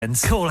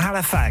Call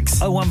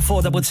Halifax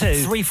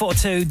 01422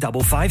 342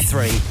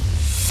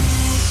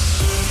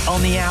 553.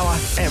 On the hour,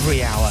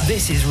 every hour.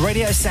 This is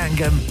Radio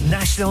Sangam,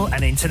 national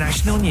and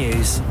international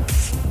news.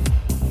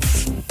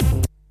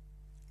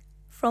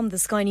 From the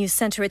Sky News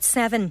Centre at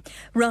 7,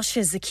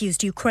 Russia's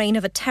accused Ukraine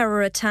of a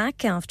terror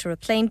attack after a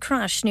plane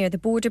crashed near the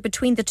border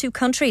between the two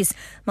countries.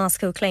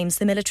 Moscow claims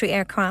the military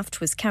aircraft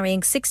was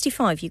carrying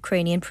 65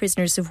 Ukrainian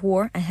prisoners of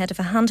war ahead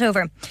of a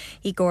handover.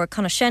 Igor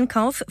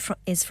Konashenkov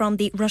is from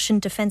the Russian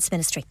Defence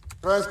Ministry.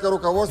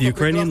 The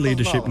Ukrainian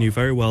leadership knew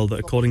very well that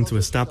according to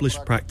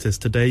established practice,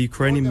 today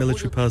Ukrainian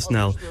military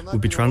personnel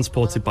would be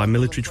transported by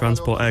military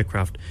transport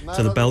aircraft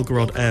to the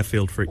Belgorod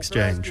airfield for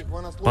exchange.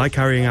 By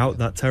carrying out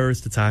that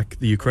terrorist attack,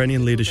 the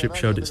Ukrainian leadership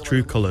showed its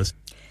true colours.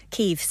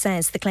 Kyiv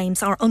says the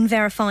claims are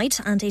unverified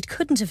and it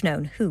couldn't have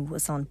known who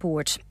was on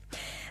board.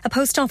 A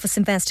post office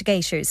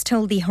investigators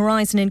told the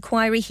Horizon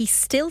inquiry he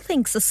still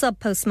thinks a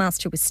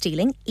sub-postmaster was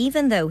stealing,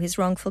 even though his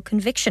wrongful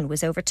conviction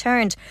was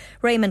overturned.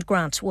 Raymond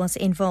Grant was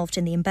involved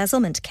in the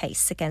embezzlement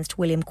case against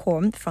William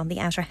Corm from the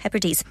Outer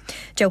Hebrides.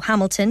 Joe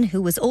Hamilton,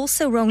 who was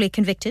also wrongly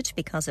convicted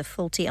because of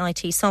faulty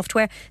IT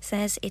software,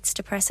 says it's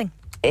depressing.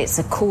 It's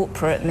a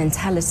corporate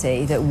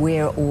mentality that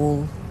we're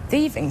all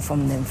thieving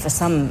from them for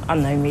some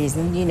unknown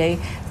reason. You know,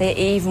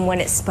 even when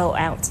it's spelt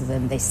out to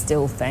them, they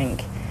still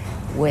think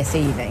we're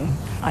thieving.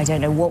 I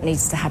don't know what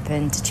needs to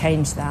happen to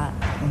change that.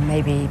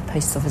 Maybe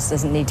Post Office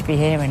doesn't need to be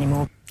here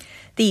anymore.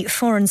 The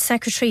Foreign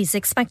Secretary is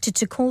expected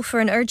to call for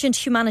an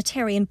urgent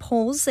humanitarian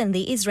pause in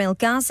the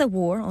Israel-Gaza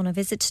war on a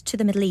visit to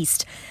the Middle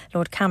East.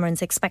 Lord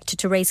Cameron's expected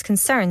to raise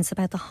concerns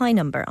about the high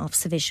number of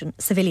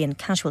civilian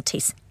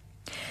casualties.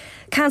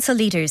 Council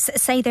leaders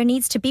say there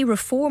needs to be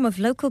reform of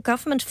local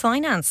government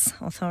finance.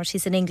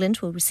 Authorities in England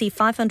will receive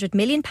 £500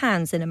 million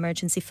in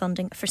emergency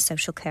funding for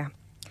social care.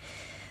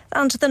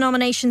 And the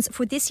nominations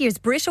for this year's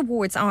Brit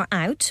Awards are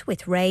out,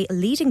 with Ray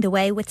leading the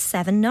way with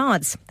 7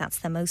 nods. That's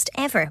the most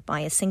ever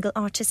by a single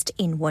artist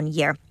in 1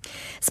 year.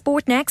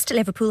 Sport next.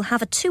 Liverpool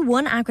have a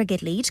 2-1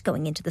 aggregate lead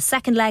going into the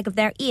second leg of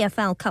their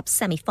EFL Cup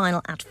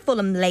semi-final at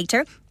Fulham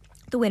later.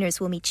 The winners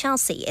will meet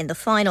Chelsea in the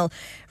final.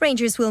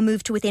 Rangers will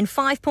move to within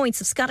 5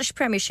 points of Scottish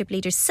Premiership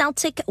leaders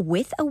Celtic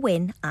with a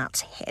win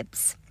at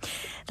Hibs.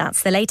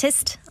 That's the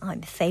latest.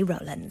 I'm Faye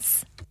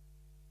Rowlands.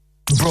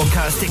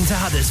 Broadcasting to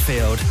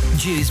Huddersfield,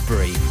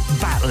 Dewsbury,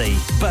 Batley,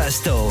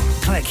 Birstall,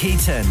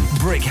 Cleckheaton,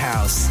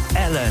 Brickhouse,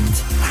 Elland,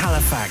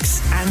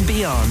 Halifax and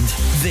beyond.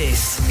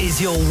 This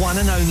is your one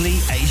and only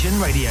Asian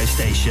radio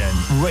station.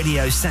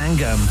 Radio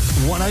Sangam,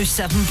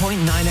 107.9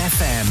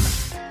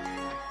 FM.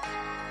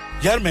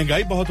 यार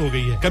महंगाई बहुत हो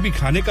गई है कभी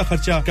खाने का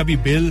खर्चा कभी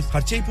बिल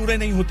खर्चे ही पूरे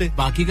नहीं होते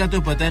बाकी का तो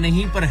पता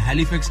नहीं पर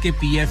हैलिफैक्स के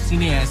पीएफसी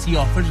ने ऐसी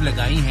ऑफर्स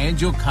लगाई हैं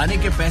जो खाने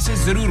के पैसे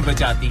जरूर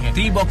बचाती हैं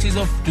 3 boxes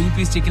of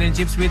 2-piece chicken and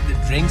chips with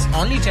drinks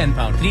only £10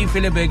 3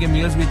 filet burger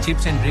meals with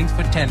chips and drinks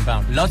for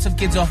 £10 lots of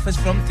kids offers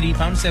from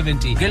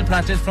 £3.70 grill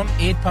platters from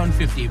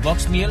 £8.50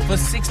 box meal for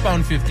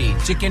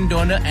 £6.50 chicken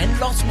doner and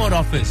lots more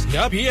offers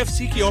यार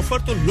PFC की offer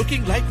तो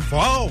looking like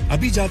wow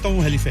अभी जाता हूं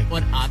Halifax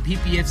और आप भी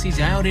PFC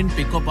जाएं और इन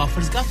पिकअप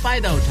ऑफर्स का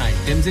फायदा उठाएं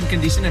terms and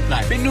condition apply.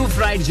 Pinu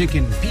Fried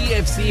Chicken,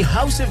 PFC,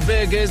 House of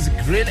Burgers,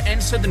 Grill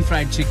and Southern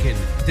Fried Chicken.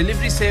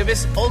 Delivery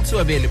service also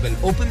available.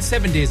 Open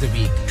 7 days a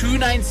week.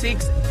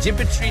 296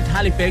 Gibbet Street,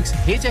 Halifax,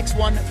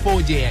 HX1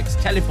 4JX.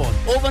 Telephone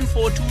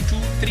 01422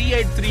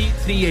 383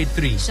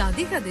 383.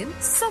 शादी का दिन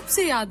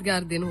सबसे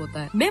यादगार दिन होता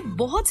है. मैं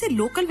बहुत से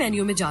लोकल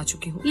वेन्यू में जा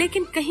चुकी हूँ,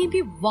 लेकिन कहीं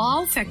भी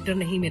वाव फैक्टर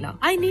नहीं मिला.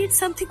 I need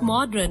something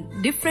modern,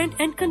 different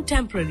and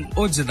contemporary. ओ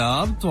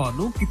जनाब,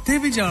 तुहानू किथे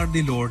भी जाण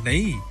दी लोड़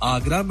नहीं.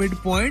 आगरा मिड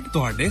पॉइंट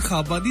तुहाडे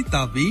ख्वाबां दी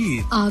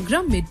ताबीर.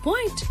 Agra mid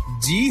point?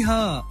 जी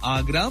हाँ,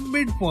 आगरा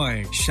मिड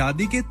पॉइंट.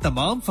 शादी के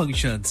तमाम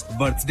functions,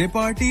 birthday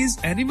parties,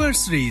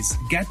 anniversaries,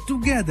 get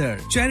together,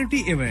 charity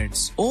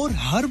events और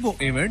हर वो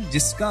इवेंट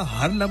जिसका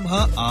हर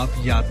लम्हा आप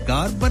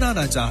यादगार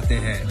बनाना चाहते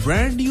हैं.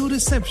 ब्रांड न्यू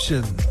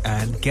रिसेप्शन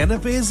एंड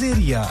कैनपेज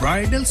एरिया,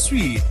 ब्राइडल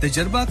स्वीट,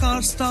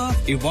 तजर्बाकार स्टाफ,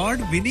 अवार्ड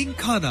विनिंग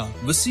खाना,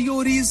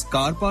 वसीओरीज,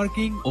 कार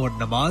पार्किंग और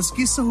नमाज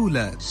की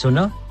सहूलत.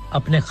 सुना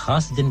अपने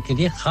खास दिन के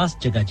लिए खास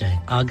जगह जाएं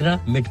Agra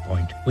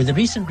Midpoint with a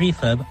recent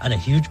refurb and a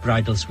huge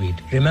bridal suite.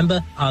 Remember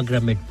Agra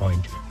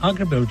Midpoint,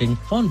 Agra Building,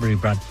 Thornbury,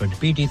 Bradford,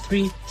 BD3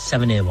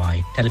 7AY.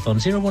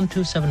 Telephone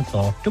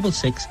 01274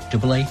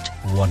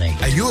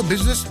 668818. Are you a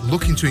business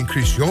looking to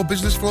increase your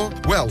business flow?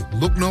 Well,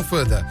 look no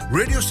further.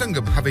 Radio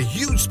Sangam have a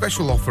huge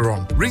special offer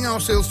on. Ring our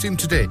sales team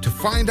today to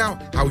find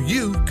out how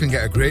you can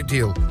get a great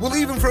deal. We'll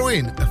even throw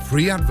in a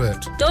free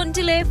advert. Don't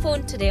delay,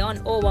 phone today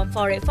on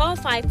 01484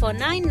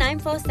 549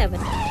 947.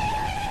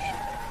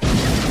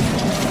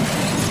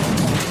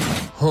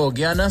 हो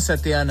गया ना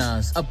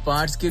सत्यानाश अब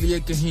parts के लिए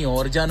कहीं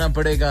और जाना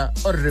पड़ेगा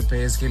और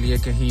रिपेयर्स के लिए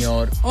कहीं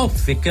और ओ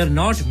फिकर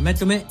नॉट मैं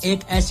तुम्हें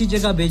एक ऐसी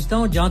जगह भेजता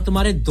हूं जहां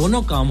तुम्हारे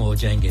दोनों काम हो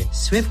जाएंगे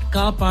स्विफ्ट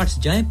कार पार्ट्स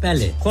जाएं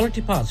पहले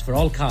quality parts for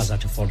all cars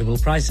at affordable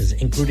prices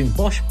including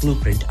Bosch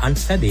Blueprint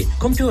and Febby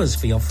come to us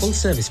for your full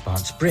service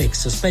parts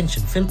brakes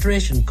suspension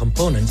filtration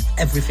components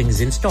everything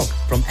is in stock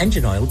from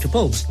engine oil to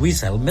bulbs we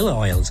sell Miller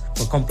oils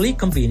for complete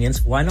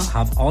convenience why not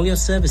have all your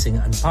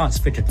servicing and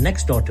parts fitted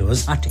next door to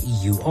us at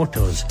EU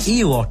Autos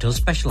EU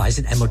Autos specialise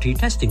in MOT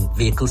testing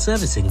vehicle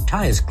servicing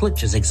tyres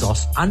clutches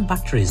exhausts and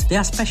batteries they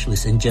are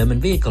specialists in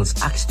German vehicles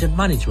accident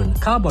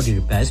management car body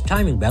repairs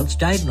timing belts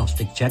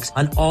diagnostic checks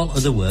and all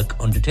other work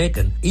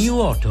undertaken EU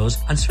Autos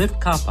and Swift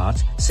Car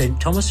Parts St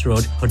Thomas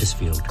Road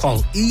Huddersfield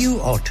call EU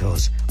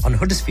Autos on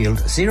Huddersfield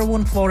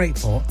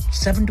 01484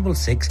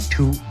 766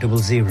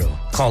 200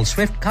 call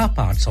Swift Car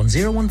Parts on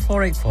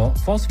 01484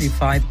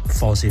 435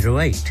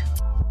 408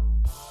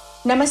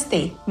 नमस्ते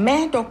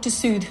मैं doctor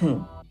सूद हूं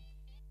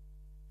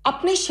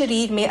अपने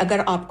शरीर में अगर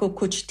आपको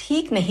कुछ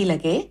ठीक नहीं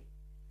लगे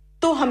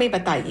तो हमें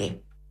बताइए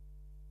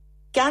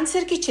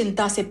कैंसर की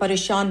चिंता से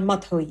परेशान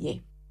मत होइए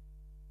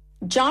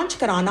जांच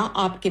कराना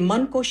आपके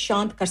मन को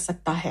शांत कर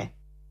सकता है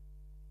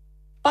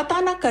पता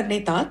न करने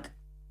तक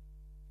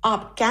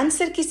आप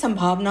कैंसर की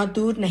संभावना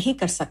दूर नहीं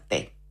कर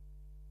सकते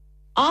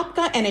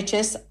आपका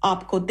एनएचएस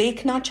आपको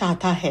देखना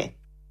चाहता है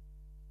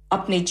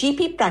अपने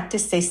जीपी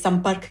प्रैक्टिस से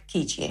संपर्क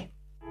कीजिए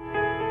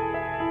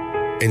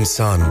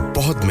इंसान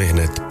बहुत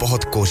मेहनत,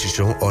 बहुत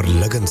कोशिशों और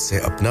लगन से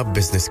अपना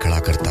बिजनेस खड़ा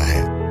करता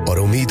है और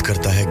उम्मीद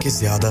करता है कि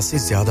ज़्यादा से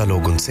ज़्यादा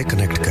लोग उनसे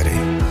कनेक्ट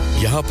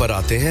करें। यहाँ पर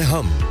आते हैं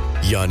हम,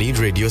 यानी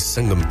रेडियो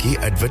संगम की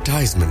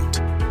एडवर्टाइजमेंट।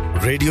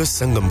 रेडियो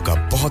संगम का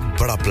बहुत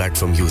बड़ा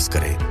प्लेटफॉर्म यूज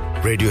करें।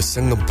 रेडियो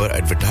संगम पर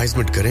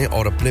एडवर्टाइजमेंट करें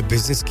और अपने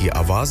बिजनेस की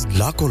आवाज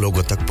लाखों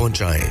लोगों तक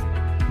पहुंचाएं।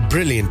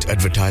 Brilliant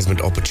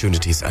advertisement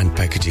opportunities and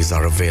packages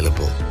are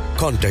available.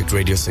 Contact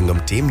Radio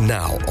Singham team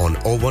now on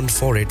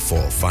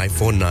 01484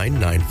 549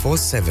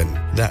 947.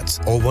 That's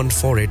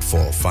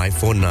 01484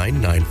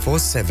 549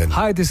 947.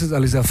 Hi, this is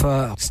Ali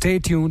Zafar. Stay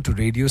tuned to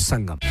Radio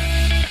Singham.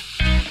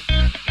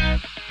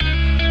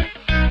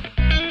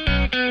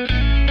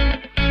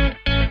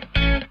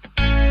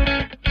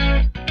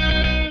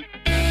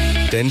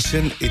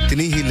 Tension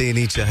इतनी ही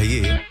लेनी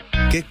चाहिए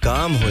कि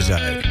काम हो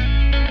जाए,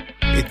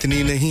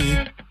 इतनी नहीं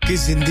कि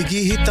जिंदगी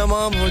ही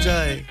तमाम हो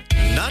जाए।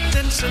 ना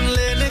टेंशन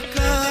लेने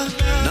का,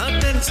 ना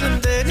टेंशन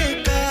देने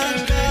का,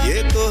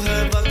 ये तो है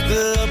वक्त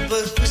अब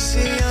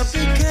खुशियां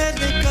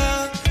बिखेरने का।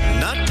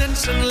 ना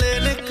टेंशन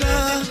लेने का,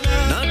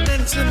 ना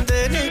टेंशन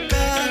देने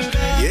का,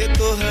 ये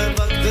तो है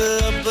वक्त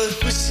अब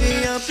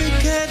खुशियां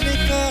बिखेरने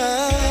का।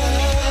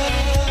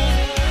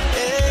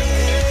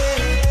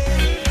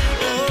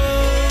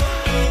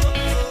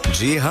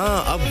 जी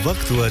हाँ, अब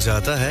वक्त हुआ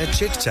जाता है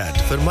चिट चैट,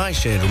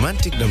 फरमाइशें,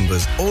 romantic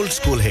numbers, old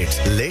school hits,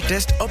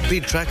 latest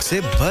upbeat track से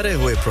भरे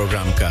हुए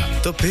प्रोग्राम का।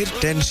 तो फिर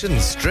टेंशन,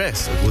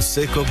 स्ट्रेस,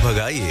 गुस्से को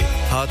भगाइए,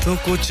 हाथों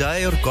को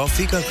चाय और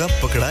कॉफी का कप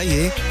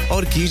पकड़ाइए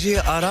और कीजिए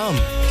आराम,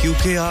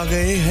 क्योंकि आ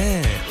गए हैं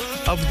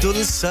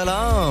अब्दुल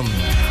सलाम।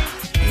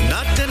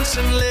 ना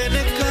टेंशन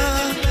लेने का,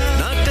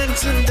 ना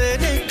टेंशन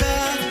देने का,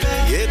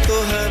 ये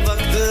तो है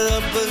वक्त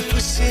अब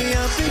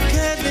खुशियां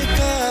बिखेरने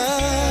का।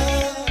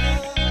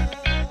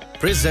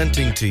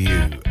 Presenting to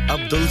you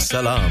Abdul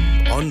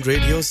Salam on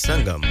Radio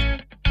Sangam.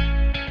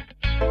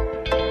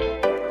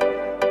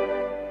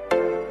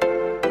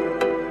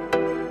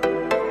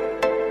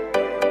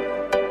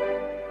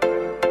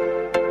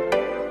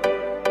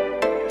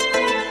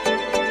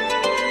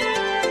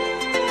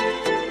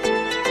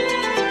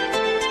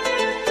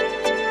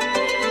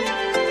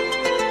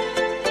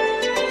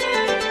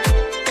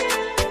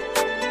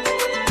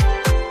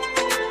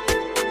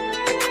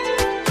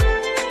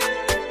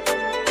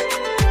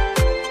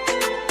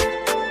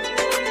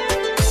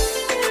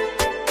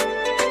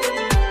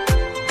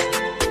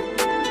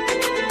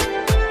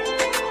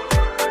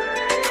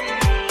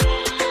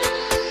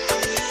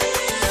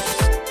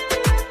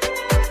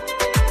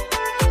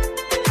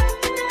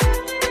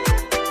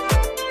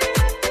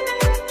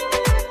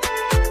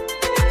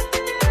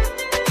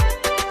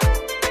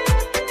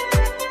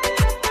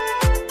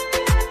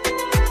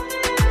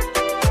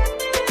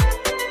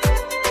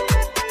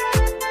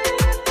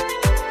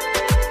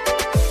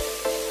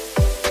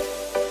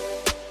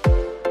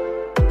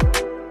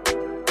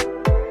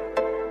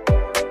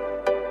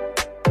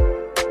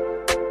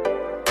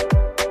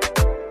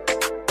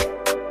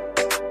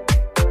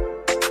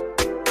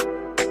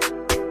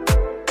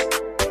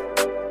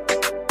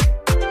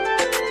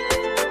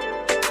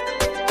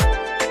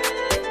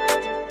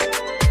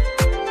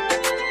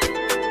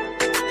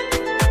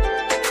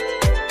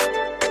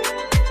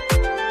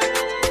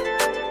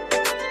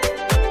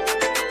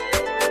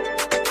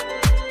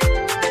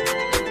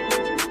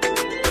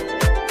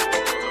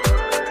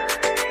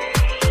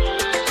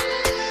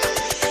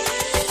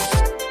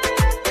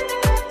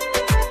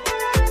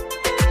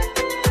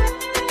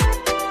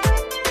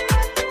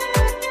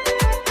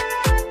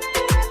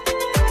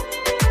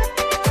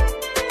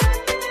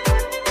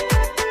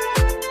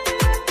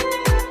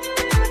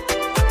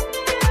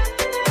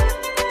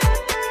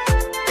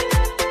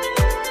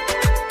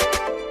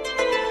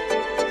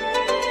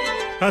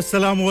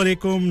 अस्सलाम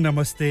वालेकुम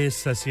नमस्ते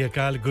सत श्री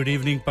अकाल गुड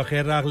इवनिंग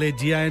पखेर रागले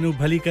जी आए नु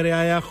भली करे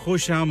आया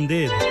खुश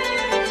आमदीद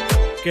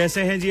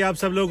कैसे हैं जी आप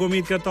सब लोग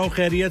उम्मीद करता हूं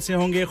खैरियत से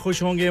होंगे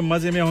खुश होंगे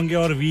मजे में होंगे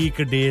और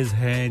वीक डेज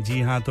हैं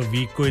जी हां तो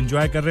वीक को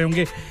एंजॉय कर रहे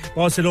होंगे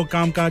बहुत से लोग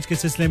कामकाज के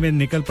सिलसिले में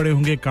निकल पड़े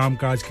होंगे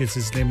कामकाज के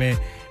सिलसिले में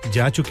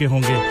जा चुके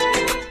होंगे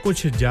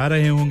कुछ जा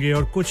रहे होंगे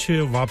और कुछ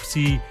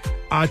वापसी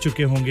आ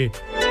चुके होंगे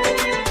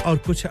और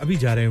कुछ अभी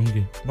जा रहे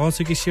होंगे बहुत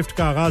से की शिफ्ट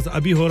का आगाज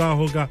अभी हो रहा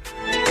होगा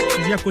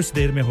या कुछ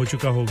देर में हो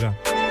चुका होगा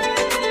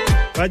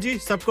बाजी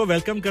सबको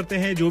वेलकम करते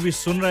हैं जो भी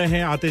सुन रहे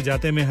हैं आते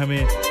जाते में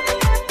हमें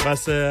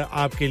बस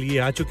आपके लिए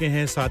आ चुके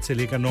हैं 7 से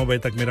लेकर 9 बजे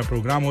तक मेरा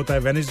प्रोग्राम होता है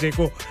वेडनेसडे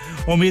को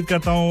उम्मीद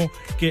करता हूं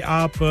कि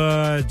आप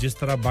जिस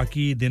तरह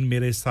बाकी दिन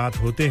मेरे साथ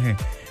होते हैं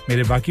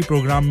मेरे बाकी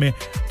प्रोग्राम में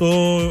तो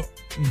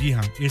जी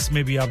हां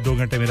इसमें भी आप 2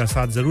 घंटे मेरा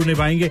साथ जरूर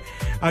निभाएंगे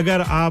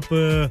अगर आप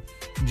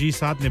जी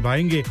साथ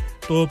निभाएंगे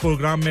तो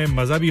प्रोग्राम में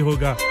मजा भी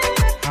होगा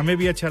हमें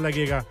भी अच्छा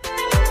लगेगा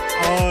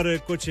और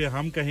कुछ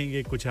हम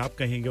कहेंगे कुछ आप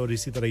कहेंगे और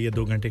इसी तरह ये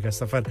 2 घंटे का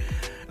सफर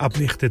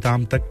अपने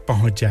इख्तिताम तक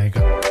पहुंच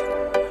जाएगा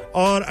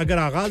और अगर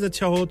आगाज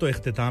अच्छा हो तो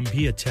इख्तिताम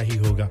भी अच्छा ही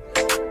होगा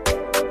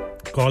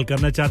कॉल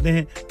करना चाहते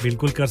हैं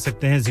बिल्कुल कर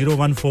सकते हैं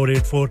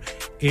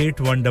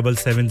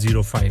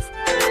 01484817705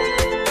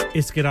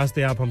 इसके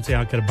रास्ते आप हमसे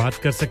आकर बात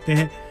कर सकते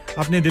हैं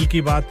अपने दिल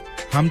की बात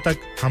हम तक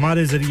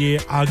हमारे जरिए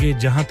आगे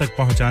जहां तक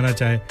पहुंचाना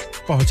चाहे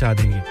पहुंचा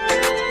देंगे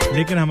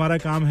लेकिन हमारा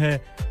काम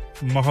है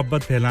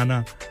मोहब्बत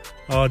फैलाना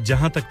और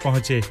जहां तक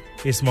पहुंचे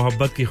इस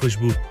मोहब्बत की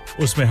खुशबू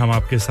उसमें हम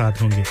आपके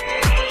साथ होंगे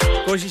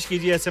कोशिश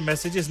कीजिए ऐसे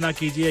मैसेजेस ना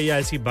कीजिए या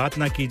ऐसी बात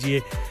ना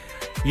कीजिए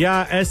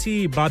या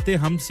ऐसी बातें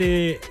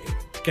हमसे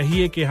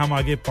कहिए कि हम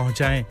आगे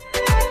पहुंचाएं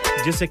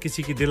जिससे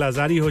किसी की दिल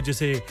आजारी हो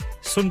जिसे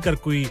सुनकर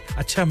कोई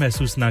अच्छा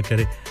महसूस ना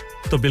करे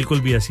तो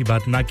बिल्कुल भी ऐसी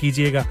बात ना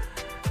कीजिएगा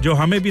जो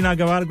हमें भी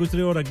नागवार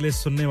गुजरे और अगले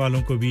सुनने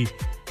वालों को भी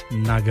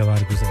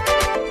नागवार गुजरे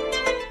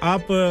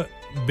आप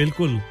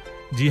बिल्कुल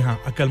जी हां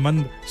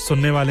अक्लमंद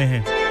सुनने वाले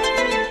हैं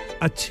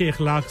अच्छे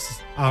इखलाक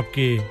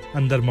आपके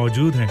अंदर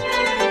मौजूद हैं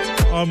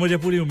और मुझे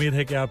पूरी उम्मीद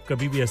है कि आप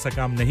कभी भी ऐसा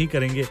काम नहीं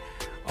करेंगे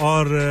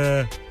और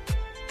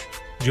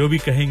जो भी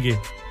कहेंगे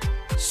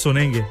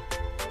सुनेंगे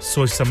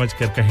सोच समझ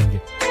कर कहेंगे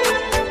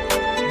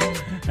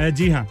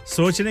जी हां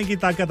सोचने की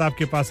ताकत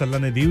आपके पास अल्लाह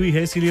ने दी हुई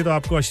है इसीलिए तो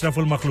आपको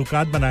अशरफुल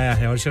मखलूकात बनाया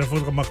है और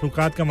अशरफुल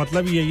मखलूकात का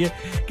मतलब यही है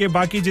कि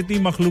बाकी जितनी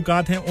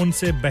मखलूकात हैं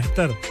उनसे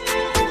बेहतर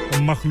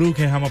मखलूक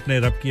हैं हम अपने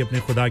रब की अपने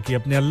खुदा की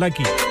अपने अल्लाह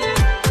की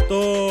तो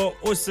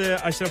उस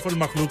अशरफुल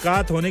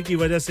मखलूकात होने की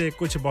वजह से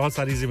कुछ बहुत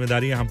सारी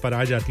जिम्मेदारियां हम पर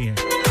आ जाती हैं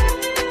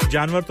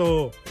जानवर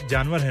तो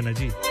जानवर है ना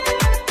जी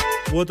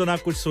वो तो ना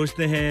कुछ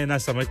सोचते हैं ना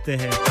समझते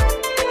हैं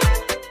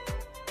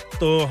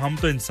तो हम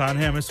तो इंसान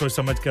हैं हमें सोच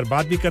समझकर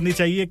बात भी करनी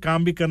चाहिए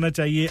काम भी करना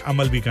चाहिए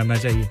अमल भी करना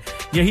चाहिए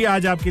यही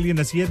आज आपके लिए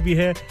नसीहत भी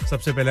है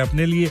सबसे पहले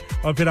अपने लिए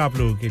और फिर आप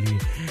लोगों के लिए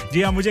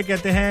जी हां मुझे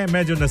कहते हैं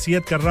मैं जो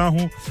नसीहत कर रहा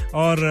हूं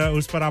और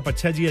उस पर आप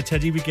अच्छा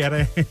जी भी कह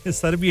रहे हैं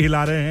सर भी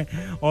हिला रहे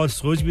हैं और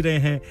सोच भी रहे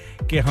हैं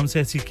कि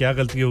हमसे ऐसी क्या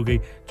गलती हो गई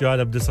जो आज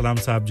अब्दुल सलाम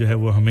साहब जो है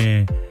वो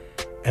हमें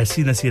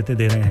ऐसी नसीहतें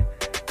दे रहे हैं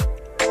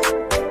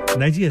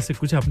नहीं जी ऐसे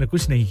कुछ आपने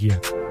कुछ नहीं किया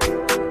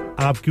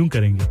आप क्यों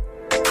करेंगे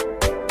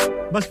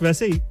बस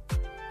वैसे ही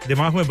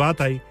दिमाग में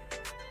बात आई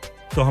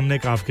तो हमने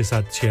कहा आपके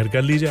साथ शेयर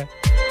कर ली जाए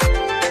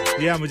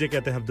या मुझे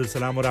कहते हैं अब्दुल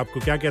सलाम और आपको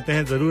क्या कहते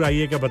हैं जरूर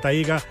आइएगा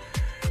बताइएगा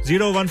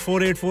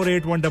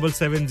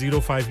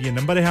 01484817705 ये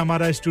नंबर है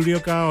हमारा स्टूडियो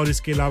का और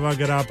इसके अलावा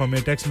अगर आप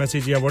हमें टेक्स्ट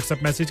मैसेज या व्हाट्सएप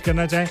मैसेज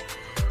करना चाहें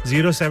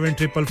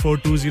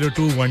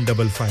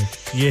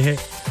 07444202155 ये है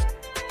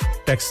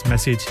टेक्स्ट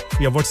मैसेज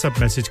या व्हाट्सएप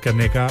मैसेज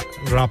करने का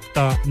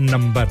राब्ता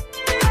नंबर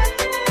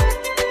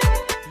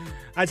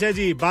अच्छा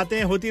जी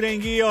बातें होती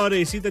रहेंगी और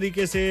इसी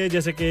तरीके से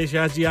जैसे कि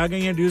शाहज जी आ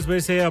गई हैं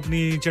ड्यूसबरी से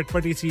अपनी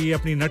चटपटी सी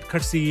अपनी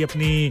नटखट सी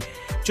अपनी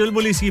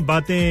चुलबुली सी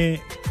बातें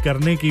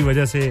करने की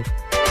वजह से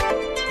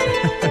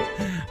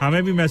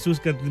हमें भी महसूस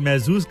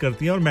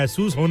करती हैं और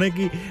महसूस होने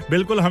की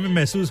बिल्कुल हमें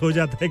महसूस हो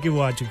जाता है कि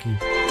वो आ चुकी है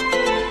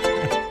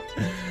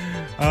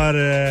और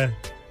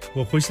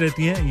वो खुश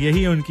रहती हैं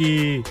यही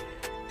उनकी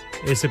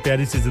ऐसे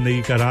प्यारी सी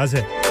जिंदगी का राज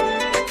है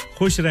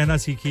खुश रहना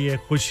सीखिए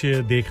खुश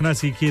देखना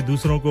सीखिए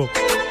दूसरों को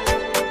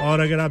और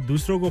अगर आप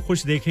दूसरों को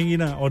खुश देखेंगी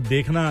ना और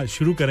देखना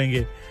शुरू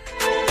करेंगे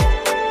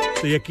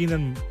तो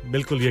यकीनन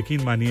बिल्कुल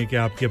यकीन मानिए कि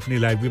आपकी अपनी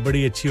लाइफ भी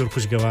बड़ी अच्छी और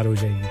खुशगवार हो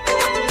जाएगी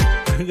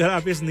अगर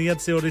आप इस नियत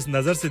से और इस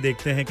नजर से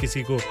देखते हैं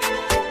किसी को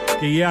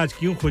कि ये आज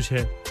क्यों खुश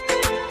है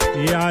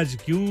ये आज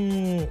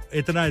क्यों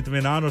इतना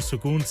इत्मीनान और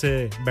सुकून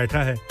से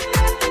बैठा है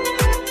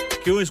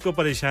क्यों इसको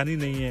परेशानी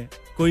नहीं है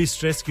कोई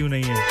स्ट्रेस क्यों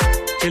नहीं है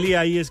चलिए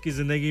आइए इसकी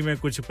जिंदगी में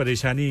कुछ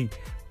परेशानी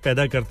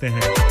पैदा करते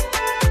हैं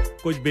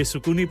कुछ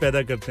बेसुकूनी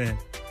पैदा करते हैं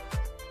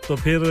तो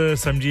फिर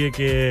समझिए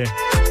कि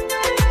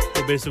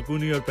तो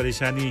बेसुकूनी और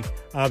परेशानी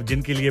आप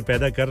जिनके लिए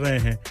पैदा कर रहे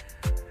हैं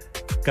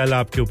कल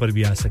आपके ऊपर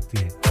भी आ सकती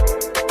है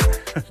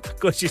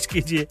कोशिश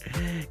कीजिए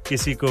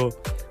किसी को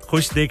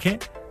खुश देखें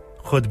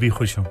खुद भी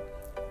खुश हों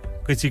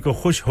किसी को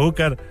खुश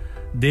होकर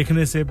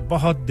देखने से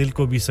बहुत दिल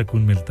को भी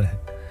सुकून मिलता है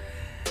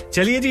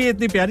चलिए जी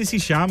इतनी प्यारी सी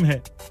शाम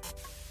है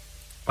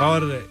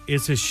और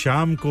इस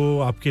शाम को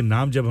आपके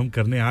नाम जब हम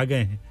करने आ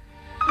गए हैं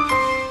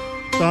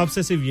तो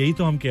आपसे सिर्फ यही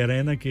तो हम कह रहे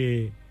हैं ना कि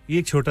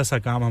एक छोटा सा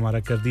काम हमारा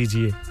कर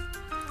दीजिए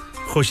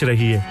खुश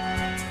रहिए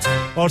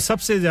और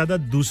सबसे ज्यादा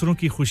दूसरों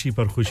की खुशी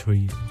पर खुश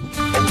होइए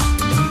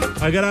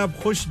अगर आप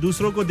खुश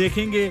दूसरों को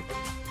देखेंगे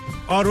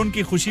और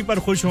उनकी खुशी पर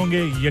खुश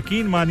होंगे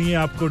यकीन मानिए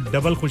आपको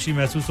डबल खुशी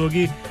महसूस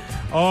होगी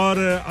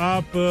और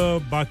आप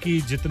बाकी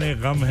जितने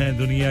गम हैं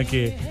दुनिया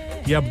के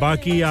या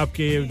बाकी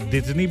आपके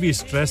जितनी भी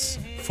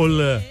स्ट्रेसफुल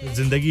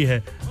जिंदगी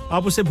है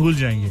आप उसे भूल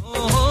जाएंगे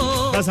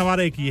बस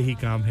हमारा एक यही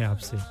काम है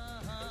आपसे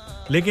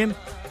लेकिन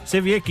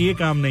सिर्फ ये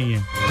काम नहीं है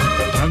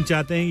हम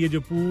चाहते हैं ये जो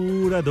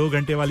पूरा 2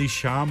 घंटे वाली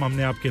शाम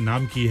हमने आपके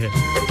नाम की है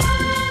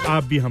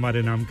आप भी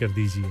हमारे नाम कर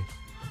दीजिए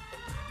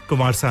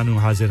कुमार सानू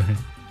हाजिर हैं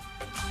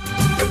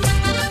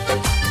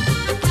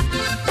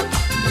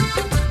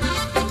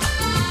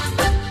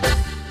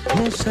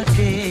हो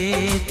सके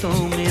तो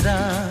मेरा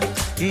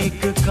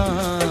एक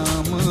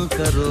काम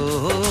करो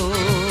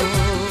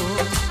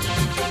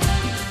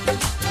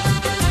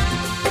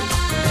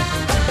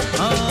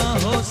हाँ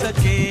हो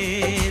सके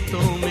तो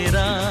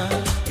मेरा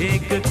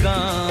एक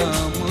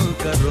काम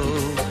करो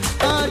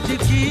आज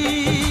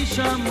की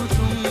शाम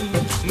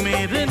तुम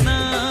मेरे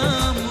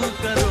नाम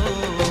करो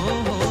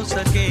हो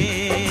सके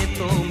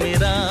तो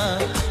मेरा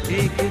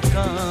एक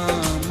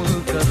काम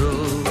करो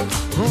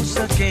हो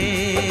सके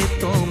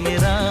तो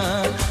मेरा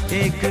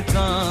एक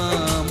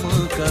काम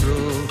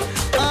करो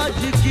आज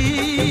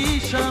की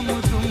शाम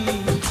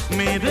तुम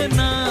मेरे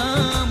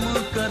नाम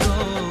करो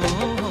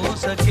हो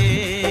सके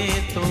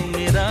तो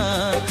मेरा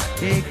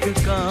एक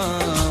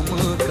काम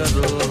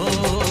करो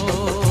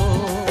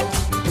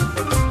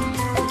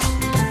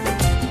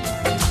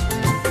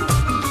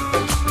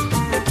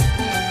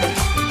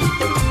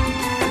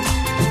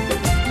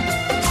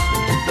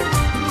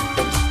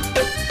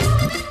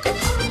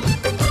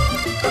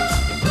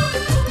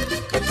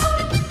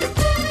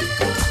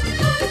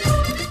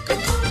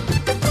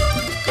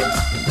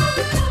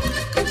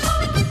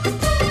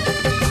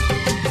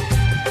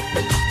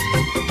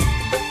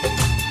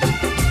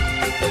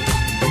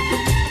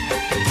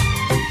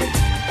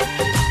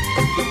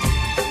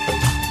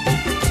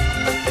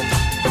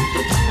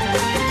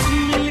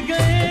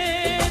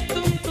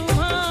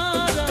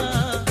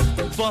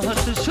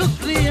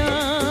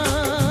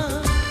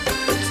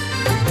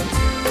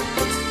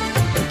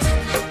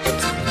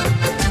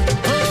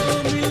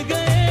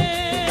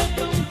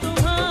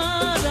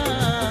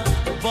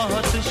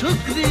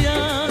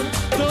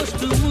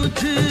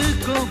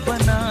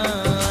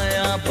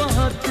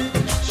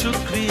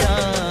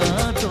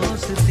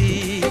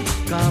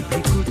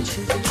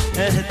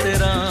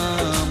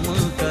एहतराम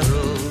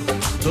करो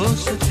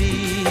दोस्ती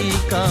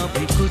का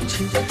भी कुछ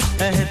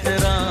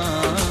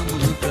एहतराम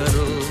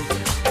करो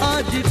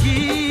आज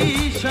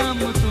की शाम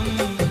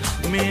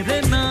तुम मेरे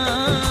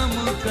नाम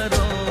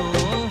करो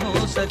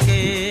हो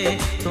सके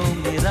तो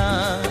मेरा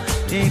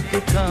एक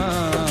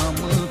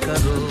काम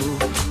करो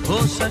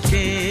हो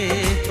सके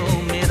तो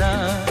मेरा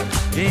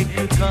एक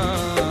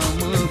काम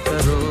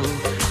करो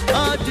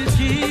आज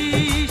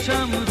की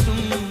शाम तुम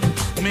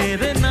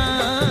मेरे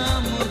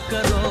नाम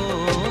करो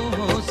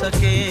हो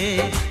सके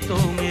तो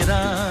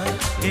मेरा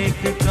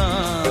एक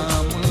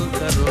काम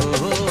करो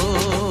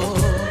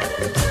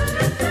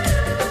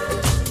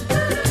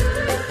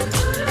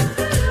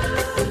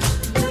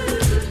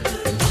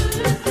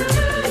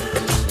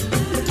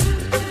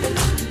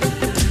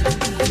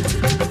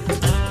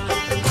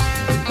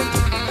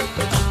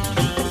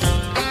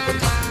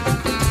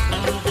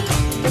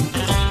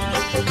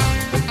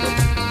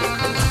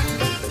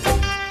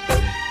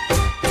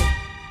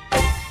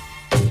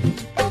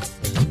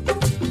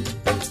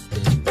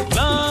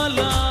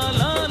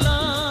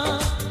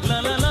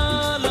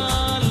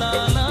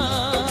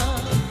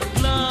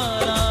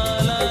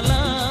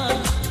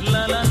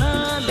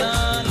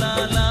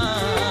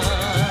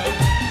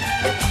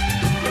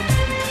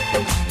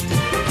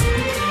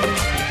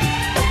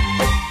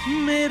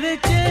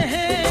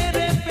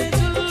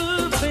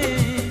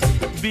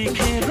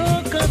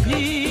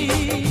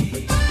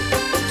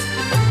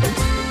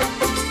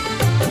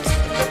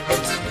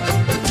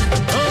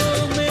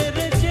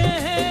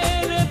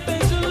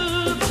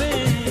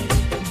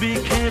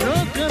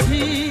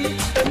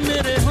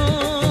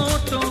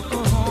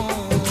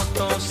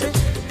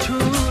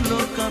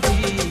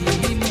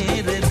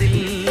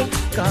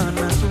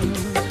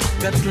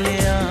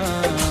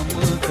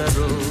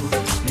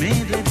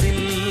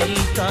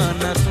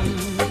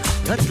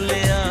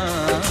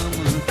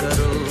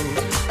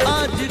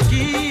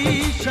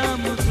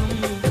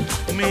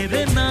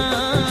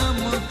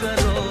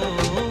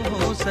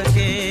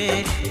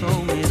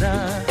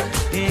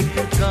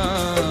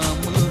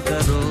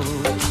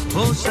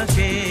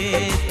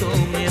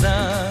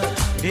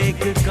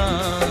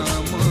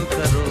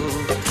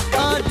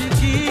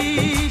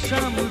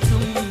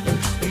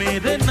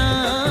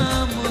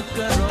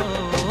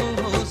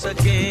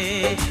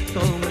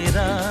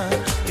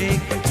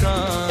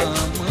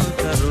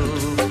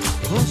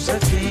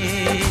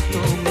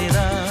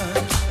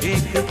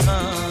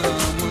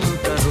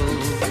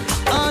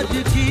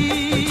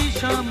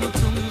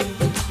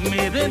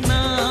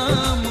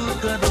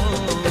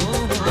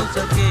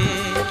सके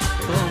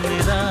तो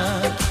मेरा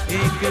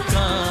एक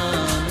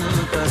काम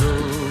करो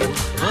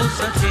हो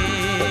सके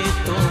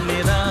तो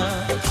मेरा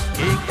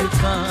एक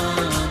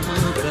काम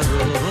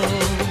करो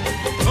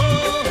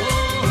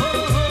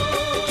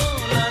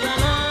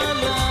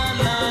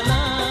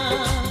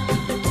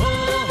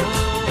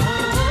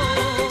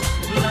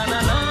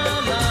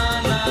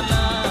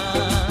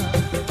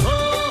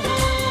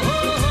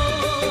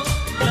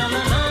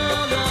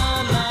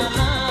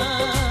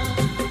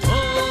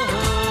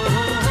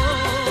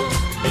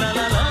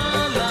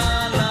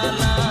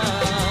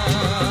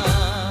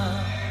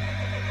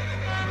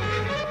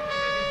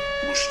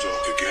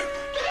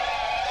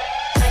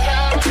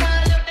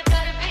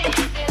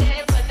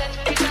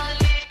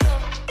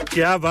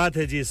क्या बात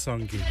है जी इस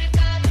सॉन्ग की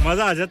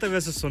मजा आ जाता है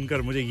वैसे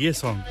सुनकर मुझे ये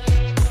सॉन्ग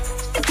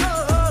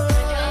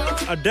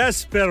अ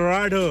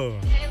डेस्पेराडो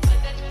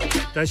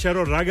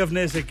तशरो राघव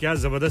ने इसे क्या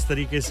जबरदस्त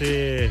तरीके से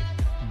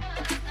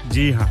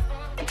जी हां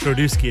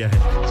प्रोड्यूस किया है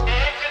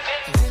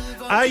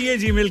आइए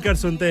जी मिलकर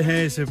सुनते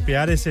हैं इस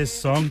प्यारे से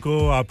सॉन्ग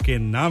को आपके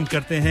नाम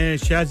करते हैं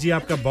शाह जी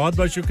आपका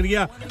बहुत-बहुत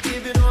शुक्रिया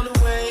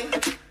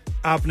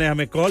आपने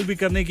हमें कॉल भी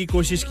करने की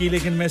कोशिश की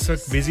लेकिन मैं इस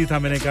वक्त बिजी था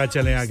मैंने कहा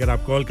चलें अगर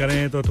आप कॉल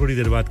करें तो थोड़ी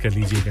देर बाद कर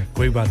लीजिएगा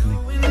कोई बात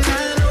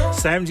नहीं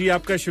सैम जी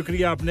आपका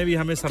शुक्रिया आपने भी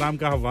हमें सलाम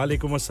कहा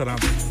वालेकुम अस्सलाम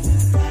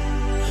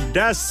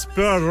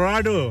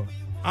डेस्पेराडो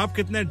आप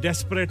कितने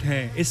डेस्परेट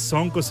हैं इस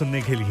सॉन्ग को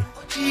सुनने के लिए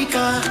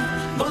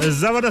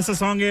जबरदस्त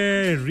सॉन्ग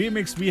है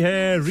रीमिक्स भी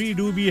है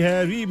रीडू भी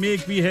है रीमेक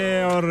भी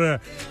है और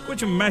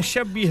कुछ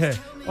मैशअप भी है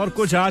और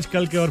कुछ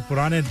आजकल के और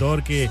पुराने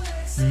दौर के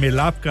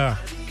मिलाप का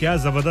क्या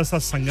जबरदस्त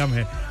संगम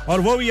है और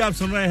वो भी आप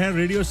सुन रहे हैं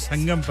रेडियो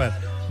संगम पर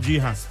जी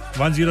हां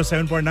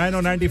 107.9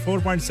 और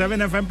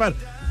 94.7 एफएम पर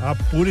आप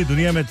पूरी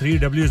दुनिया में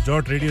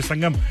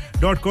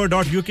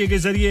www.radiosangam.co.uk के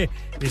जरिए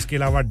इसके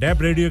अलावा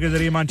डैप रेडियो के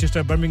जरिए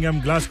Manchester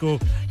Birmingham Glasgow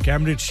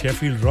Cambridge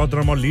Sheffield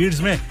Rotherham और लीड्स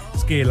में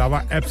इसके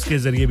अलावा एप्स के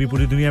जरिए भी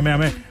पूरी दुनिया में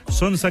हमें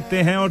सुन सकते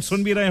हैं और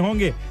सुन भी रहे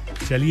होंगे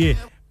चलिए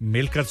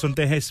मिलकर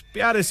सुनते हैं इस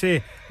प्यारे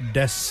से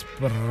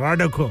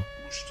डेस्पेराडो को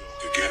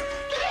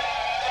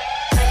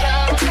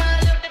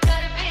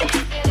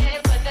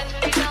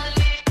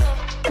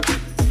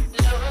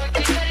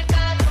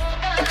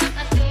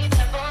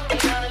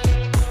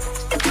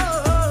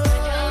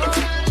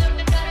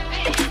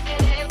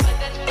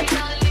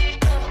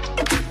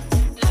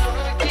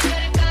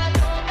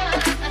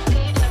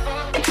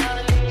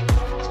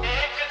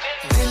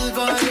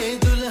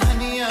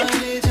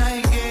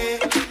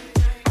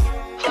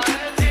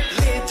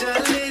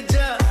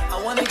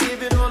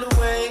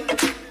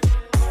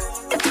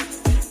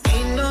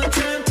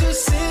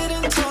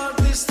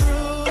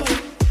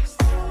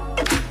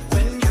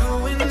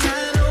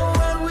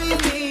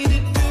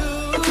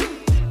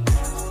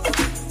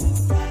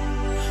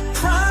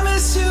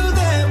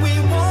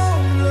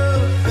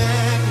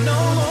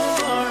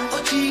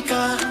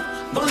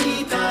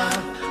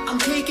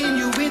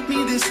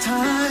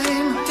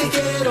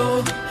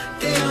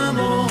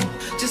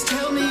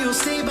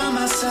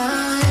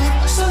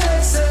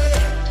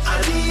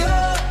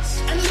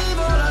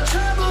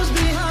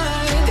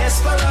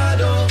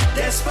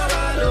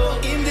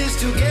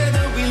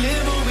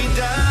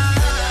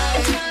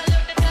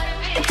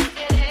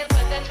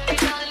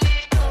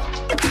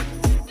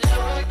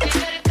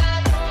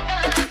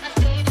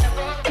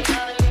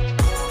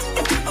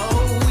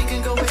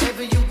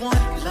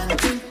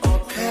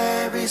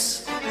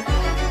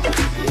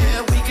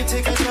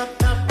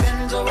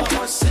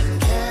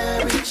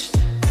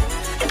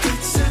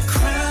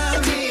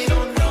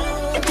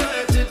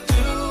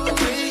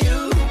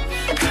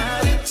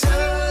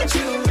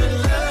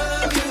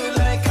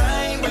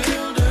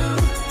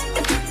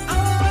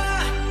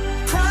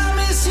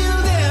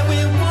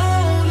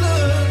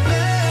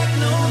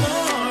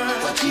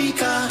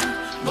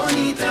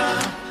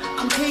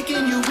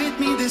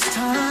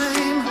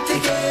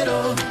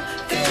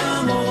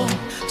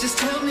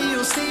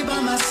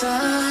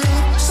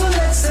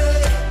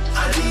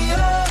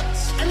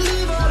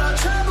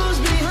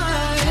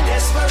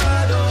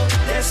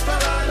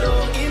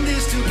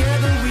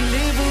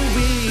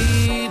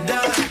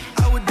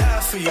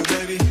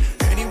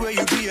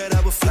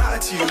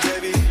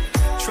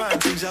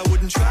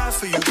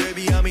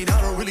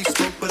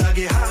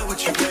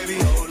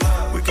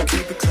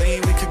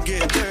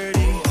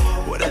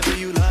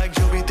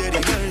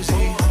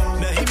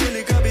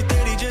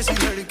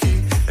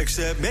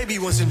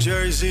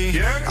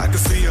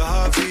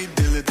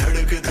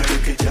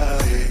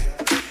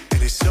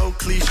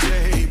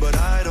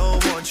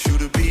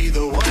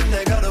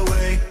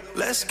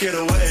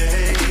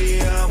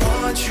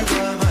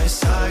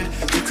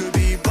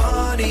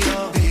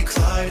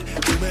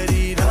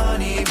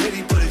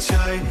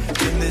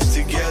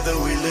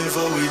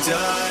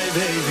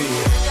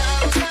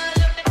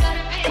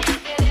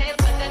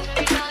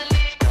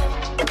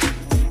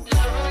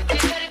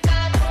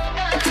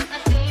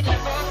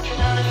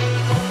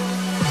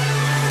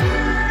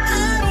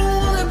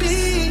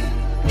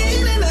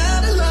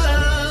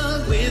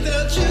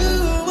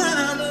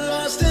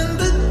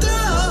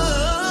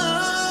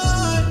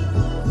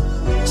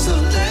So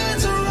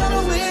let's run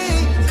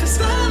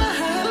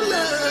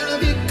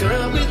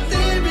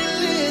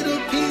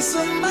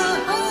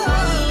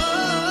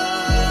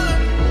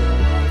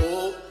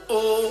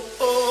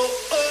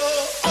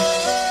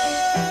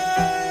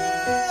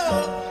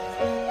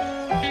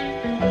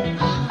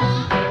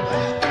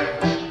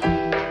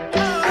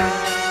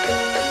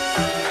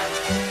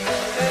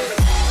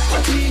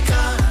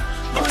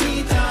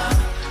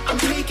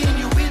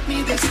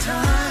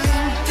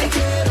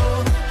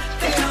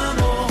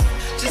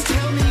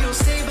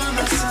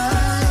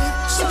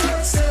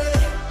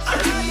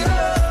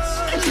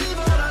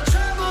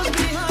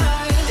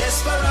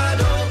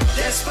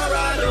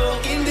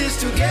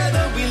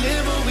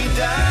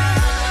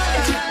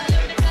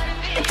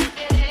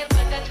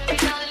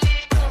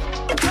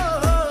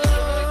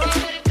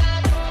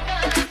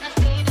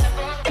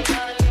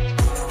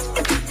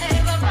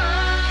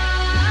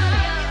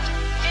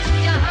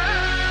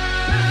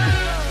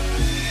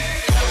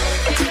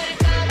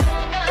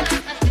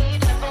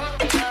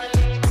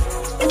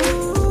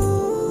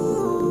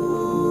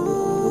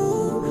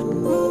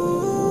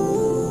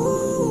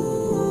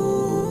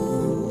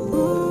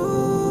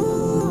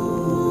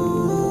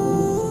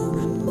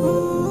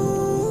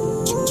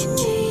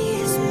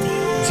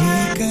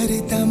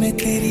करता मैं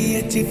तेरी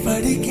अच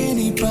फड़ के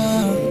नहीं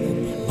पाऊं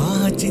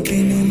बाह च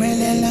तेनू मैं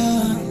ले ला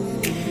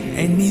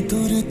एनी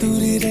दूर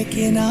दूर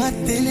रखे ना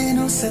दिल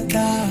नु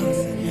सदा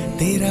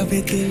तेरा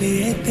भी दिल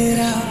है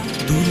तेरा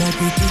तू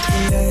लगे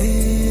दिखले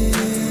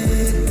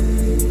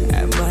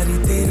ऐ मारी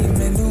तेरी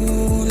मैनू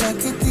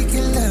लगे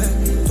दिखले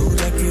तू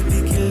लगे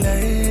दिखले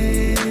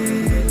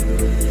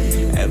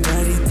ऐ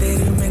मारी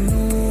तेरी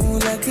मैनू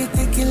लगे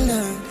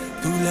दिखले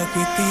तू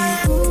लगे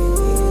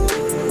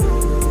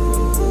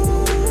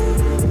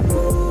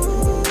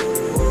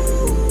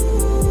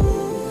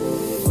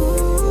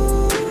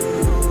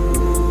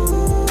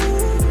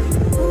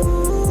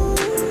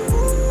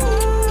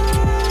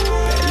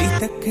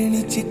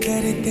तकनी च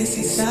करते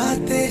सी सा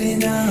तेरे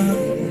नाम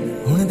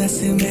हुन दस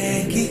मैं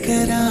की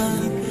करा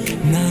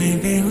ना है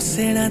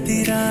बेहुसैना दी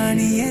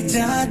रानी है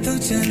जादू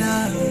चला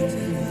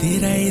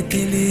तेरा ये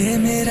दिल है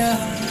मेरा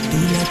तू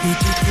लगी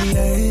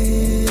दिखले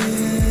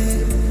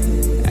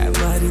ऐ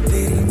मारी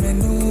तेरी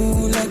मैनू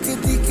लगी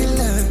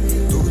दिखले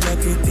तू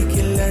लगी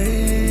दिखले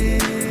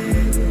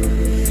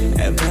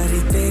ऐ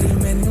मारी तेरी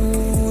मैनू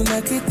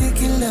लगी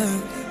दिखले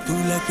तू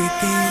लगी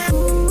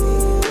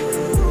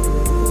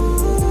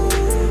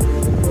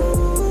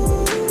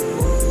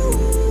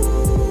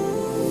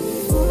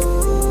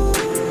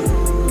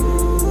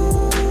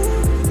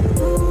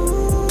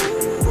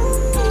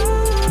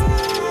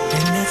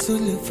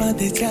सुल्फा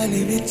दे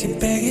जाले विच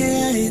पै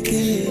गया ए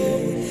दिल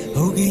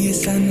हो गई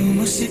सानू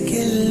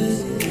मुश्किल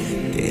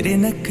तेरे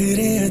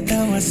नखरे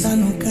अदावा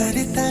सानू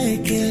करता है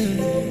किल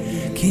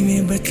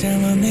किवें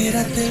बचावा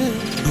मेरा दिल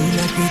तू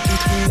लगे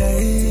दिखले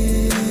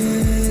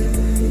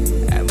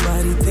ऐ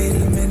मारी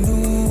तेरी मैनू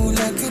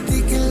लगे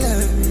दिखले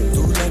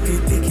तू लगे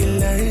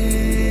दिखले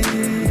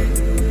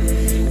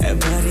ऐ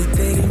मारी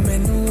तेरी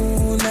मैनू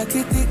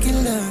लगे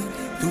दिखले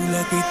तू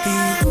लगे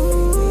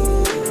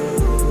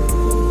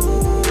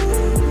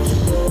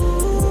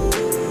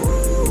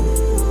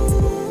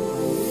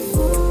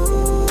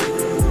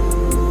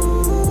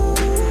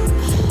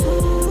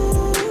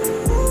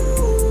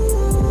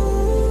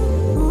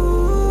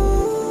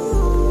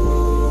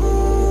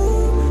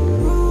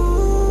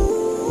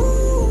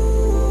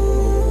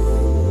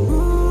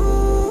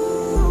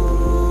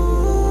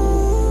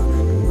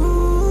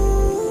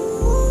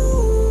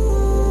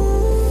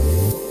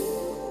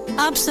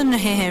आप सुन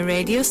रहे हैं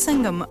रेडियो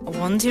संगम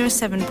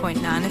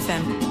 107.9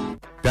 FM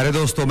प्यारे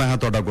दोस्तों मैं हां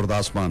ਤੁਹਾਡਾ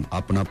ਗੁਰਦਾਸ ਮਾਨ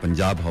ਆਪਣਾ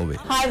ਪੰਜਾਬ ਹੋਵੇ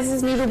hi this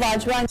is Neeru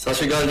Bajwa ਸਤਿ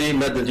ਸ਼੍ਰੀ ਅਕਾਲ ਜੀ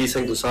ਮੈਂ ਦਲਜੀਤ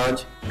ਸਿੰਘ ਦੁਸਾਂਝ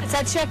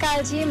सत श्री अकाल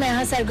जी मैं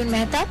हां सरगुन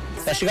मेहता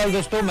सत श्री अकाल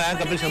दोस्तों मैं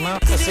कपिल शर्मा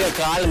सत श्री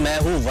अकाल मैं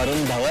हूं वरुण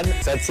धवन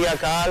सत श्री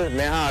अकाल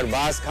मैं हां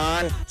अरबाज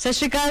खान सत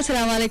श्री अकाल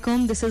अस्सलाम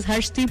वालेकुम this is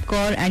Harshdeep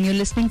Kaur and you're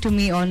listening to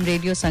me on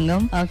Radio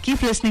Sangam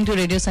keep listening to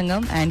Radio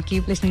Sangam and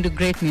keep listening to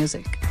great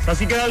music ਸਤਿ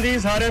ਸ਼੍ਰੀ ਅਕਾਲ ਜੀ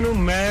ਸਾਰਿਆਂ ਨੂੰ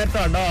ਮੈਂ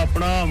ਤੁਹਾਡਾ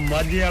ਆਪਣਾ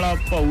ਮਾਝੇ ਵਾਲਾ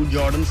ਭਾਊ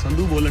ਜਾਰਡਨ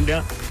ਸੰਧੂ ਬੋਲਣ ਡਿਆ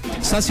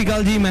ਸਤਿ ਸ਼੍ਰੀ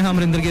ਅਕਾਲ ਜੀ ਮੈਂ ਹਾਂ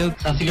ਅਮਰਿੰਦਰ ਗਿੱਲ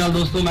ਸਤਿ ਸ਼੍ਰੀ ਅਕਾਲ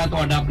ਦੋਸਤੋ ਮੈਂ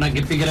ਤੁਹਾਡਾ ਆਪਣਾ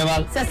ਗਿੱਪੀ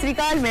ਗਰੇਵਾਲ सत श्री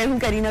अकाल मैं हूं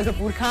Kareena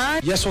Kapoor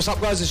Khan Yes what's up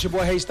guys it's your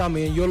boy Hayes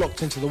Dami and you're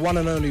locked into the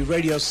one and only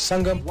Radio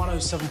Sangam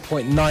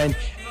 107.9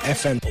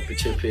 FM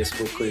पीछे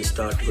Facebook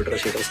Insta Twitter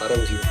शेयर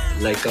सारा कुछ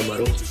लाइक का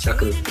मारो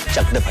चक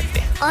दे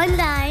फटते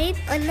online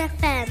on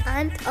FM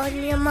and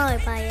on your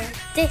mobile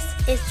this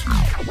is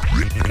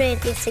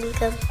Radio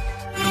Sangam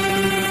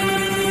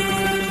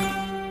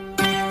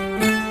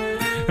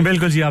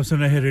बिल्कुल जी आप सुन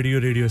रहे हैं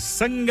रेडियो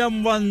संगम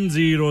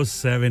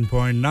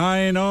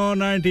 107.9 और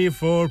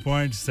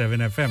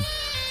 94.7 FM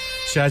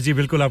शाह जी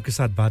बिल्कुल आपके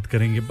साथ बात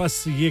करेंगे बस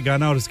ये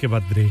गाना और उसके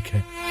बाद ब्रेक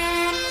है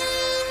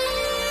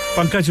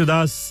पंकज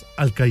उदास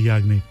अलका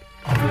याग्निक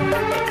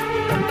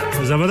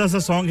जबरदस्त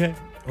सा सॉन्ग है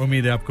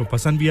उम्मीद है आपको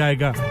पसंद भी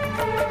आएगा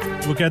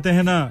वो कहते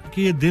हैं ना कि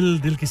ये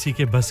दिल किसी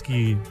के बस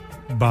की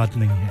बात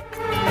नहीं है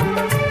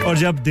और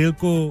जब दिल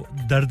को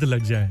दर्द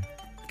लग जाए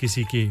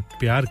किसी के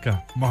प्यार का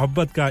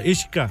मोहब्बत का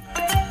इश्क का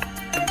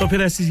तो फिर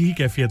ऐसी ही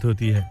कैफियत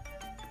होती है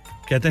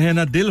कहते हैं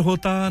ना दिल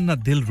होता ना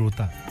दिल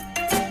रोता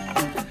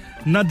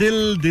ना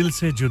दिल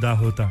से जुदा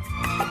होता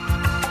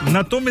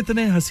ना तुम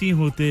इतने हंसी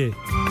होते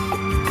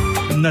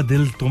ना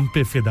दिल तुम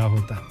पे फिदा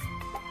होता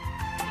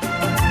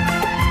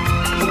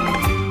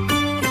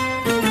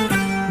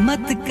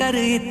मत कर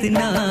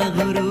इतना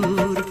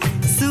गुरूर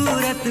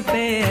सूरत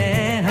पे है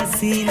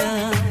हसीना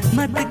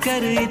मत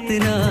कर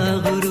इतना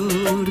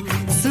गुरूर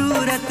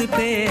सूरत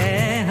पे है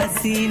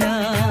हसीना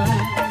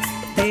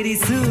तेरी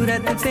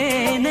सूरत पे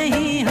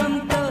नहीं हम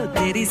तो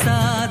तेरी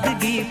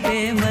सादगी पे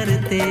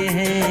मरते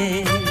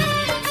हैं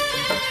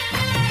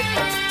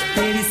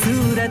तेरी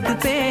सूरत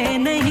पे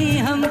नहीं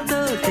हम तो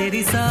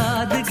तेरी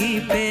सादगी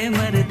पे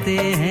मरते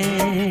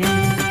हैं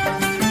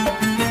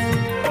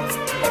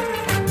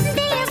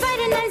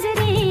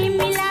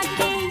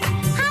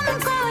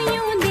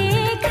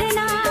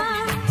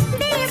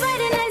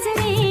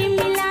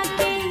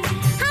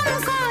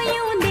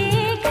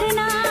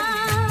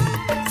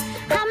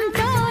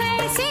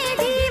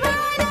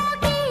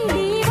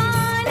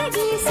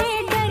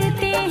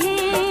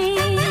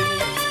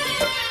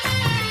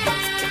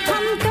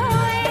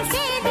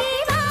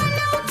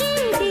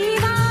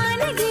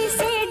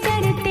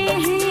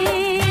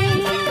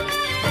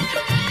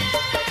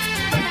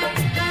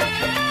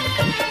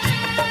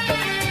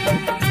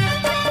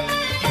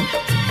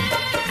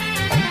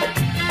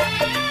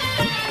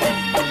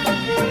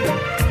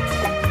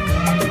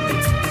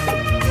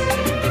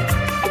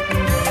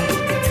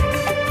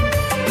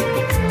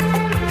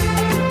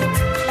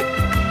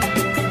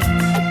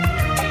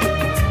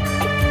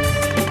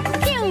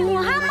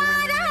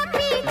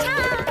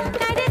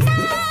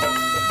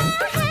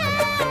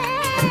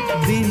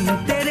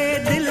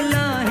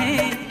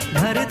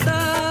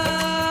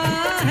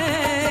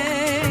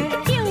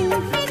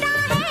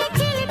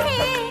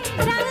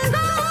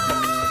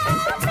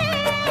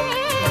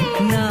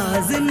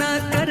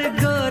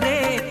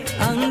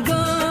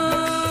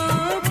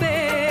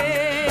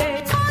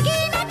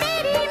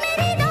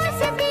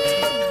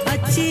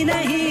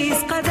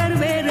इस कदर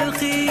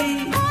बेरुखी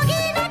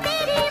होगी ना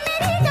तेरी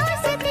मेरी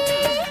दोस्ती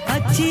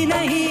अच्छी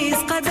नहीं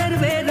इस कदर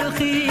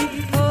बेरुखी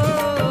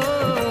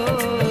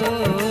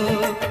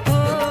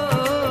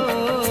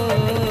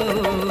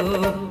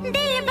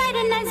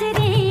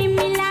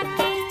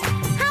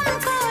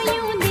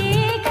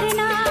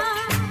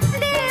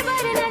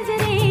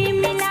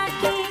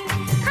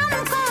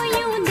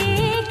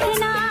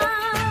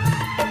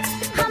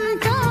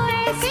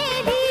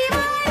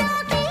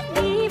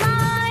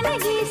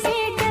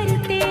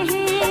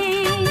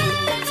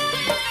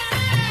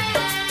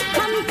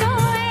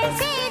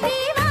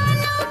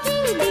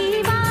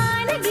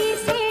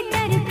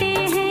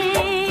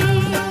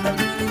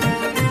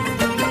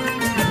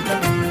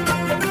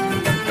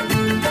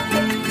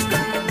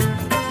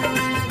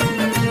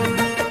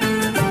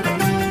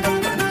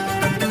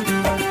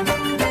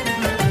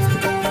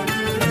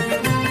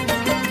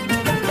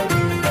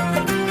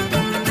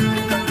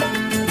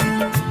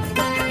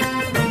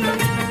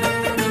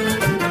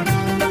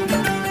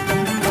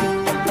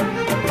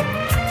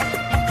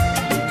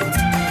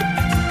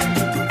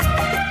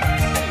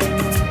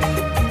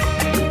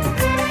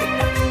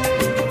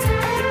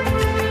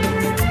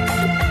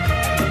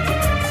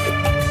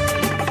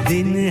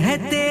दिन है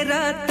तेरा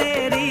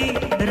तेरी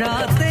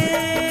रातें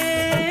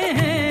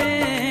हैं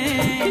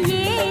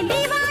ये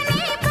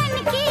दीवानेपन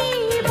की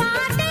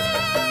बातें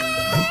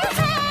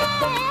हैं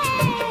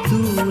तू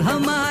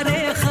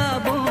हमारे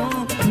ख्वाबों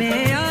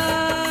में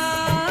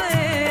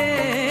आए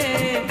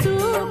तू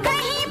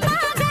कहीं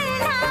पागल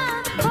ना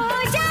हो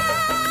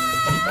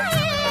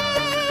जाए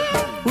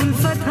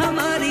उल्फत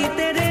हमारी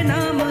तेरे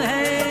नाम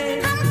है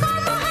हमको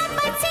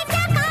मोहब्बत से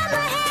क्या काम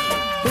है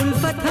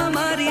उल्फत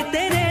हमारी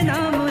तेरे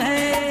नाम है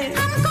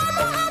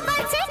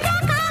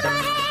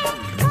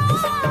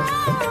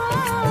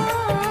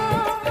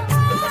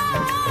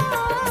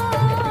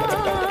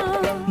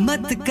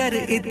मत कर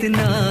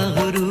इतना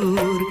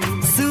गुरूर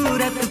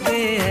सूरत पे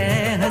है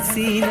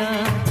हसीना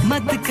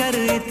मत कर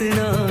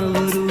इतना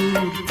गुरूर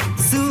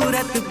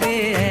सूरत पे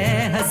है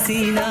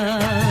हसीना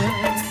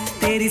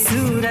तेरी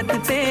सूरत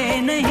पे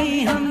नहीं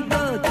हम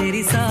तो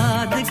तेरी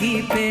सादगी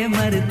पे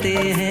मरते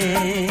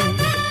हैं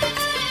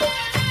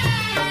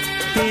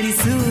तेरी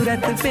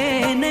सूरत पे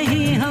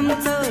नहीं हम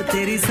तो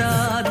तेरी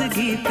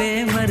सादगी पे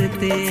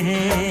मरते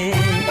हैं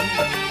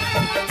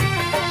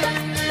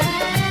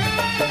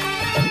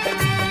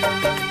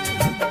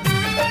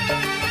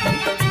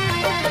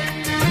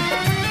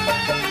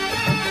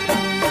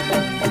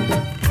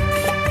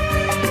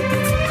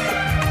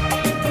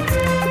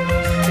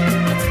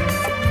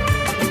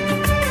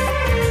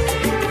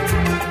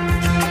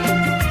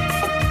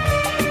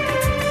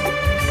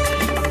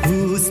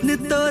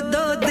तो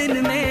 2 दिन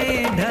में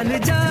ढल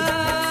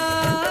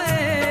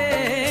जाए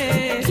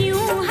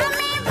क्यों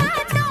हमें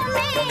बातों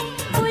में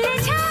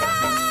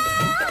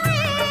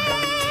उलझाए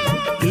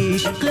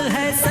इश्क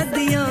है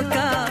सदियों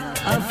का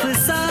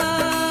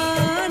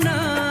अफसाना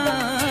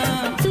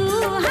तू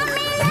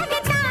हमें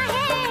लगता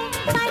है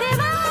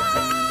परवाना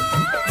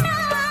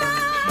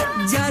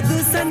जादू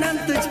सनम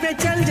तुझ पे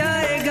चल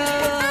जाएगा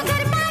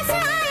अगर पास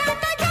आया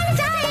तो जल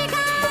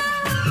जाएगा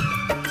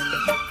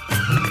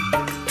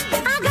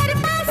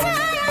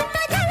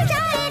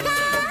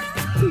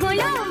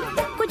बोलो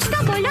कुछ तो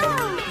बोलो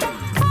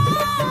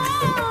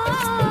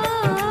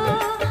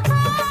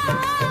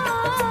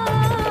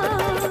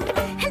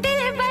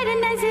दिल पर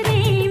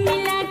नजरें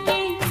मिला के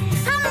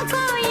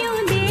हमको यूं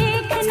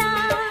देखना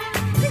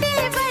दिल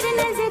पर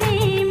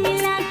नजरें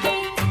मिला के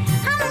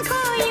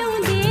हमको यूं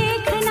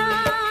देखना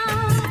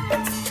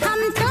हम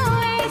तो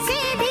ऐसे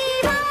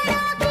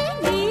दीवानों की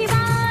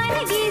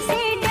दीवानगी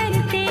से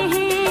डरते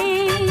हैं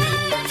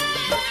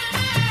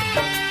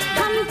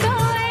हम तो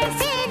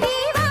ऐसे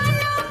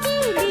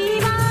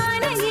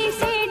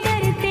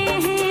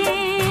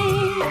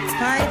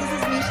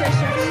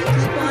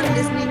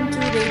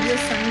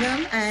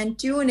and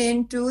tune in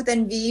to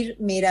Tanveer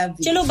Mera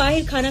Veer. चलो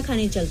बाहर खाना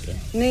खाने चलते हैं।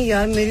 नहीं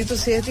यार मेरी तो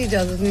सेहत ही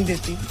इजाजत नहीं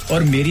देती।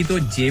 और मेरी तो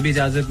जेब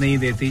इजाजत नहीं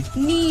देती।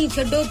 नहीं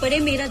छोड़ो परे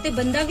मेरा ते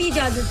बंदा भी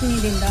इजाजत नहीं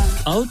देता।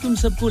 आओ तुम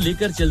सबको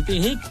लेकर चलते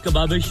हैं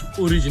कबाबिश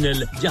ओरिजिनल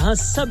जहां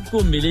सबको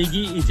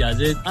मिलेगी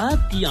इजाजत।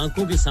 आपकी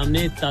आंखों के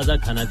सामने ताजा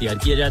खाना तैयार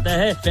किया जाता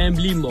है।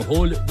 फैमिली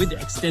माहौल with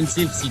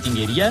extensive seating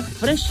area.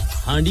 Fresh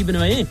हांडी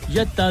बनवाएं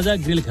या ताजा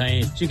ग्रिल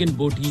खाएं। चिकन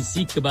बोटी,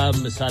 सीख कबाब,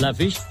 मसाला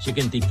fish,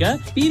 chicken tikka,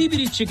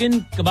 peri peri chicken.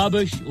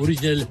 Kababish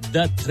original,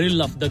 the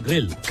thrill of the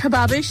grill.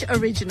 Kababish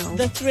Original,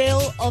 the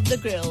thrill of the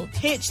grill.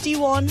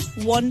 HD1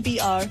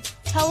 1BR.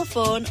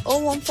 Telephone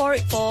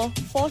 01484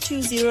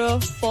 420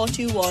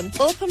 421.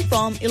 Open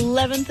from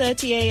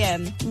 11:30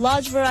 a.m.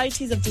 Large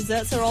varieties of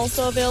desserts are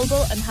also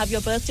available and have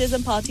your birthdays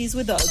and parties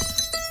with us.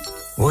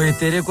 ओए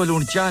तेरे को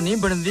लूण चा नहीं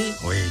बनदी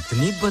ओए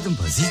इतनी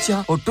बदमजी चा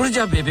और टुर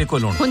जा बेबे को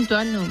लूण हुन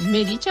ਤੁਹਾਨੂੰ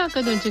ਮੇਰੀ ਚਾਹ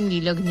ਕਦੋਂ ਚੰਗੀ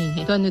ਲੱਗਣੀ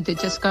ਹੈ ਤੁਹਾਨੂੰ ਤੇ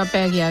ਚਸਕਾ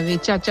ਪੈ ਗਿਆ ਵੇ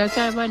ਚਾਚਾ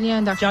ਚਾय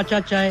ਵਾਲਿਆਂ ਦਾ Chacha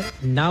Chai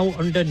now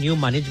under new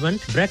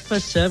management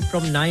breakfast served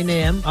from 9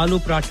 am aloo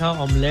paratha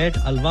omelette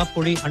alwa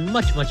puri and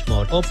much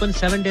more open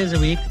 7 days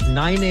a week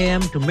 9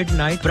 am to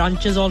midnight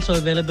branches also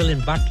available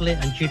in Batley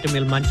and Cheetham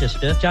Hill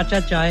Manchester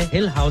Chacha Chai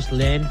Hill House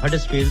Lane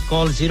Huddersfield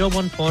call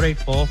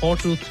 01484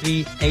 423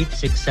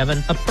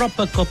 867 a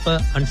proper cuppa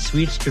and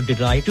sweets to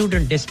delight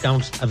student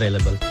discounts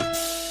available.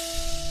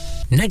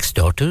 Next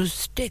door to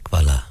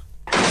Steakwala.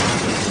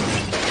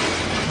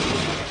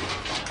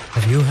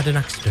 Have you had an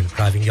accident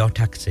driving your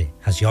taxi?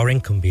 Has your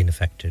income been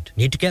affected?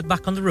 Need to get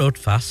back on the road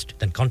fast?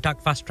 Then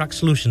contact Fast Track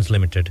Solutions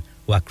Limited,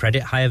 who are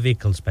credit hire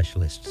vehicle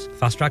specialists.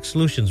 Fast Track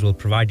Solutions will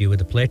provide you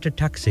with a plated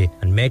taxi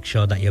and make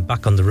sure that you're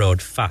back on the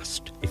road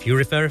fast. If you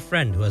refer a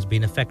friend who has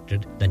been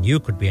affected, then you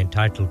could be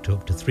entitled to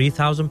up to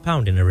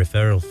 £3,000 in a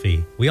referral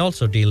fee. We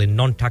also deal in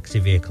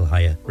non-taxi vehicle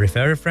hire.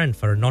 Refer a friend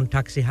for a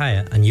non-taxi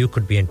hire and you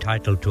could be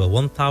entitled to a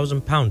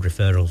 £1,000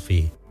 referral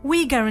fee.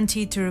 We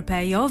guarantee to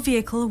repair your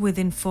vehicle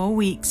within 4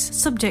 weeks,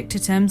 subject to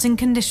terms and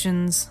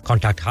conditions.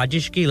 Contact Haji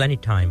Shakil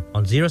anytime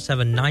on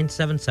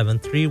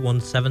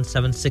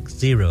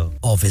 07977317760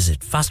 or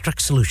visit Fast Track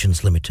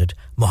Solutions Limited,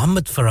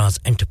 Mohammed Faraz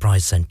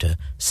Enterprise Centre,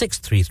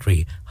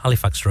 633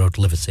 Halifax Road,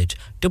 Liversedge,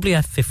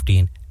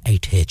 WF15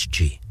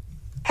 8HG.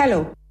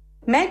 Hello,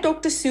 मैं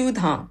doctor Sood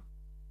हां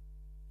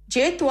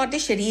जे ਤੁਹਾਡੇ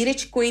ਸ਼ਰੀਰ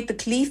ਵਿੱਚ ਕੋਈ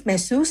ਤਕਲੀਫ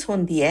ਮਹਿਸੂਸ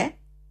ਹੁੰਦੀ ਹੈ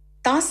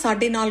ਤਾਂ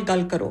ਸਾਡੇ ਨਾਲ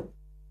ਗੱਲ ਕਰੋ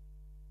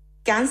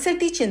ਕੈਂਸਰ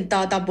ਦੀ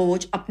ਚਿੰਤਾ ਦਾ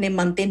ਬੋਝ ਆਪਣੇ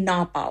ਮਨ ਤੇ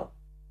ਨਾ ਪਾਓ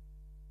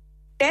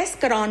ਟੈਸਟ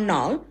ਕਰਾਉਣ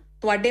ਨਾਲ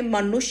ਤੁਹਾਡੇ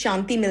ਮਨ ਨੂੰ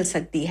ਸ਼ਾਂਤੀ ਮਿਲ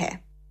ਸਕਦੀ ਹੈ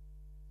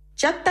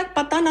ਜਦ ਤੱਕ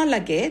ਪਤਾ ਨਾ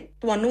ਲੱਗੇ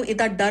ਤੁਹਾਨੂੰ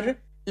ਇਹਦਾ ਡਰ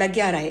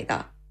ਲੱਗਿਆ ਰਹੇਗਾ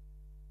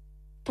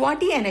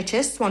ਤੁਹਾਡੀ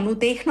NHS ਤੁਹਾਨੂੰ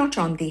ਦੇਖਣਾ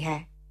ਚਾਹੁੰਦੀ ਹੈ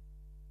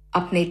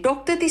ਆਪਣੇ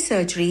ਡਾਕਟਰ ਦੀ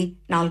ਸਰਜਰੀ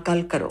ਨਾਲ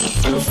ਗੱਲ ਕਰੋ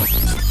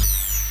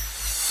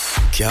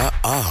क्या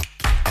आप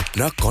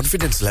अपना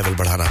कॉन्फिडेंस लेवल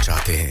बढ़ाना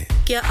चाहते हैं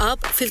क्या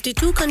आप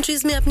 52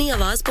 कंट्रीज में अपनी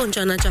आवाज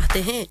पहुंचाना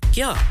चाहते हैं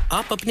क्या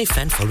आप अपनी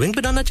फैन फॉलोइंग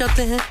बनाना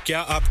चाहते हैं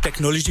क्या आप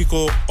टेक्नोलॉजी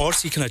को और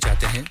सीखना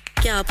चाहते हैं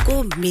क्या आपको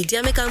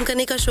मीडिया में काम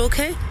करने का शौक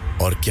है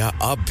और क्या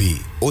आप भी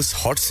उस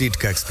हॉट सीट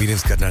का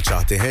एक्सपीरियंस करना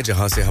चाहते हैं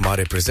जहां से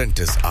हमारे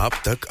प्रेजेंटर्स आप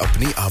तक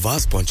अपनी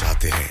आवाज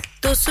पहुंचाते हैं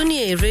तो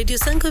सुनिए radio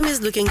Sangam is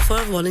looking for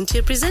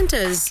volunteer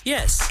presenters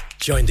yes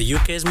join the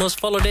UK's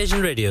most followed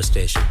Asian radio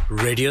station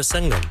Radio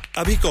Sangam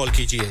अभी कॉल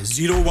कीजिए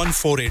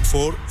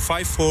 01484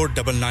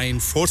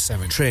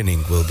 549947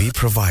 training will be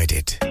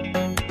provided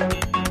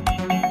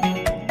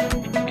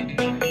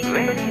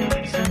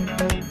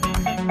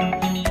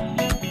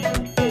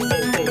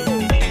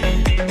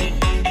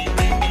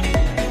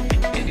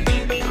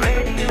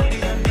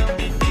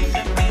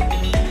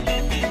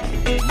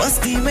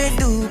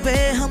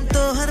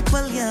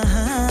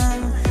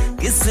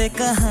किससे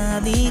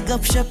कहानी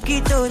गपशप की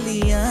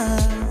टोलियां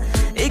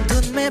एक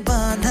धुन में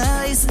बांधा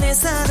इसने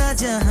सारा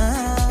जहां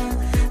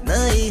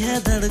नई है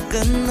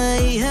धड़कन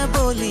नई है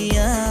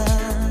बोलियां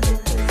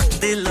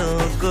दिलों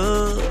को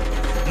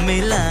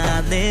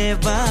मिलाने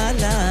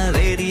वाला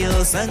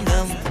रेडियो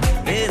संगम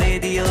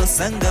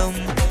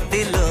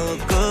दिलों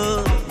को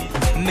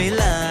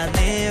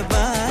मिलाने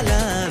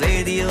वाला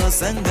रेडियो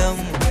संगम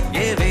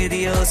ये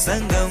रेडियो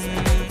संगम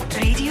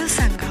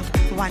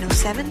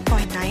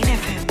 107.9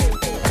 FM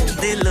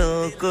दिलों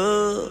को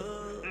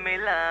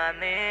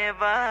मिलाने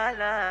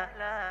वाला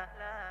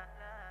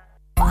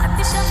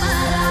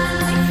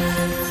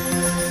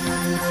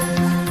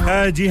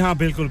जी हाँ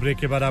बिल्कुल ब्रेक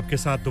के बाद आपके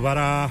साथ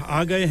दोबारा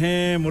आ गए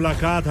हैं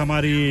मुलाकात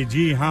हमारी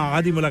जी हाँ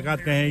आधी मुलाकात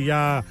कहें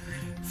या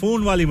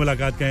फोन वाली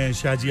मुलाकात कहें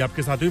शाह जी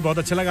आपके साथ हुई बहुत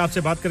अच्छा लगा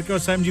आपसे बात करके और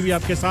सैम जी भी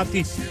आपके साथ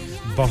थी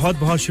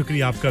बहुत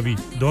शुक्रिया आपका भी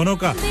दोनों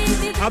का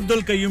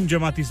अब्दुल कयूम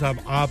जमाती साहब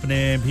आपने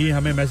भी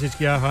हमें मैसेज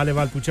किया हाल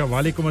अहवाल पूछा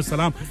वालेकुम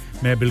अस्सलाम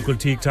मैं बिल्कुल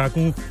ठीक ठाक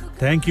हूं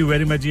थैंक यू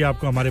वेरी मच जी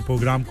आपको हमारे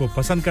प्रोग्राम को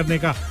पसंद करने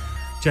का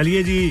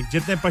चलिए जी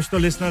जितने पश्तो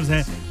लिसनर्स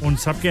हैं उन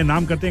सब के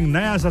नाम करते हैं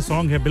नया सा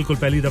सॉन्ग है बिल्कुल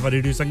पहली दफा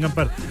रेडियो संगम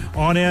पर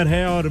ऑन एयर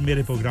है और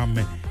मेरे प्रोग्राम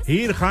में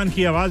हीर खान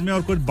की आवाज में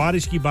और कुछ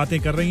बारिश की बातें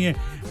कर रही हैं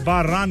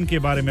बारान के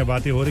बारे में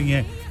बातें हो रही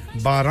हैं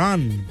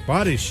बारान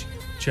बारिश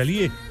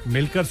चलिए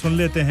मिलकर सुन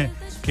लेते हैं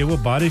कि वो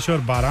बारिश और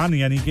बारान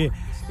यानी कि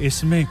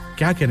इसमें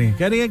क्या कह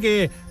रही हैं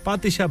कि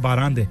पातिशा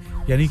बारान दे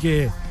यानी कि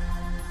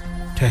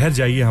ठहर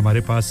जाइए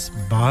हमारे पास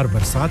बाहर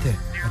बरसात है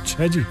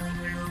अच्छा जी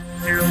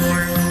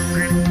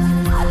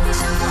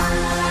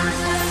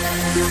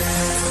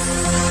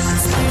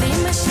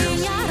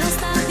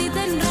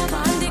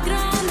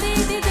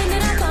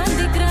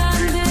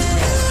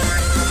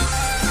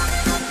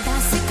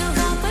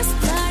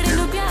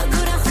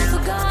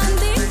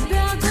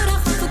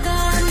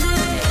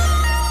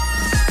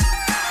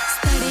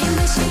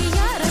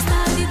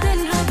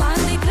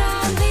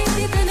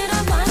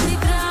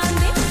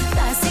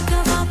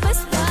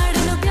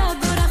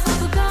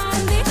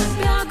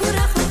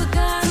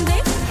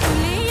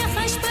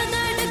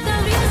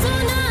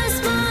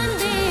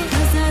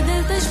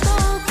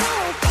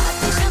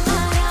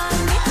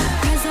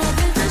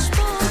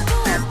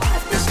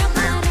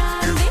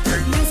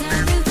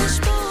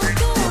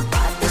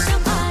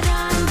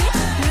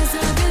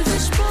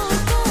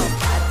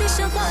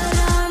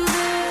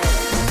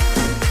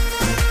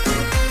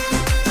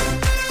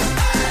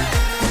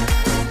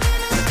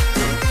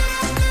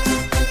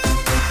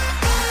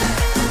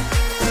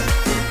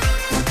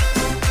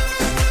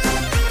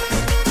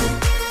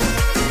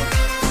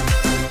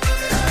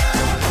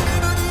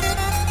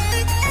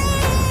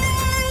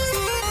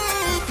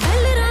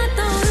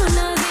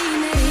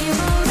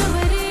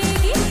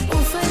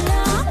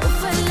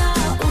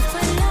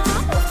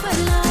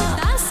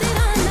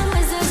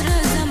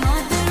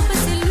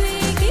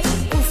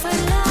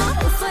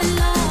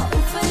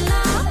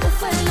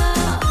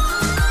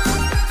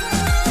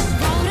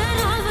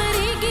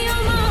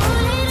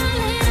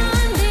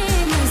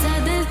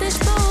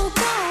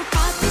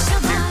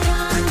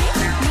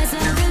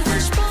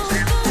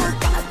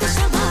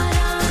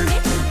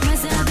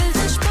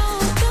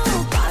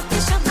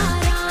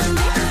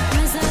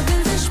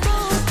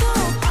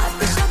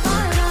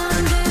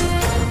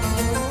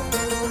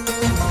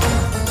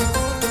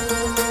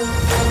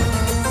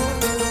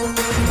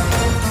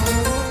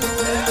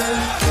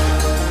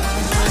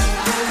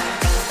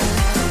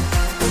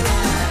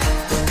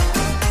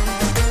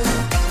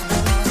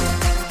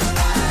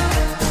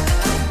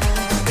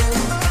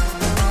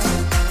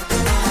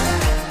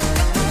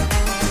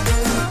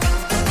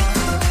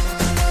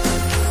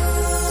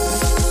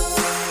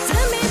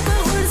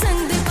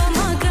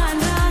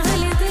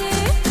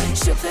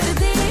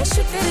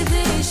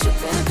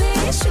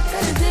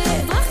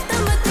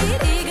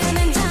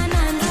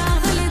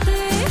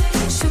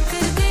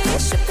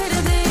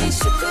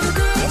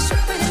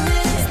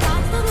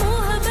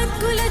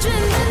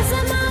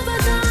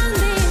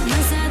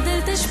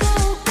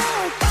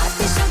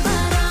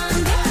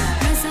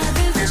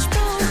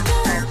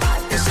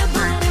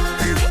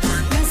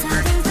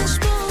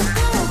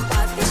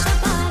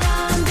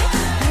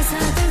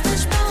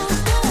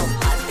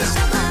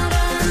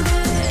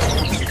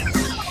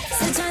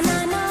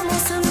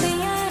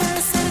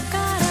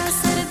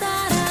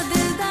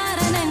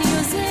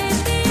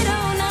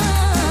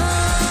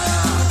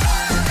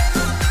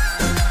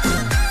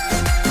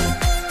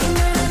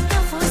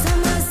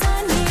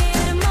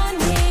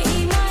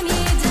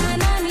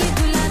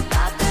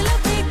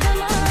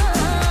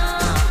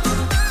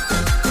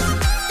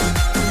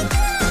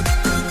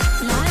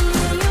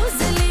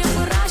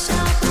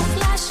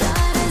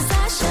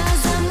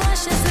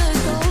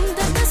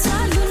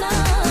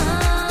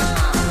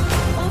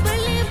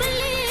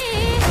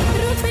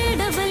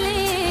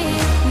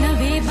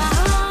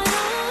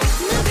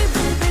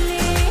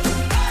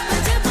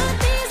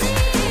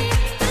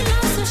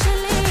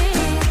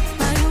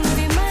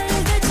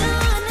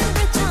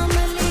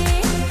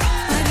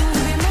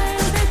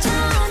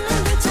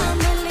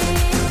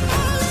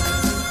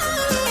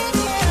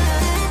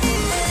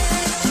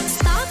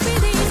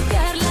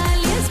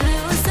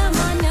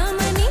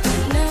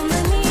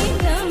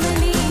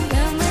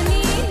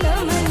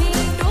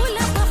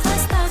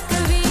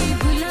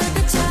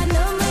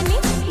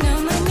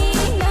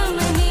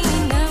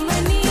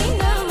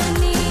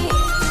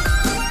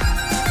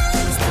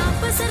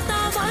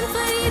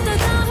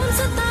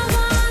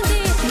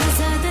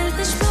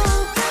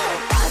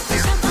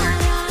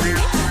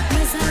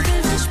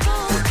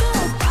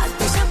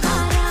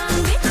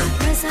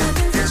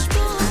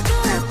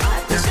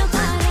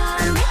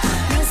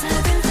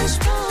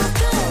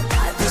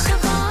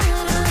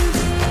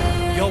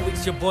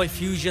Boy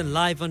Fusion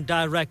live and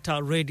direct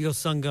at Radio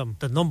Sangam,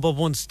 the number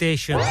one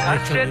station.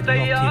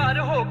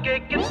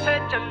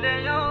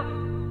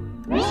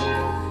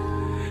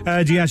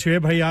 जी हाँ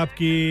शुएब भाई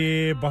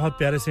आपकी बहुत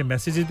प्यारे से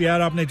मैसेजेस भी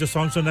यार आपने जो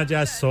सॉन्ग सुनना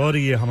चाहा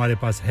सॉरी ये हमारे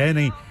पास है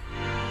नहीं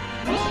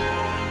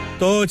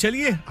तो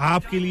चलिए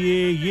आपके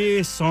लिए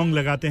ये सॉन्ग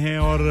लगाते हैं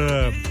और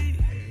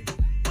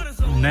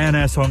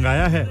नया सॉन्ग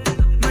आया है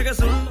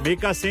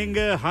मीका सिंह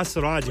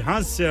हंसराज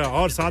हंस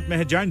और साथ में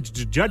है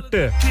जट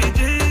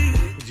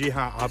जी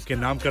हाँ आपके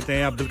नाम करते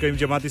हैं अब्दुल करीम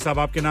जमाती साहब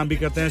आपके नाम भी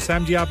करते हैं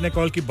सैम जी आपने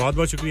कॉल की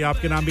बहुत-बहुत शुक्रिया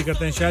आपके नाम भी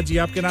करते हैं शाह जी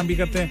आपके नाम भी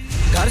करते हैं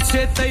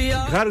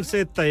घर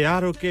से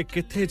तैयार होके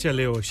किथे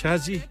चले हो शाह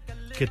जी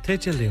किथे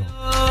चले हो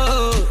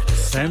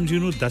सैम जी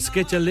नु दस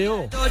के चले हो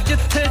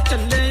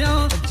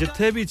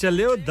जिथे भी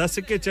चले हो दस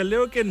के चले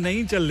हो कि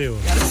नहीं चले हो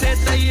घर से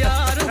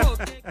तैयार हो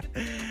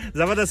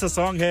जबरदस्त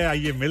सॉन्ग है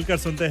आइए मिलकर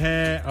सुनते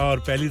हैं और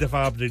पहली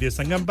दफा आप रेडियो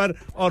संगम पर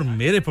और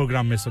मेरे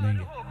प्रोग्राम में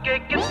सुनेंगे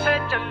किथे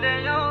चले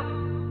हो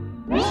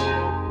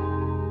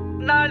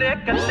नाले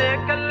कल्ले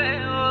कल्ले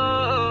हो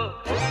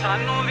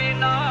सानू भी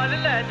नाल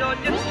ले जाओ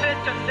जिथे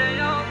चले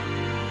हो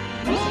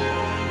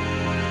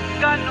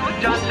कानू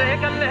जाते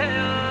कल्ले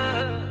हो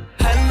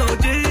हेलो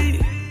जी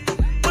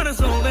बड़े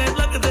सोने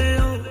लगदे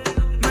हो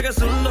मैं कह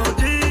सुन लो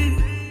जी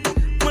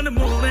मन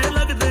मोने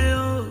लगदे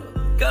हो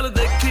कल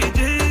देखी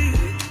जी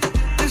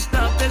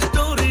इंस्टा पे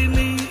स्टोरी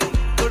नी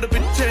थोड़े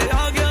पीछे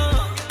आ गया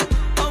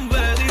I'm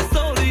very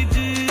sorry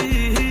जी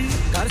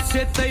घर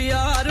से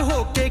तैयार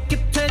होके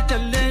किथे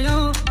चले हो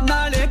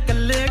नाले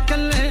कल्ले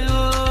कल्ले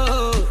हो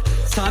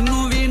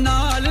सानू भी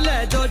नाल ले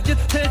जाओ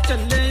जिथे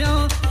चले हो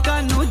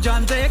कानू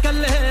जांदे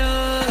कल्ले हो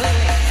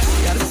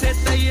घर से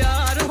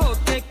तैयार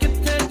होके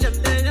किथे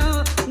चले हो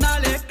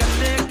नाले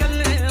कल्ले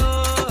कल्ले हो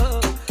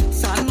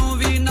सानू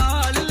भी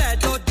नाल ले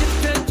जाओ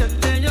जिथे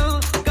चले हो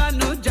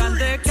कानू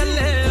जांदे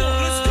कल्ले हो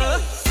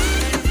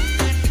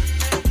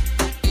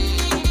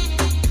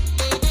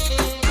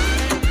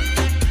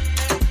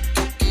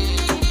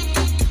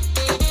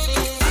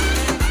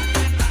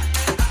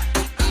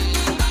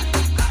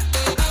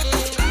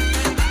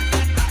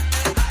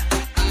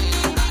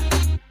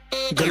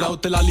गलाओ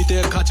ते लाली ते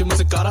अखां च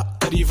मुस्कारा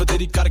तारीफ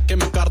तेरी करके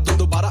मैं कर दूं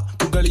दोबारा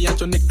तू गलियां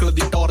चों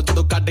निकलदी टौर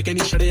जदों कढ के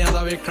नी छड़ियां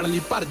दा वेखण लई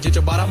भरजे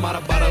च 12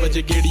 मारा 12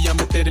 वजे गेड़ियां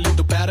मैं तेरे ਲਈ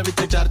ਦੁਪਹਿਰ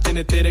ਵਿੱਚ ਚਰਚੇ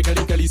ਨੇ ਤੇਰੇ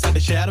ਗਲੀ ਗਲੀ ਸਾਡੇ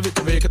ਸ਼ਹਿਰ ਵਿੱਚ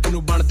ਵੇਖ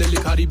ਤੈਨੂੰ ਬਣਦੇ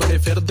ਲਿਖਾਰੀ ਬੜੇ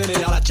ਫਿਰਦੇ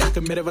ਨੇ ਆਲਾ ਚੱਕ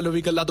ਮੇਰੇ ਵੱਲੋਂ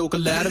ਵੀ ਗੱਲਾਂ ਦੋ ਕ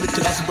ਲਹਿਰ ਵਿੱਚ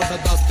 10 ਬਟਾ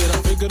 10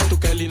 ਤੇਰਾ ਫਿਗਰ ਤੂੰ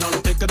ਕੈਲੀ ਨਾਲ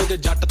ਫਿਕਰ ਜੇ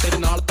ਜੱਟ ਤੇਰੇ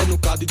ਨਾਲ ਤੈਨੂੰ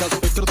ਕਾਦੀ 10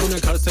 ਫਿਕਰ ਤੂਨੇ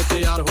घर से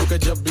तैयार होकर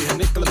जब भी है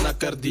निकलना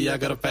कर दिया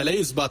अगर पहले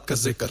इस बात का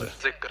जिक्र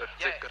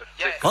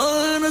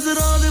हाँ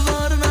नजरा दे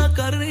वार ना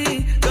करनी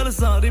गल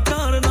सारी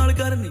प्यार नाल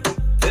करनी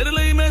तेरे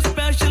ਲਈ मैं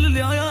स्पेशल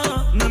लियाया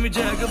नवी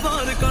जैग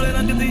बार काले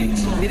रंग दी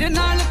मेरे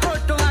नाल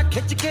फोटोआं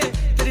खिच के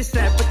तेरी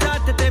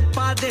स्नैपचैट ते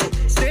पा दे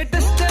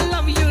स्टेटस ते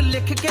लव यू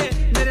लिख के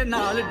मेरे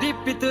नाल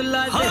डीपी तू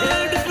ला दे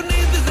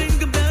डफनीत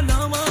सिंह दा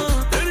नामा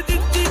तेरी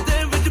चिट्ठी दे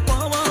विच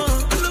पावा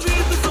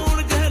लवीत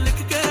सोण के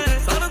लिख के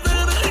सारा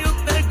तेरे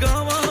उत्ते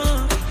गावा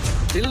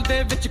दिल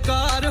दे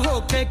विचकार हो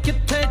के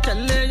किथे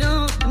चले हो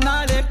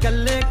नाले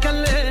कल्ले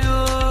कल्ले हो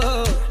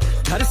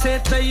घर से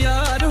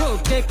तैयार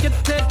होके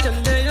किथे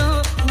चले हो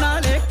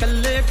नाले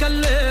कल्ले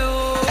कल्ले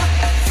हो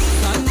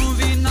सानू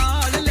भी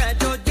नाल ले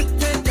जो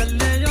जिथे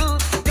चले हो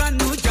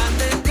कानू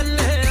जांदे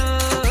कल्ले हो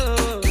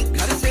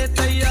घर से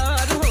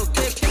तैयार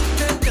होके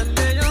किथे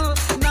चले हो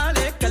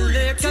नाले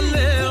कल्ले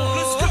कल्ले हो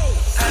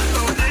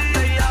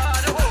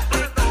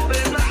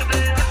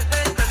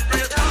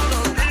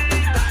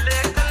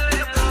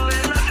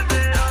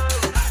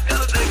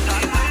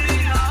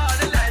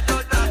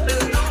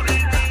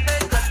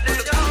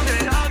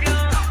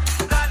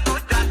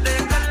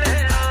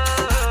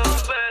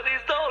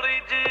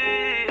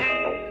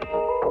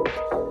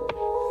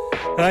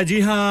जी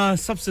हाँ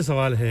सबसे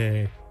सवाल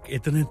है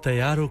इतने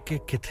तैयार होके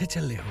किथे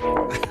चले हो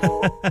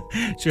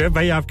शोएब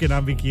भाई आपके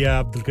नाम भी किया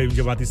अब्दुल करीम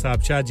जमाती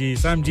साहब शाह जी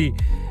साम जी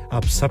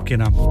आप सबके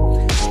नाम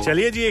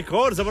चलिए जी एक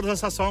और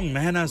जबरदस्त सा सॉन्ग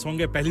महना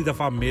सॉन्ग है पहली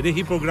दफा मेरे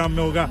ही प्रोग्राम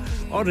में होगा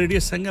और रेडियो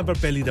संगम पर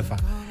पहली दफा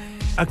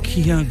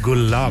अखियां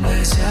गुलाब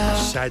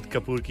शाहिद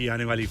कपूर की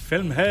आने वाली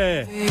फिल्म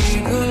है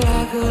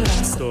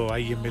तो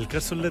आइए मिलकर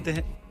सुन लेते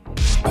हैं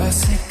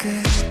बस एक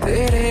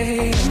तेरे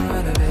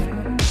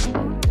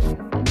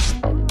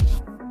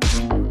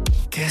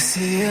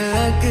कैसी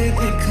अलग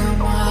की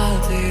कमाल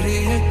तेरी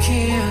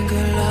अखियां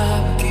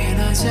गुलाब के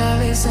ना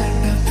जावे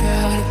साडा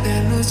प्यार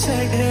तेनू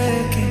छड़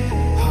के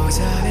हो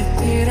जावे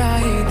तेरा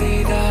ही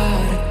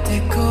दीदार ते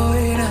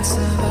कोई ना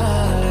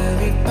सवाल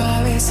भी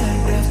पावे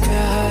साडा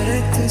प्यार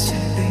तू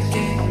छड़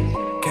के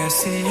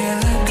कैसी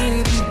अलग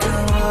की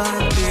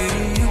कमाल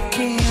तेरी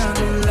अखियां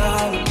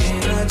गुलाब के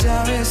ना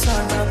जावे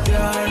साडा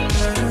प्यार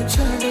तेनू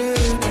छड़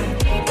के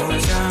हो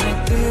जावे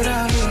तेरा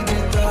ही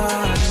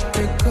दीदार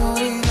ते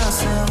कोई ना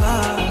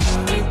सवाल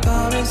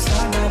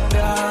साना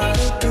प्यार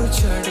तू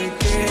छड़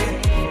के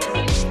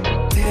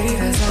तेरी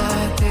रज़ा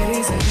तेरी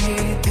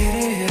ज़मीं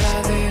तेरे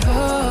इरादे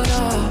हो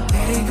ना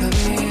तेरी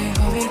कभी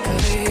हमें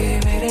कभी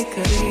मेरे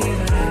करीब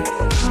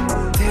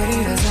तेरी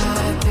रज़ा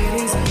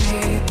तेरी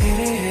ज़मीं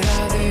तेरे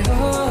इरादे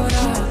हो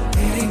ना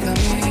तेरी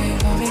कभी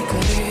हमें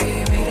कभी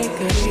मेरे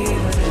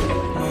करीब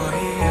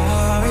वही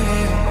आवे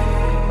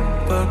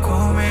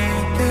पलकों में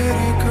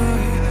तेरे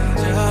कोई न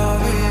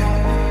जावे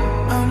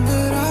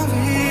अंबरा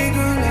भी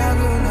गुला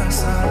गुला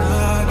साना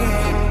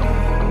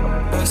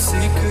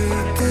एक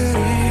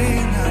तेरे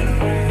नाल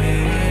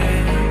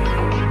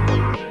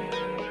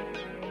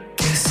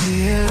कैसी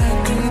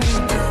अलग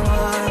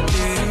कमाल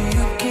तेरी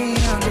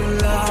अखियां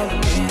गुलाब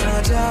के ना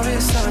जावे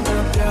साडा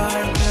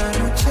प्यार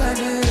तेनू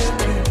छड़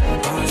के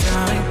हो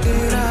जाए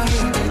तेरा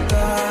ही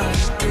दीदार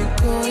ते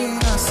कोई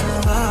ना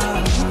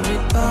सवाल भी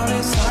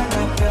पावे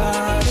साडा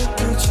प्यार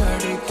तू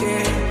छड़ के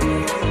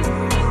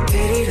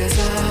तेरी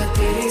रज़ा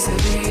तेरी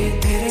ज़मीं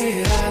तेरे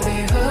इरादे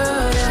हो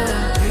ना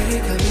तेरी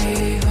कभी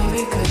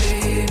हमें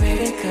कभी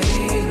मेरे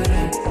करीब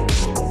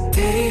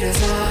तेरी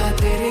रज़ा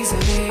तेरी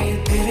ज़मीं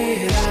तेरे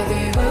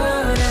इरादे हो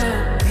ना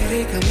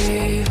तेरी कभी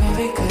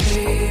हमें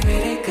कभी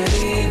मेरे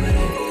करीब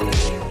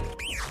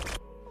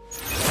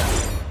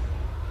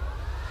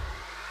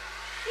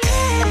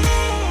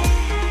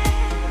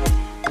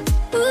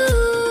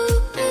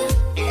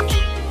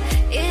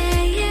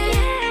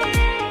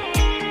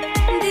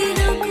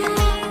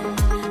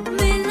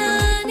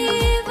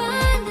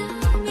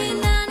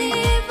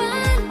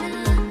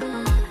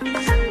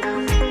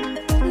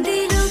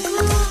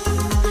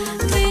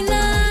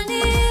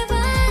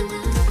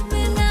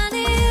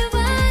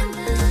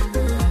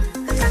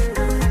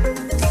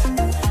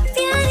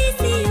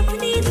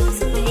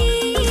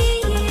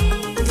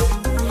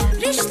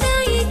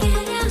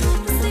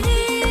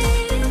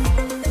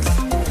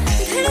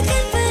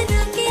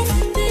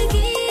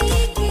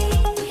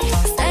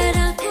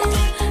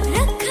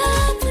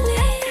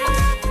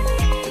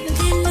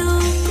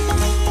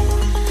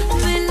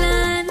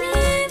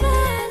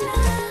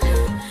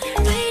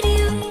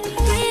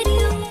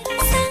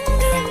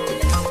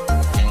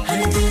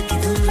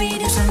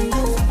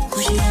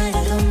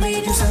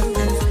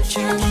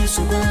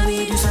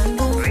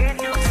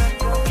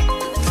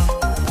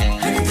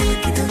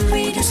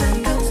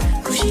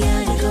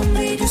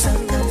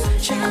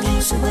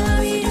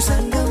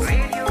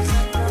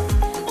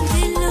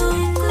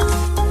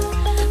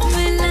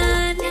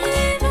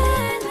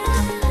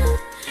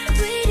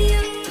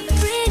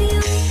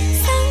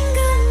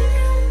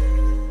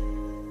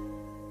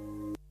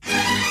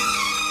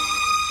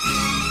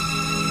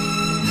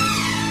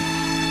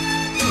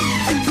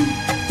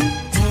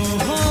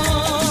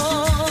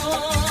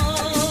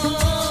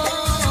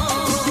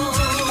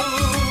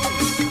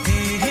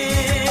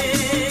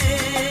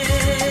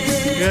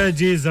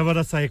जी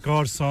जबरदस्त एक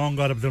और सॉन्ग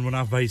और अब्दुल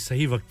मुनाफ भाई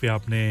सही वक्त पे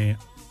आपने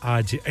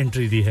आज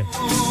एंट्री दी है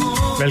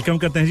वेलकम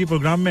करते हैं जी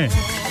प्रोग्राम में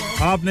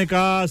आपने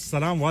कहा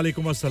सलाम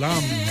वालेकुम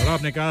अस्सलाम और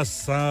आपने कहा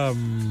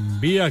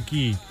बिया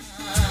की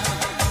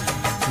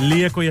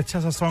लिए कोई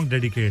अच्छा सा सॉन्ग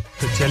डेडिकेट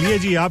तो चलिए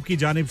जी आपकी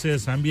जानिब से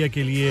सांबिया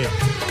के लिए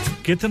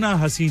कितना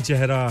हसी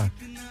चेहरा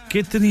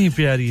कितनी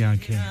प्यारी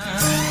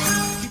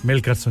आंखें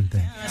मिलकर सुनते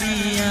हैं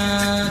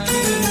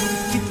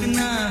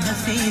कितना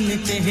हसीन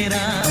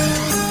चेहरा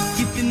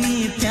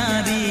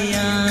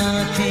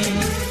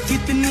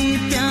कितनी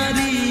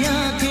प्यारी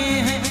आंखें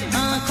हैं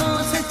आंखों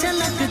से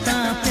झलकती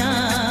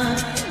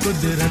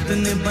कुदरत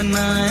ने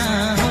बनाया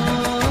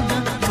होगा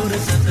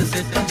फुर्सत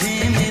से तुझे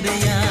मेरे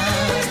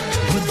यार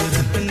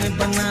कुदरत ने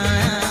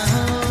बनाया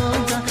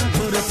होगा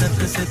फुर्सत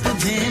से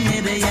तुझे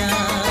मेरे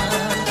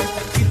यार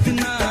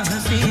कितना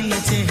हसीन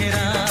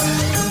चेहरा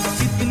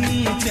कितनी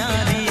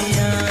प्यारी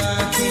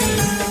आंखें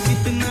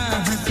कितना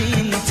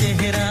हसीन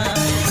चेहरा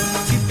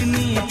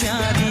कितनी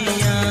प्यारी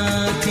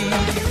आंखें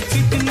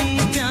कितनी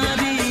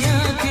प्यारी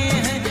आंखें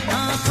हैं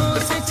आंखों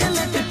से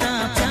छलकता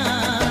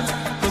प्यार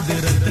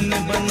कुदरत ने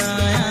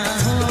बनाया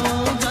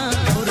होगा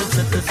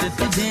फुर्सत से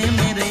तुझे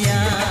मेरे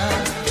यार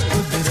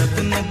कुदरत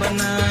ने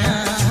बनाया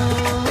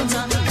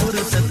होगा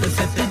फुर्सत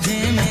से तुझे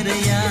मेरे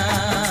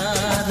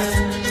यार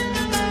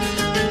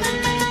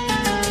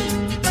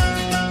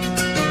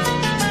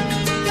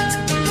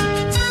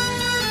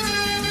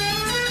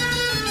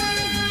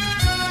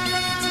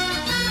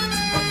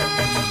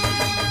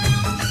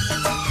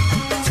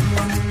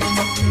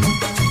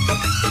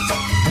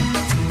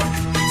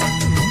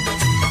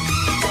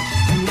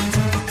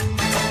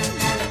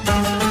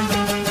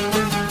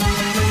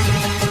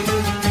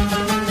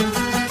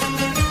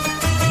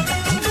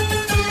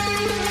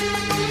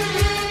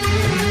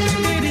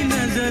तेरी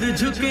नजर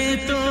झुके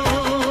तो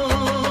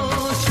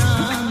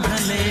शाम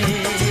ढले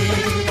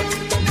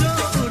जो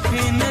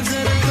उठे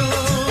नजर तो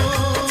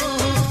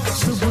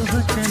सुबह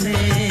चले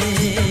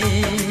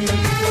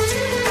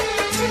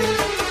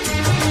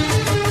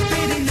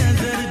तेरी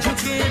नजर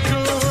झुके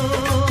तो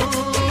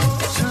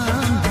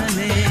शाम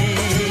ढले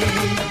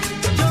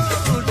जो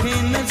उठे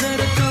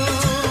नजर तो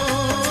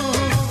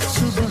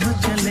सुबह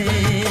चले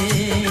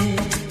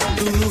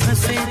तू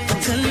हंसे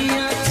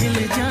कलियां खिल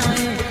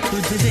जाए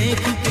तुझे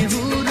देख के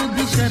हूर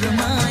भी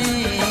शर्माए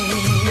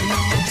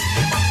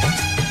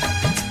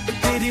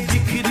तेरी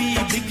बिखरी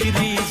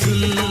बिखरी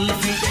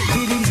जुल्फें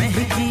तेरी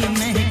महकी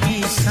महकी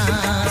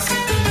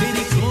सांसें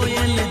तेरी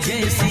कोयल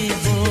जैसी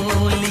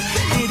बोली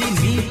तेरी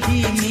मीठी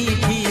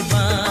मीठी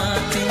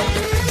बातें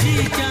जी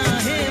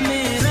चाहे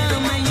मेरा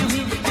मैं यूं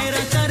ही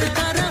तेरा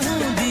करता रहूं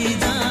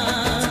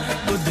दीदार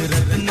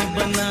कुदरत ने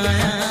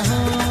बनाया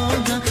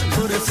होगा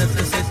फुर्सत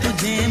से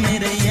तुझे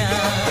मेरे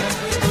यार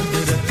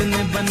कुदरत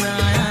ने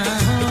बनाया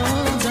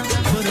होगा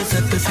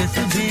फुर्सत से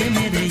तुझे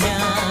मेरे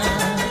यार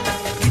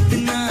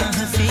कितना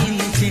हसीन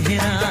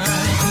चेहरा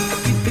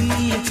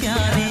कितनी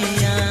प्यारी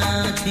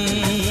आंखें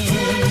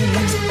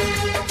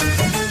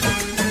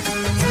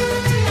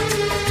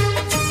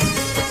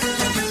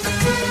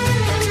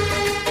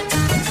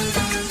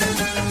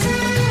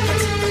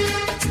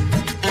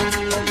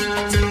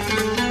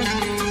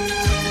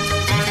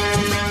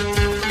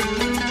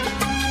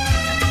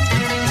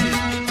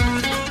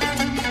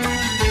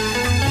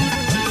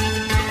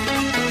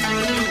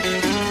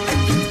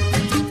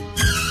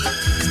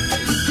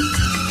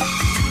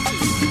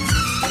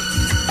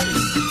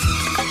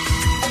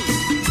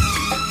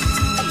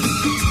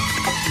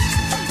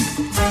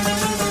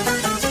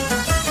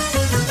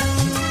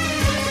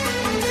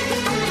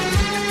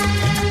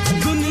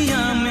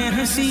दुनिया में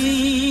हंसी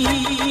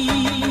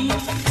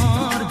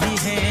और भी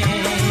है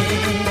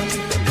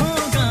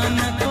होगा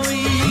न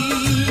कोई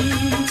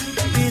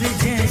तेरे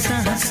जैसा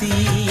हंसी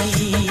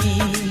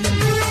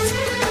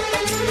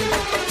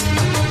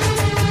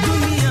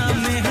दुनिया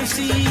में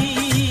हंसी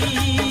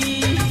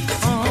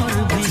और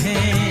भी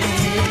है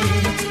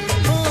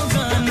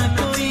होगा न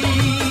कोई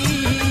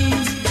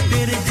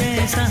तेरे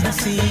जैसा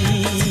हंसी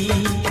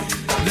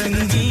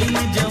रंगीन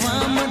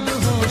जवां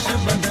मदहोश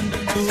बदन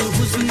तू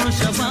हुस्न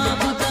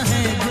शबाब का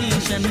है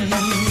गुलशन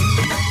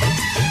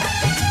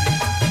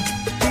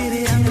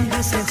तेरे अंग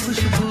से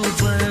खुशबू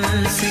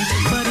बरसे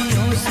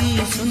परियों सी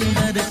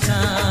सुंदर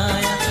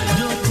छाया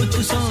जो कुछ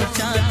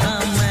सोचा था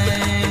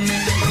मैंने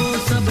वो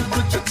सब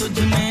कुछ तुझ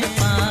में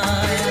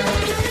पाया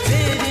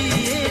तेरी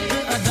एक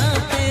अदा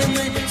पे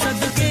मैं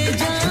सदके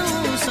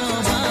जाऊं सौ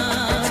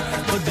बार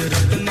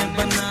कुदरत ने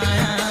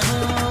बनाया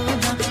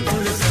होगा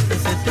फुर्सत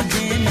से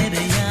तुझे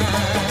मेरे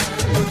यार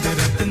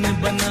कुदरत ने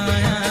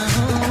बनाया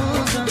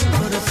होगा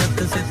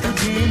फुर्सत से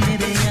तुझे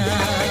मेरे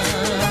यार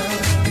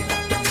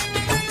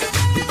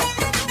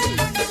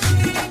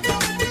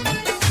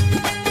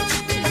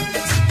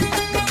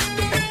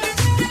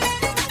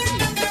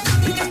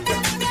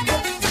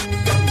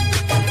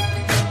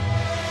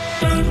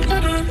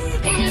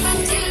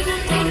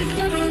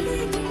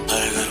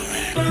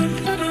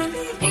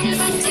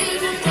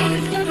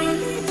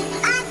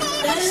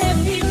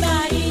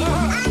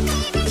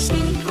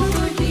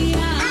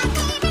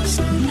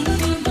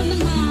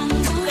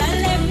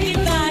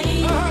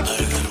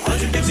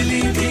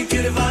बिजली भी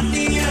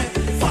गिरवानी है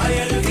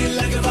फायर भी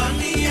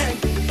लगवानी है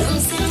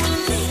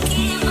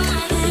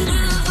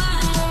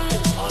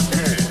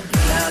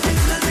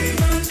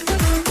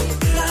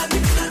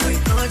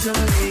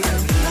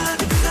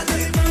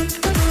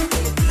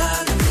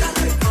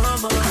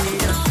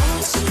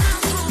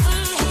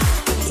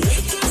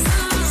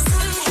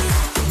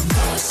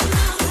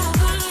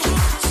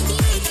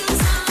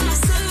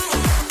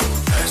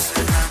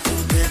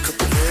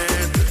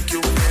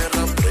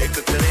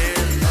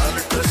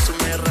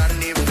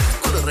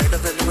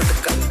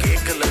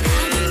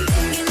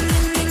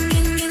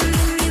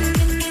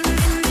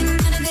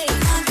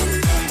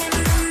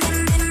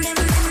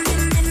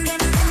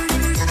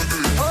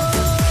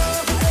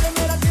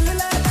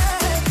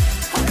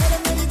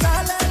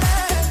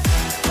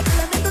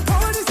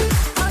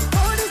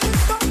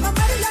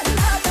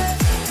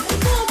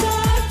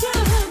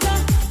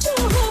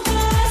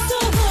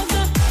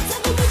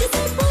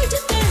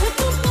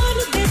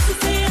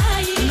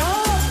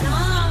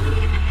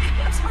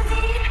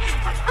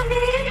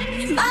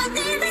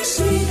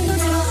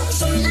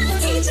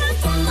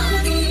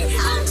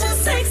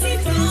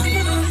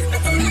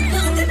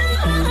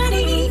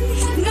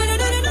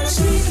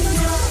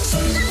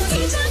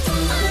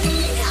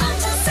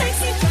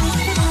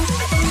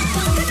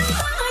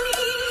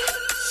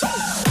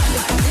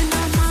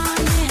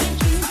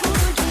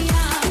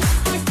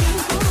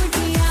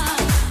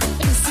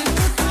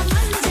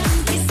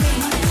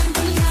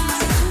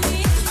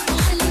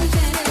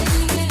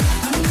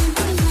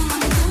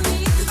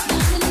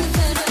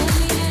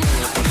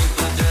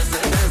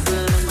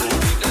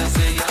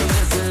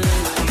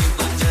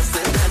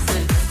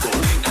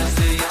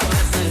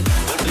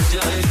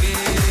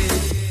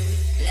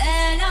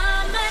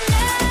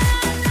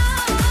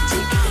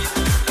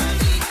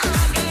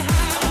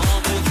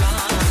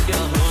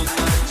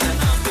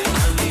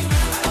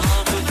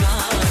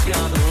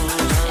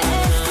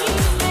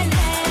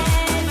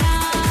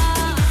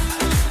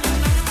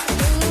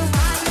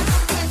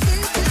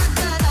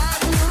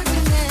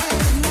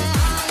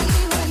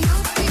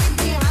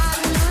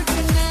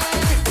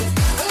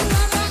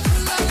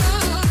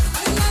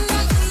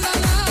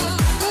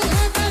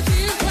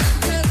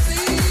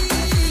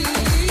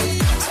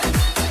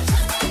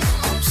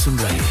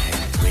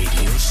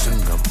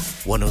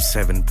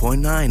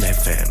 107.9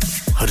 FM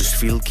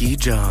हडर्सफील्ड की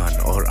जान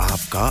और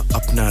आपका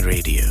अपना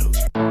radio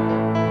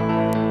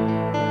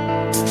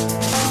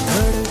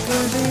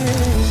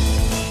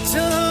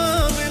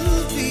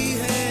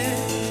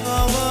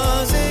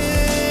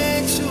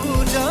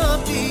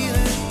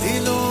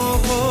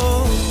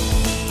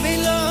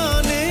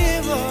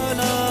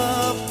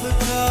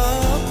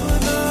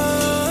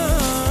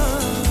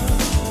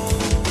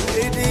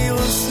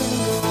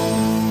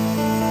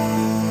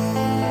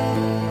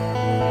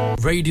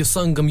Radio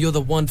Sangam, you're the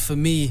one for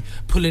me.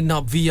 Pulling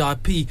up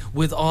VIP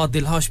with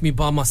Adil Hashmi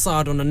by my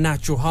side on a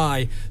natural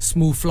high.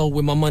 Smooth flow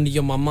with my money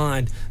on my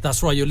mind.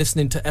 That's right, you're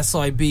listening to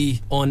SIB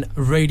on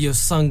Radio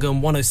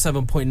Sangam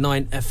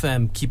 107.9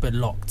 FM. Keep it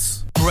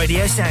locked.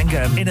 Radio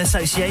Sangam in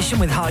association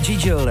with Haji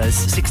Jewellers,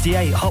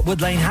 68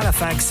 Hotwood Lane,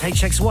 Halifax,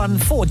 HX1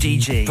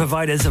 4DG.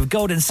 Providers of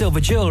gold and silver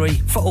jewellery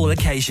for all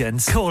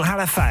occasions. Call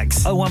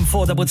Halifax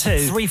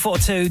 01422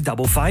 342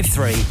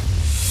 553.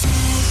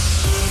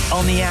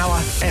 On the hour,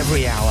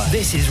 every hour.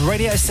 This is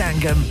Radio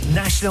Sangam,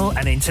 national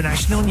and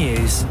international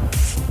news.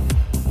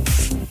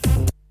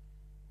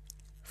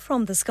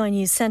 From the Sky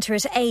News Centre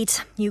at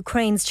 8,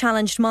 Ukraine's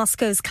challenged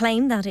Moscow's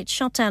claim that it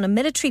shot down a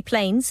military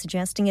plane,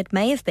 suggesting it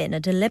may have been a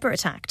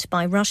deliberate act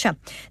by Russia.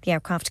 The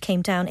aircraft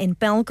came down in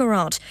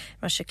Belgorod.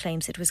 Russia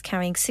claims it was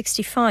carrying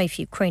 65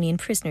 Ukrainian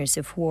prisoners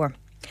of war.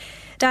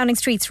 Downing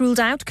Street's ruled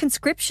out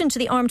conscription to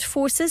the armed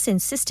forces,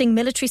 insisting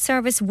military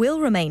service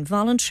will remain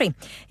voluntary.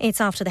 It's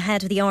after the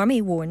head of the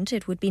army warned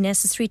it would be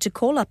necessary to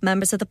call up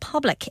members of the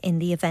public in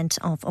the event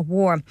of a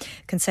war.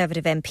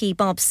 Conservative MP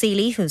Bob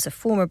Seeley, who's a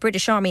former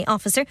British Army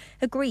officer,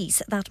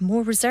 agrees that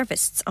more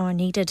reservists are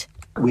needed.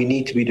 We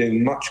need to be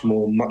doing much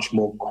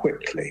more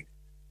quickly.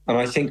 And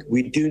I think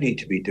we do need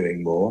to be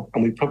doing more,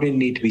 and we probably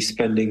need to be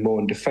spending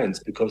more on defence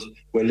because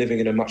we're living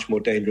in a much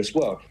more dangerous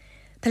world.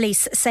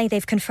 Police say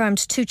they've confirmed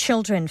 2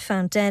 children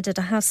found dead at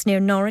a house near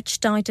Norwich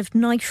died of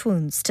knife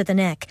wounds to the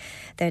neck.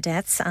 Their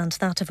deaths and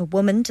that of a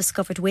woman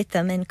discovered with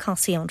them in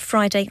Cossey on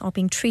Friday are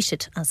being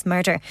treated as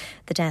murder.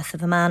 The death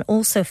of a man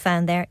also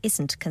found there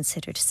isn't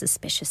considered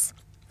suspicious.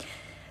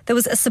 There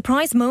was a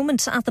surprise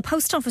moment at the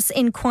Post Office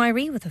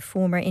inquiry with a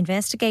former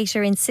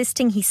investigator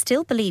insisting he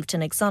still believed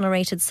an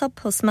exonerated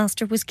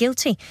sub-postmaster was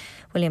guilty.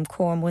 William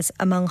Corm was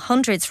among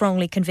hundreds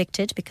wrongly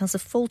convicted because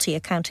of faulty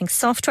accounting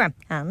software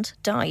and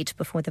died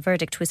before the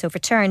verdict was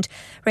overturned.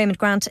 Raymond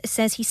Grant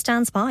says he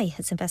stands by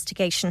his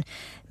investigation.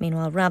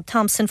 Meanwhile, Rab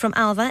Thompson from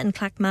Alva in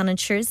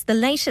Clackmannanshire, the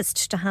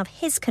latest to have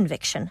his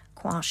conviction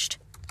quashed.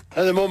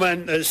 At the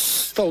moment, it's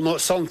still not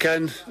sunk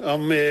in.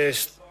 I'm a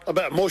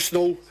bit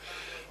emotional.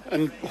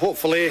 And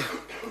hopefully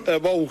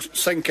it will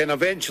sink in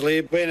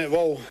eventually. When it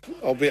will,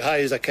 I'll be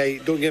high as a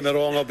kite. Don't get me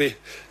wrong, I'll be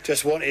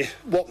just want to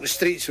walk the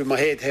streets with my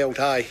head held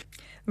high.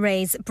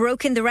 Ray's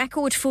broken the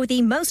record for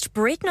the most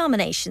Brit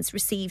nominations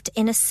received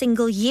in a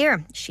single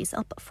year. She's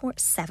up for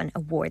 7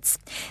 awards.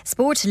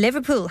 Sport,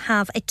 Liverpool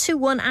have a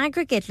 2-1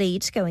 aggregate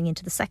lead going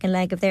into the second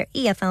leg of their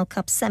EFL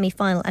Cup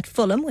semi-final at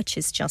Fulham, which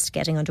is just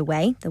getting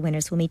underway. The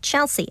winners will meet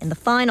Chelsea in the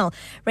final.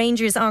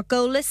 Rangers are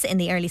goalless in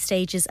the early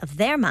stages of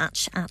their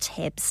match at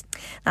Hibs.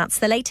 That's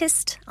the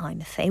latest.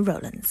 I'm Faye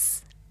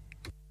Rowlands.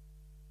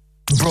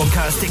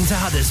 Broadcasting to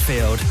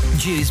Huddersfield,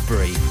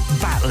 Dewsbury,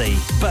 Batley,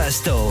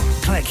 Birstall,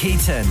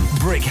 Cleckheaton,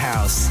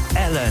 Brickhouse,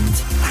 Elland,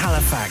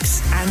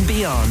 Halifax and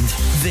beyond.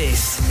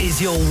 This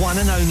is your one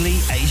and only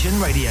Asian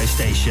radio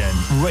station.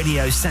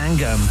 Radio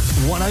Sangam,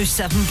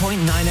 107.9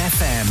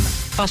 FM.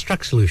 Fast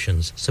Track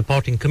Solutions,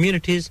 supporting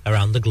communities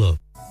around the globe.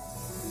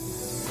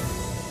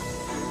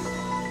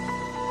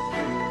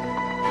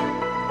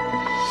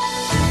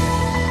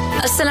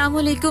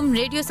 अस्सलामुअलैकुम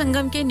radio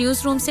Sangam के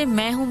news room से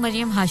मैं हूं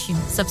मरियम हाशिम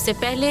सबसे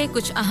पहले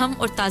कुछ अहम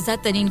और ताज़ा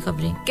तरीन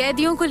खबरें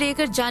कैदियों को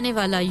लेकर जाने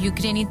वाला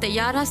यूक्रेनी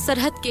तैयारा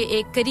सरहद के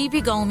एक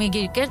करीबी गांव में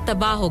गिरकर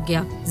तबाह हो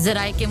गया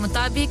ज़राए के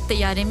मुताबिक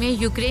तैयारे में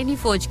यूक्रेनी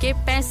फौज के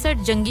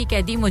 65 जंगी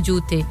कैदी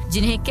मौजूद थे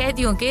जिन्हें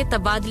कैदियों के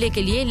तबादले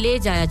के लिए ले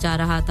जाया जा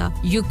रहा था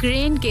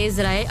यूक्रेन के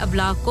ज़राए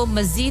अबलाग को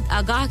मज़ीद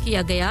आगाह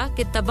किया गया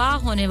कि तबाह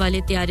होने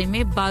वाले तैयारे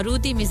में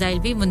बारूदी मिसाइल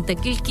भी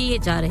मुंतकिल किए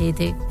जा रहे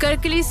थे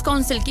कर्कलिस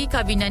काउंसिल की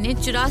काबीना ने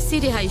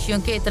 84 रिहायशी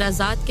के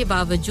एतराज़ात के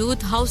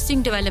बावजूद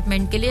हाउसिंग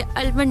डेवलपमेंट के लिए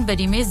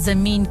अल्मंडबरी में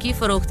जमीन की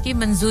फरोख्त की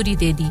मंजूरी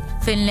दे दी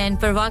फिनलैंड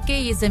पर वाक़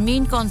ये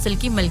जमीन काउंसिल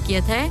की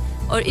मलकियत है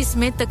और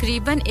इसमें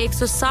तकरीबन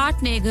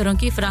 160 नए घरों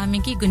की फराहमी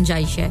की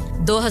गुंजाइश है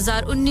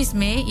 2019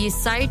 में ये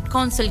साइट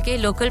काउंसिल के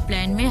लोकल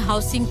प्लान में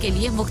हाउसिंग के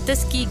लिए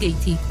मुख्तस की गई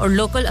थी और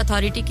लोकल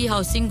अथॉरिटी की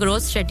हाउसिंग ग्रोथ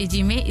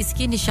स्ट्रेटजी में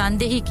इसकी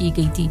निशानदेही की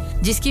गई थी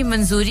जिसकी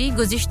मंजूरी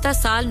गुज़िश्ता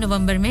साल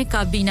नवंबर में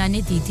काबीना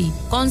ने दी थी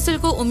काउंसिल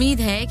को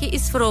उम्मीद है कि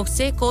इस फरोख्त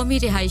से कौमी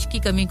रिहाइश की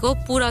कमी को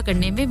पूरा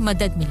करने में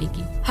मदद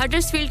मिलेगी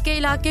हडर्सफील्ड के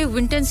इलाके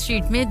विंटन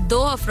स्ट्रीट में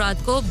 2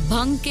 अफराद को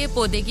भंग के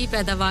पौधे की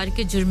पैदावार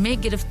के जुर्म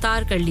में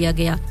गिरफ्तार कर लिया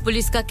गया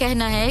पुलिस का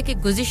कहना है कि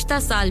गुज़िश्ता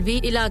साल भी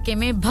इलाके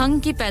में भंग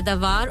की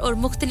पैदावार और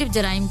मुख्तलिफ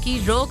जराइम की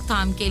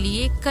रोकथाम के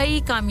लिए कई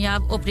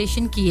कामयाब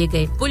ऑपरेशन किए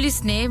गए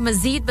पुलिस ने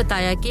मजीद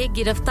बताया कि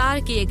गिरफ्तार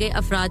किए गए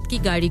अफराद की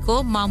गाड़ी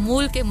को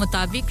मामूल के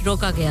मुताबिक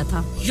रोका गया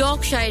था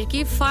यॉर्कशायर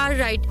की फार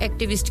राइट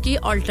एक्टिविस्ट की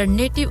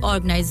अल्टरनेटिव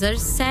ऑर्गेनाइजर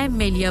सैम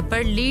मेलिया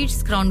पर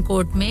लीड्स क्राउन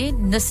कोर्ट में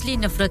नस्ली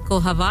नफरत को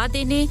हवा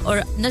देने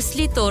और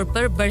नस्ली तौर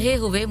पर बढ़े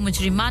हुए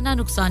मुजरिमाना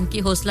नुकसान की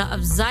हौसला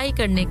अफजाई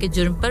करने के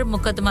जुर्म पर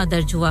मुकदमा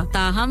दर्ज हुआ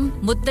ताहम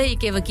मुद्दई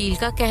के वकील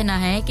का कहना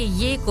है कि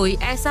ये कोई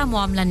ऐसा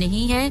मामला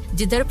नहीं है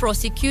जिधर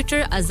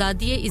प्रोसिक्यूटर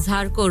आजादी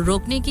इजहार को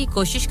रोकने की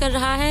कोशिश कर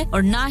रहा है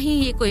और ना ही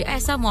ये कोई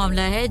ऐसा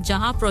मामला है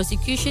जहां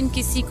प्रोसिक्यूशन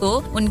किसी को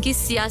उनकी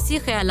सियासी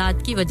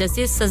ख्यालात की वजह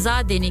से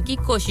सजा देने की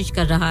कोशिश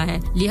कर रहा है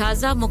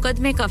लिहाजा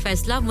मुकदमे का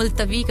फैसला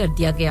मुलतवी कर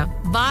दिया गया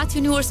बाथ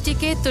यूनिवर्सिटी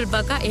के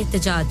तुलबा का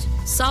एहतजाज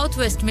साउथ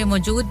वेस्ट में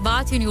मौजूद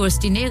बाथ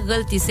यूनिवर्सिटी ने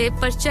गलती से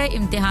पर्चा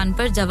इम्तिहान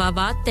पर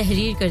जवाबात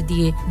तहरीर कर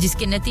दिए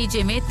जिसके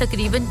नतीजे में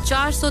तकरीबन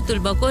 400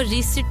 तुलबा को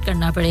रीसिट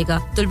करना पड़ेगा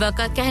तुलबा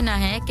का कहना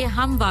है कि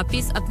हम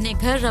वापस अपने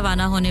घर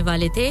रवाना होने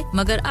वाले थे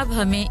मगर अब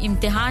हमें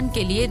इम्तिहान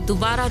के लिए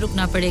दोबारा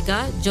रुकना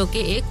पड़ेगा जो कि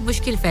एक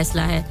मुश्किल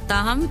फैसला है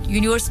ताहम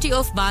यूनिवर्सिटी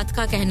ऑफ बाथ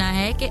का कहना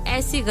है कि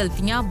ऐसी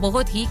गलतियां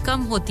बहुत ही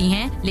कम होती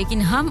हैं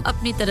लेकिन हम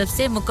अपनी तरफ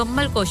से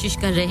मुकम्मल कोशिश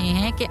कर रहे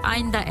हैं कि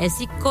आइंदा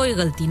ऐसी कोई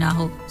गलती ना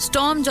हो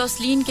स्टॉर्म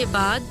जोसलिन के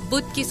बाद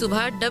बुध की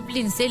सुबह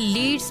डबलिन से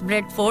लीड्स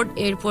ब्रेडफोर्ड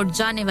एयरपोर्ट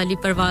जाने वाली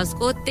परवाज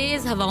को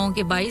तेज हवाओं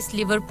के बाइस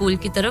लिवरपूल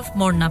की तरफ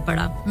मोड़ना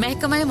पड़ा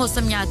महकमा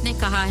मौसमियात ने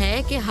कहा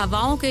है कि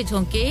हवाओं के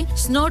झोंके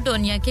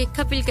स्नोडोनिया के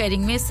कपिल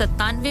कैरिंग में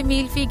 97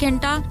 मील फी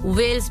घंटा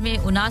वेल्स में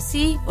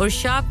 79 और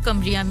शार्प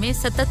कम्ब्रिया में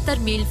 77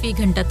 मील फी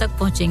घंटा तक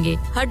पहुंचेंगे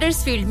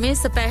हडर्सफील्ड में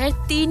दोपहर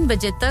 3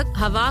 बजे तक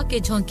हवा के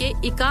झोंके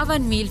 51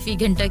 मील फी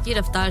घंटा की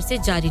रफ्तार से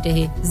जारी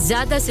रहे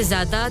ज्यादा से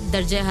ज्यादा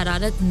दर्जे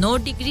हरारत 9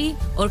 डिग्री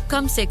और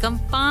कम से कम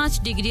 5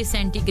 डिग्री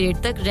सेंटीग्रेड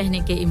तक रहने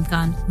के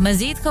इम्कान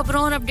मजीद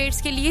खबरों और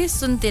अपडेट्स के लिए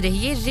सुनते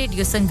रहिए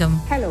रेडियो संगम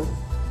हेलो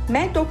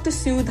मैं डॉक्टर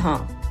सूद हां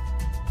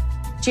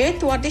जे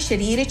ਤੁਹਾਡੇ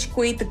शरीर ਵਿੱਚ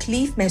कोई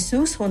तकलीफ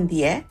महसूस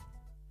ਹੁੰਦੀ ਹੈ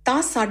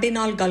ਤਾਂ ਸਾਡੇ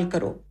ਨਾਲ ਗੱਲ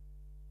ਕਰੋ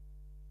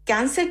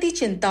ਕੈਂਸਰ ਦੀ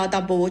ਚਿੰਤਾ ਦਾ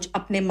ਬੋਝ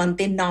ਆਪਣੇ ਮਨ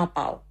ਤੇ ਨਾ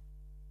ਪਾਓ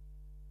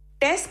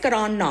ਟੈਸਟ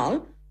ਕਰਾਉਣ ਨਾਲ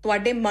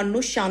ਤੁਹਾਡੇ ਮਨ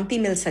ਨੂੰ ਸ਼ਾਂਤੀ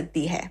ਮਿਲ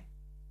ਸਕਦੀ ਹੈ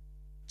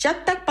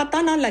ਜਦ ਤੱਕ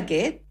ਪਤਾ ਨਾ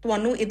ਲੱਗੇ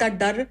ਤੁਹਾਨੂੰ ਇਹਦਾ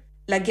ਡਰ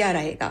ਲੱਗਿਆ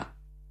ਰਹੇਗਾ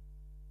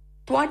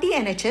ਤੁਹਾਡੀ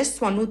NHS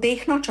ਤੁਹਾਨੂੰ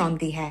ਦੇਖਣਾ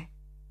ਚਾਹੁੰਦੀ ਹੈ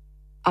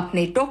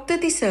अपने डॉक्टर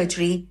की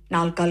सर्जरी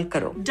नाल गल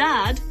करो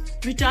डैड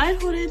रिटायर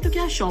हो रहे हैं तो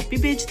क्या शॉप भी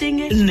बेच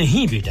देंगे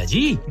नहीं बेटा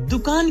जी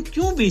दुकान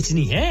क्यों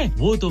बेचनी है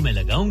वो तो मैं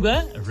लगाऊंगा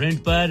रेंट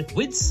पर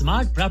with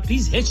smart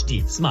properties HD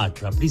smart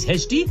properties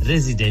HD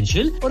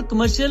residential और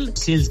कमर्शियल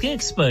सेल्स के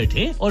एक्सपर्ट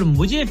हैं और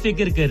मुझे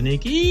फिक्र करने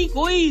की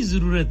कोई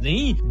जरूरत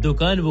नहीं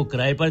दुकान वो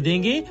किराए पर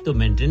देंगे तो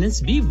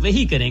मेंटेनेंस भी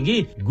वही करेंगे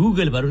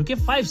गूगल पर उनके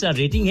 5 स्टार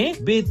रेटिंग है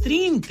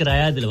बेहतरीन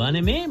किराया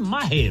दिलवाने में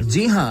माहिर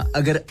जी हां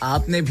अगर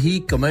आपने भी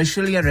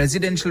कमर्शियल या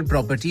रेजिडेंशियल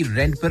प्रॉपर्टी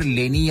रेंट पर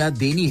लेनी या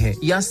देनी है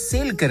या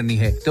सेल करनी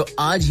है तो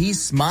आज ही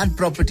स्मार्ट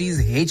प्रॉपर्टीज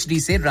HD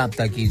से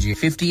राब्ता कीजिए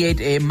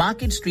 58A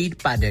market street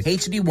Paddock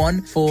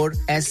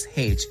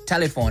HD14SH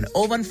telephone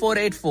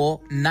 01484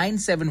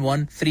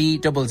 971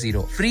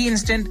 300 free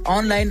instant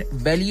online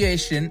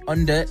valuation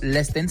under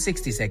less than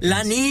 60 seconds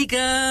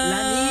Lanika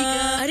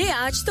अरे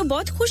आज तो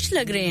बहुत खुश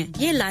लग रहे हैं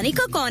ये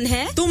लानिका कौन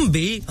है तुम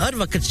भी हर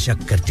वक्त शक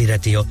करती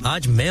रहती हो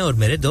आज मैं और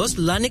मेरे दोस्त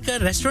लानिका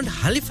रेस्टोरेंट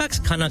हैलिफैक्स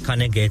खाना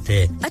खाने गए थे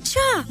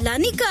अच्छा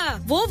लानिका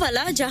वो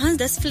वाला जहां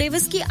 10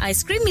 फ्लेवर्स की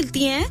आइसक्रीम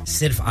मिलती हैं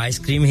सिर्फ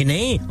आइसक्रीम ही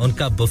नहीं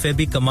उनका बुफे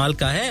भी कमाल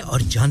का है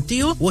और जानती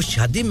हो वो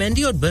शादी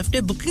मेहंदी और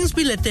बर्थडे बुकिंग्स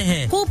भी लेते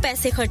हैं वो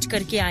पैसे खर्च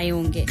करके आए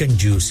होंगे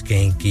कंजूस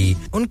कहीं की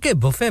उनके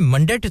buffet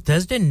Monday to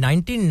Thursday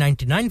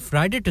 1999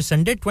 Friday to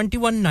Sunday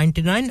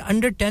 2199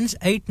 under 10s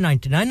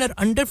 899 और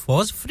अंडर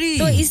 4s फ्री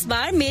तो इस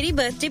बार मेरी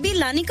बर्थडे भी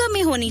लानिका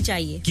में होनी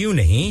चाहिए क्यों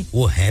नहीं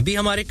वो है भी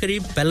हमारे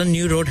करीब पेलन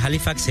new road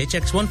Halifax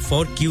HX1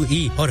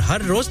 4QE और हर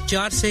रोज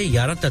 4 से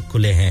 11 तक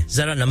खुले हैं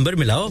जरा नंबर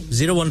मिलाओ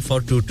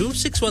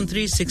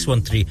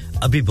 01422613613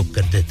 अभी बुक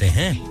कर देते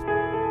हैं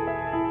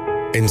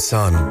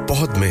इंसान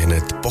बहुत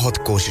मेहनत बहुत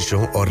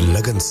कोशिशों और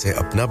लगन से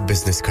अपना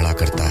बिजनेस खड़ा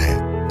करता है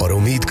और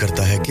उम्मीद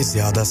करता है कि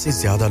ज्यादा से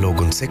ज्यादा लोग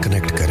उनसे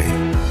कनेक्ट करें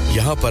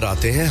यहाँ पर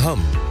आते हैं हम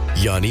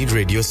यानी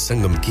रेडियो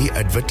संगम की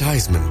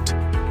एडवर्टाइजमेंट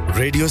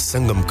रेडियो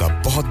संगम का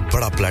बहुत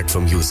बड़ा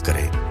प्लेटफॉर्म यूज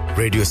करें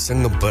रेडियो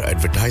संगम पर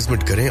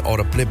एडवर्टाइजमेंट करें और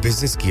अपने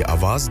बिजनेस की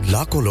आवाज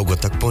लाखों लोगों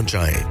तक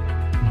पहुंचाएं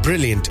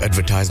Brilliant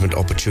advertisement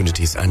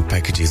opportunities and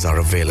packages are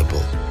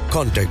available.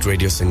 Contact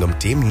Radio Sangam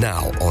team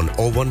now on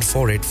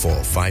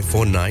 01484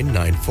 549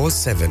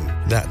 947.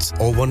 That's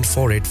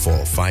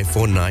 01484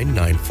 549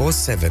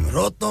 947.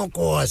 रोतों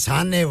को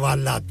हंसाने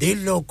वाला,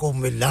 दिलों को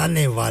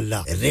मिलाने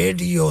वाला,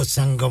 रेडियो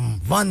संगम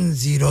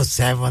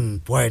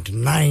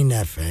 107.9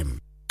 FM.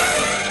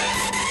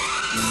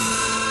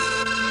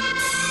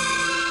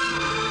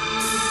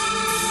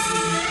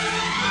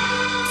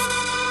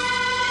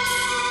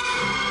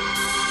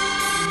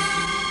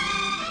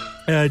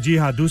 जी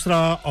हाँ दूसरा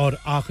और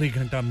आखिरी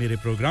घंटा मेरे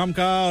प्रोग्राम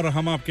का और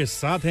हम आपके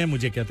साथ हैं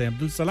मुझे कहते हैं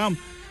अब्दुल सलाम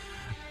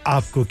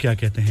आपको क्या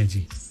कहते हैं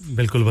जी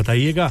बिल्कुल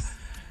बताइएगा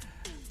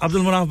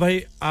अब्दुल मुनाफ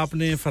भाई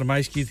आपने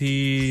फरमाइश की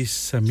थी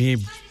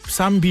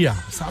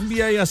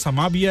सांबिया या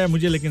समाबिया है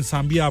मुझे लेकिन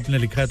सांबिया आपने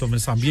लिखा है तो मैं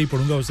सांबिया ही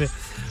पढ़ूंगा उसे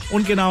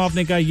उनके नाम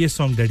आपने कहा ये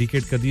सॉन्ग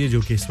डेडिकेट कर दिए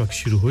जो कि इस वक्त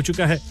शुरू हो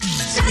चुका है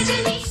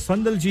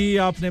संदल जी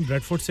आपने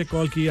ब्रेडफोर्ड से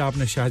कॉल की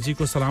आपने शाहजी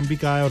को सलाम भी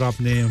कहा है और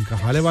आपने उनका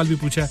हाल-ए-वाल भी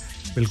पूछा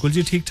बिल्कुल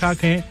जी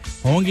ठीक-ठाक हैं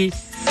होंगी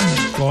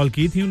कॉल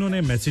की थी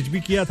उन्होंने मैसेज भी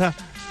किया था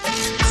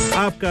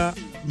आपका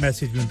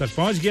मैसेज भी उन तक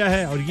पहुंच गया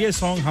है और ये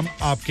सॉन्ग हम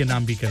आपके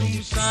नाम भी करेंगे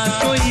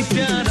कोई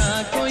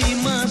प्यारा कोई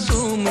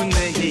मासूम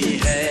नहीं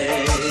है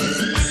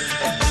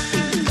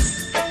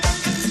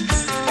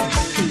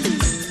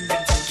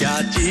क्या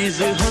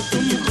चीज हो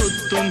तुम खुद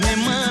तुम्हें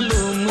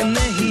मालूम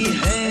नहीं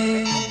है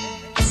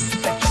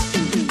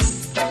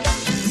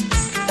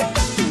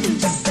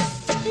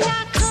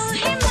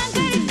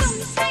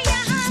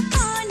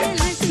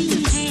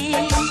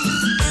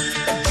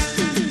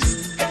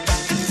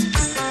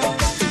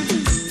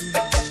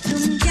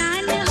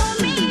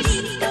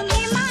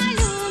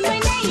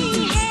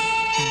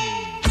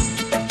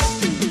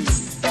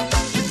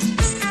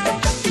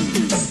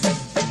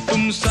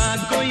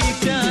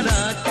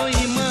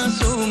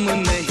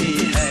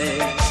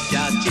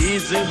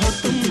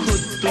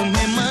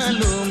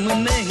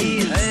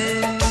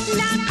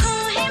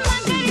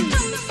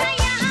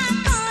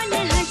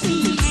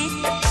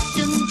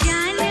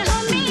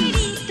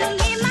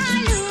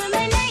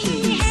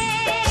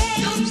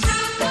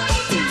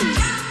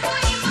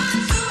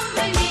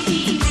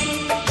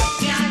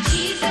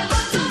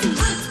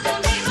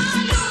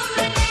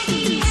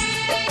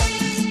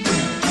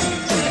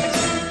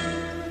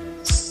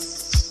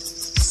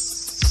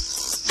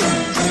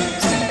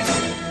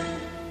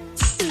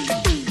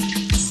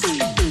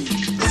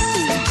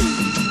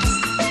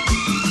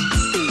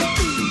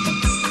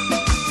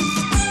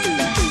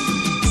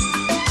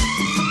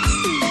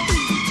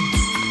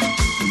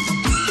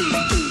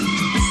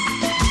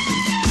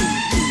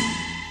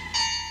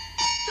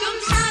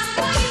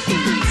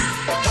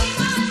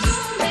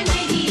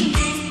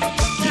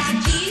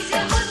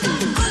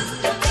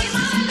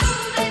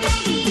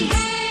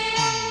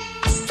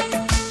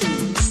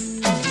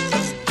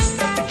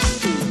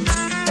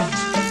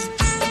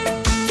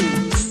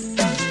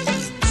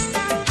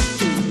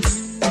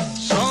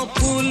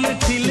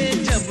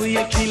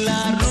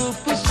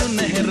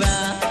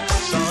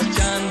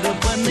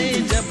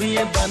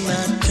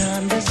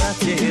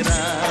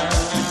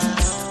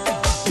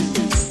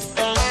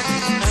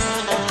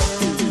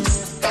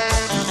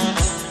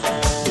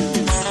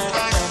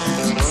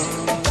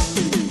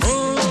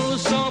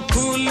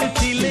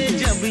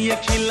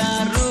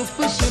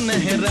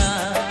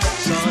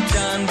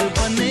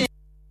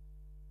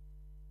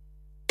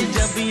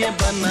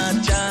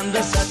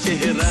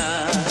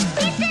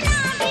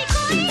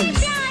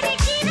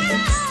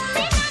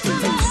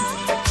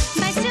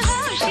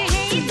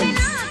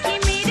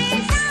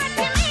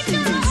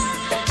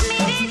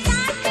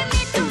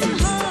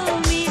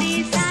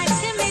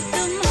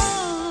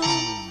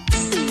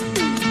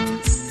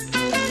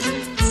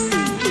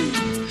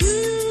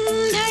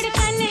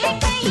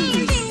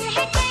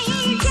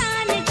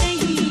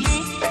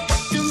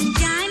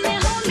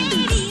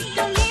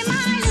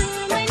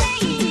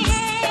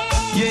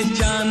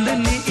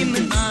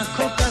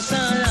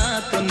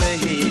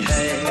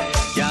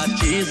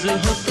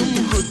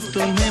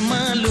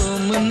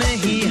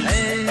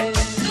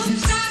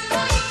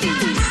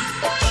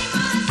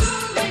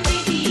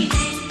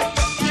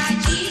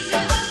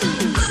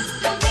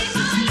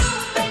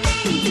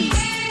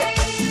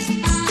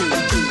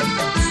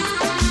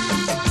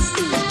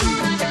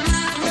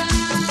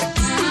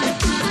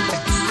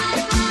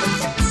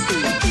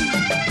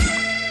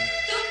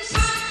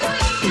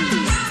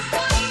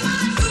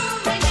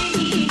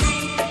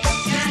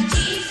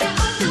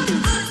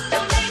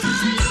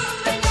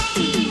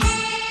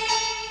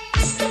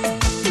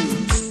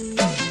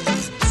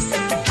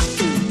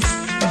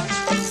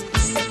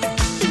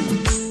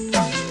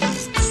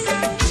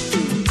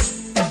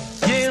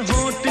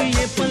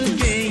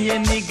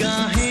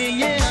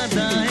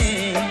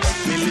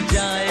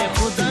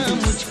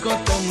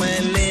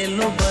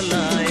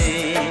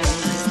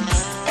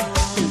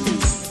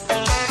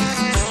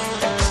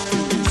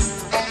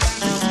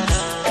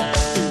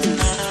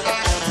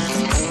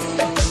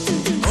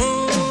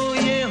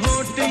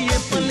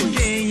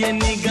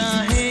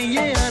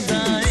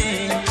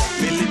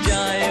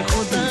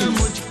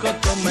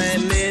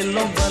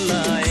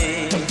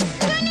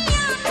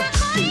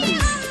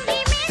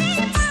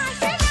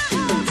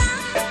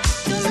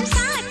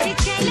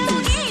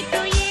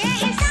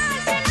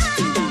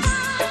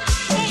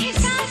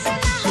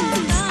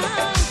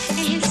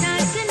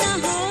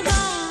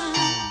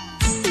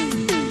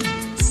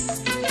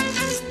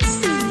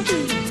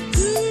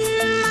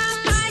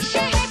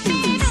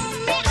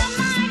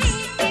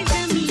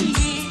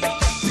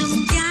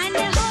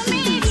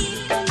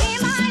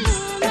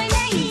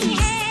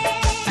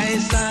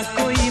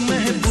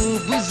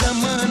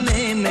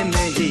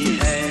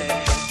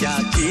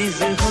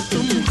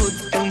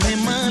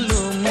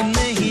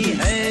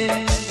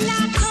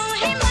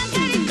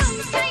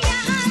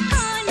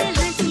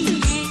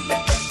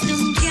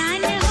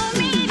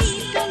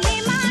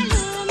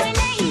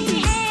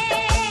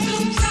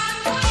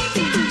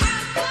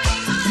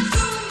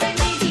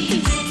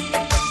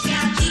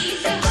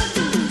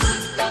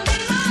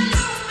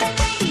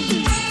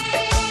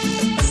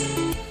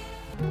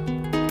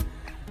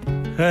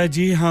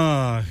जी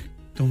हां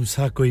तुम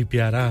सा कोई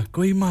प्यारा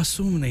कोई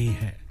मासूम नहीं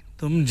है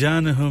तुम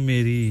जान हो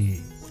मेरी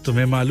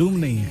तुम्हें मालूम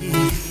नहीं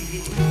है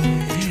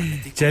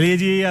चलिए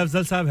जी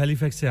अफजल साहब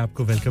हैलिफैक्स से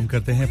आपको वेलकम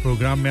करते हैं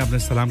प्रोग्राम में अपने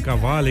सलाम का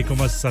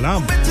वालेकुम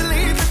अस्सलाम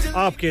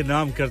आपके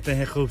नाम करते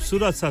हैं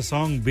खूबसूरत सा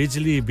सॉन्ग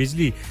बिजली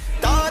बिजली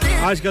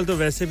आजकल तो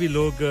वैसे भी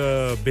लोग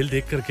बिल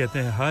देखकर कहते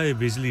हैं हाय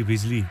बिजली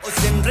बिजली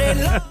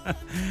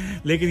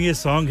लेकिन ये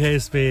सॉन्ग है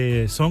इस पे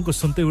सॉन्ग को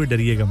सुनते हुए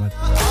डरिएगा मत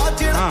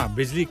हां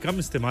बिजली कम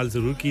इस्तेमाल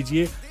जरूर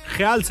कीजिए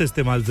ख्याल से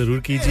इस्तेमाल जरूर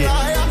कीजिए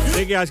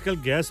देखिए आजकल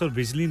गैस और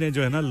बिजली ने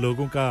जो है ना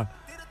लोगों का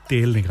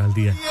तेल निकाल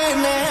दिया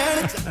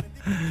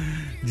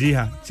जी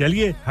हां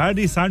चलिए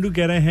हार्डी सांडू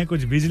कह रहे हैं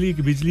कुछ बिजली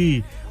की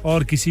बिजली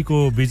और किसी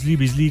को बिजली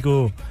बिजली को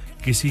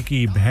किसी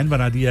की बहन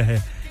बना दिया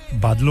है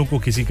बादलों को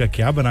किसी का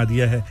क्या बना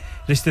दिया है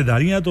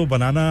रिश्तेदारियां तो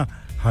बनाना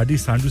हार्डी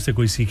सांडू से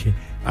कोई सीखे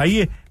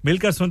आइए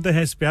मिलकर सुनते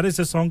हैं इस प्यारे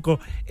से सॉन्ग को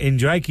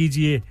एंजॉय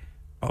कीजिए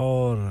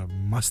और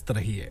मस्त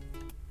रहिए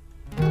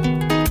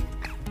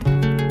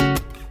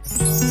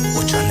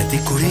ओ चन्नती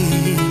कुड़ी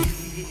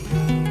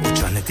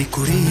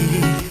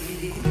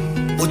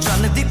ओ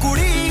चन्नती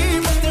कुड़ी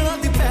बदला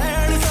दी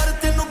भैण सर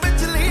तैनू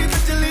बिजली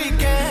बिजली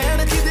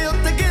कहण जिदे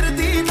उत्ते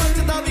गिरदी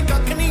बचदा भी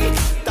कख नहीं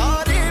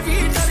तारे भी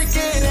डर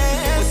के रहण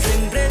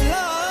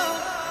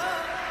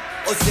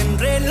ओ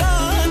सिंड्रेला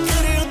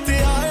तेरे उत्ते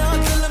आया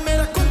दिल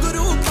मेरा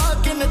घुंघरू पा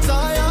के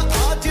नचाया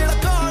आ जेड़ा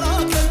काला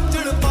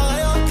कंजड़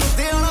पाया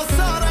लुधियाना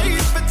सारा ही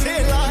पिछे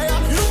लाया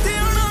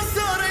लुधियाना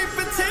सारा ही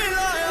पिछे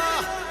लाया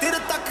तेरे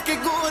तक के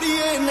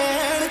गोरीए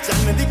नैन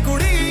चन्न दी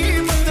कुड़ी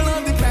बदला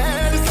दी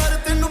भैण सर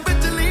तैनू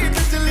बिजली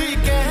बिजली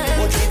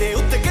कहण ओ जिदे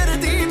उत्ते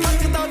गिरदी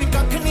बचदा भी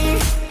कख नहीं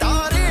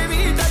तारे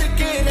भी डर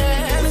के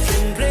रहण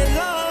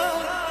सिंड्रेला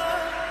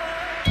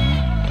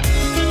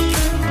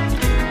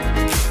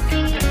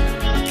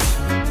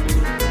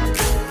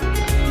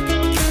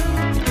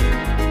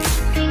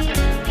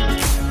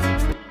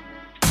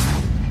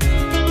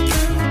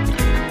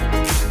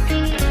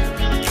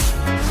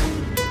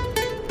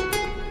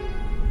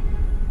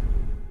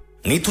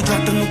नी तू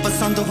जट नू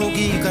पसंद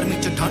होगी गर्मी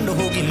च ठंड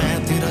होगी मैं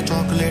तेरा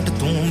चॉकलेट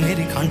तू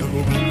मेरी खंड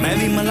होगी मैं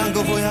भी मलंग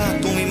होया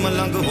तू भी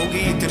मलंग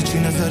होगी तिरछी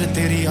नजर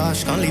तेरी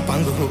आशिकां ली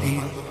पंग होगी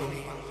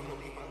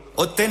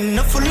ओ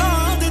तिन फुलां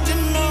दे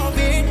जिन्ना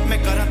वेट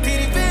मैं करा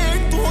तेरी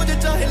वेट तू हो जा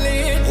चाहे ले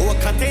ओ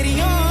अखां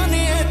तेरियां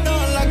ने ऐदा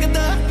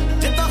लगदा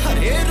जिद्दां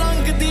हरे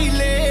रंग दी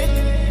लेक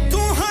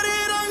तू हरे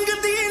रंग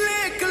दी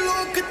लेक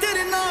लोक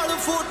तेरे नाल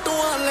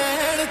फोटोआं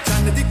लैण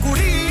चन्न दी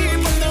कुड़ी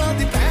बंदा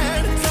दी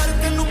भैण सर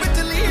तैनू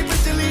बिजली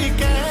बिजली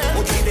कहण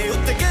ओ जिदे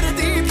उत्ते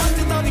गिरदी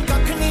बचदा भी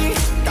कख नहीं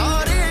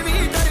तारे भी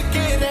डर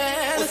के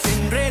रहण ओ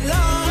सिंड्रेला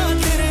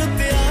तेरे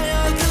उत्ते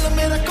आया दिल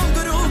मेरा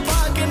घुंघरू पा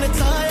के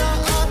नचाया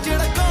आ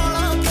जेड़ा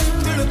काला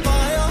कंजड़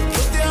पाया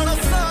लुधियाना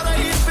सारा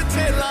ही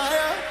पिछे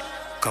लाया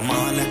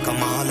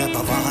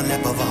कमाल है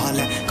बवाल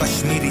है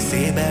कश्मीरी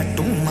सेब है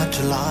टू मच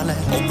लाल है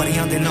ओ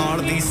परियां दे नाल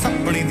दी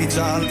सपनी दी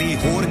चाल दी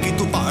होर की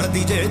तू भाड़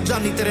दी जे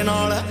जानी तेरे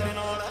नाल है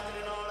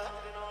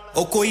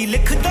ओ कोई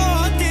लिखदा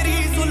तेरी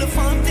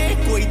जुल्फां ते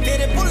कोई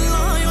तेरे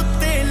बुल्लां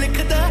उत्ते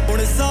लिखदा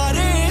हुण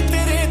सारे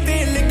तेरे ते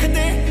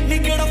लिखदे नी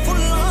केड़ा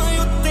फुल्लां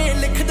उत्ते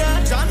लिखदा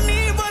जानी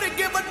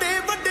वर्गे बड़े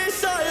बड़े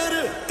शायर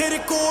तेरे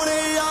कोले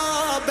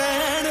आ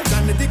बैण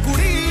चन्न दी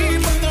कुड़ी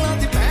बंगला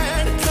दी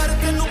भैण सर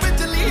तैनू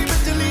बिजली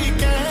बिजली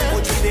कहण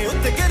ओ जिदे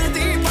उत्ते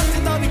गिरदी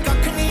बचदा भी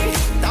कख नहीं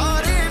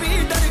तारे भी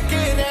डर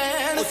के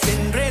रहण ओ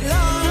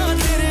सिंड्रेला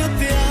तेरे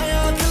उत्ते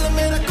आया दिल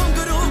मेरा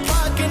घुंघरू पा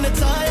के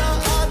नचाया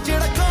आ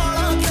जेड़ा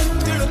काला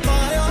कंजड़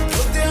पाया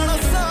लुधियाना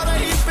सारा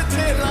ही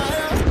पिछे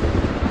लाया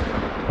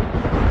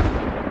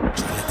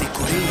चन्नती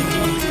कुड़ी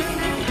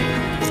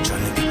ओ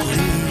चन्नती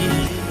कुड़ी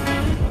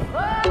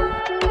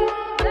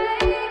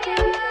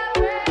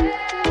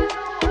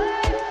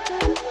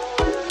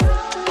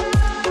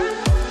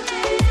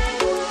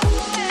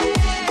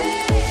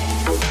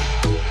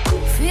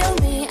Feel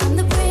me, I'm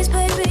the breeze,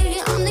 baby.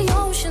 I'm the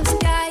ocean,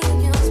 sky,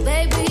 and yours,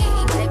 baby.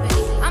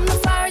 I'm the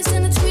forest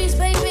and the trees,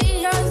 baby.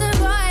 You're the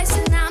voice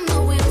and I'm the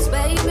wheels,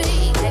 baby.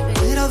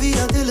 मेरा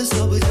वीरा दिल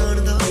सब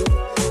जानदा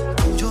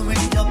जो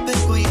मेरी जापे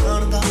कोई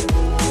आंदा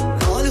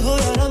नाल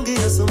होया रंग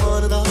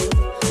आसमान दा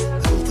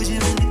रूप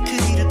जिवें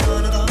निखरी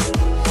रतान दा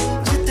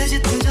जिੱਥੇ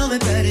जिੱਥੇ जावे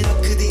पैर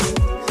रखदी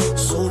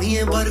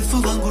सोहणीए बर्फ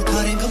वांगू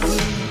ठारे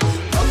गब्बरू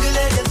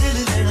मंगले जे दिल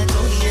लेना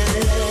चाहनी है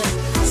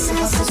हस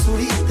हस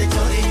सोड़ी ते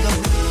चारे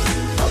गब्बरू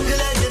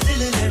मंगले जे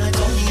दिल लेना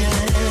चाहनी है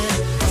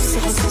हस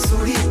हस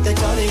सोड़ी ते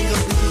चारे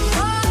गब्बरू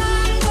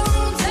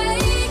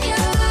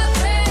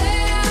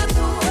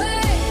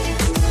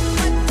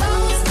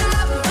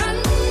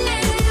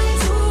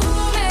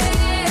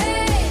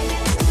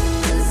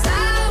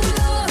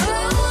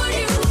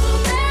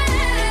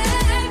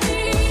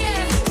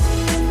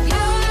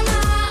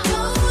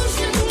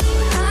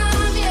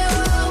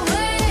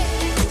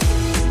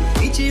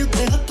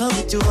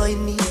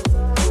ਜਵਾਨੀ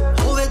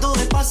ਹੋਵੇ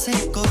ਦੋਵੇਂ ਪਾਸੇ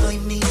ਕੋਈ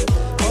ਨਹੀਂ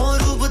ਔਰ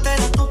ਰੂਪ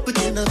ਤੇਰਾ ਧੁੱਪ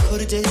ਜਿਨਾ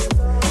ਖੁਰਜੇ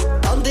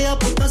ਆਂਦੇ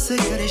ਆਪ ਤਸੇ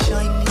ਕਰੇ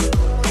ਸ਼ਾਈਨੀ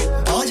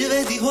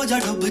ਬਾਜਵੇ ਦੀ ਹੋ ਜਾ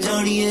ਡੁੱਬ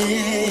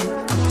ਜਾਣੀਏ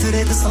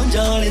ਤੇਰੇ ਦਸਾਂ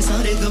ਜਾਲੇ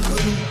ਸਾਰੇ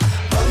ਗੱਭਰੂ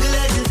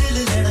ਮੰਗਲੇ ਜੇ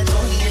ਦਿਲ ਲੈਣਾ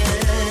ਚਾਹਨੀਏ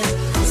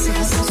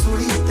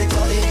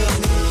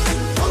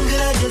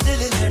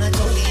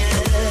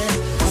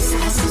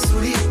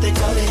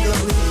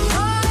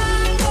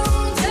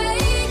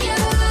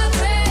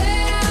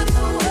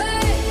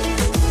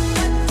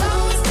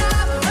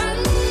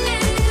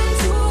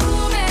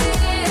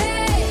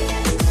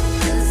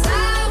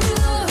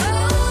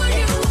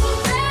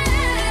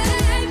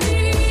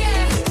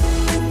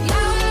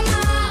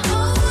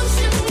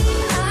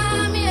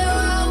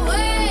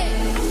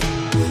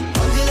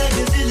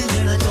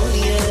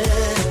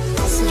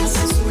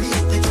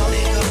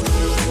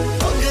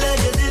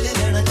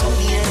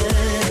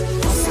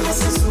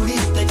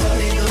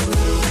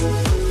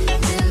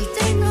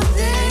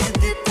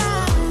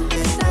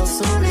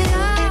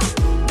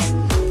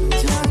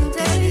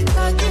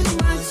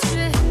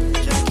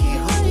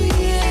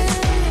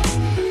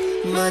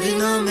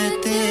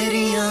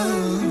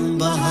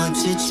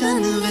च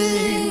चलवे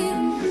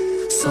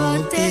सौ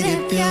तेरे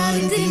प्यार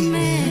दी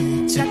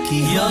मैं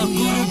चकी या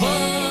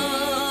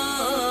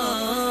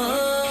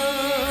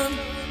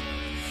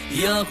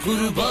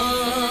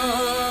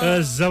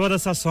कुर्बान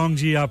जबरदस्त सा सॉन्ग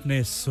जी आपने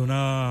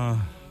सुना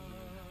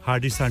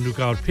हार्डी सांडू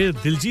का और फिर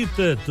दिलजीत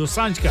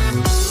दोसांझ का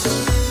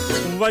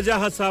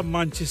वजाहत साहब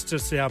मैनचेस्टर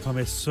से आप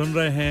हमें सुन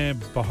रहे हैं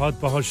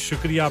बहुत-बहुत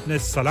शुक्रिया आपने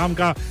सलाम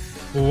का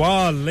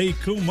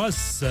वालेकुम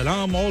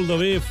अस्सलाम all the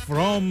way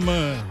from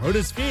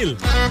Huddersfield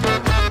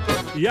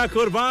या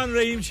कुर्बान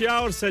रहीम शाह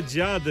और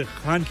सज्जाद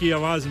खान की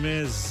आवाज में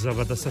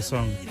जबरदस्त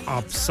सॉन्ग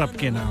आप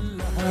सबके नाम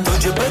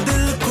तुझ पे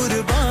दिल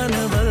कुर्बान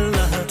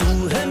वल्लाह तू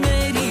है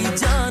मेरी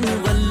जान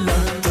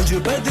वल्लाह तुझ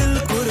पे दिल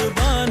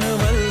कुर्बान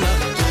वल्लाह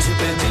तुझ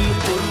पे दिल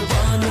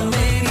कुर्बान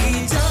मेरी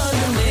जान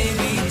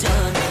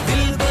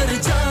दिल पर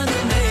जान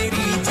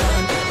मेरी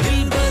जान दिल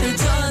पर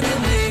जान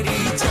मेरी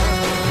जान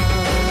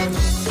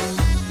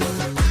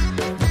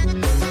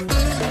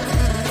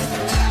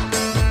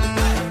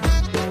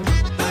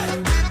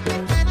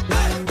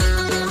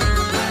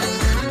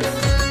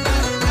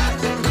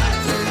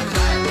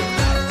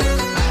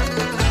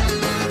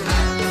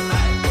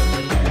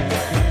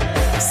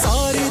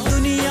सारी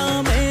दुनिया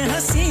में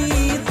हंसी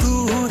तू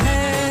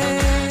है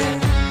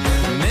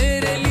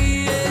मेरे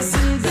लिए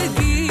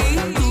जिंदगी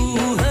तू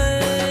है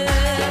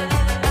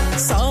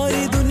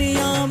सारी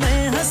दुनिया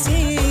में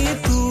हंसी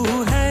तू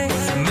है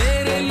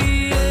मेरे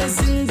लिए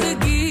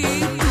जिंदगी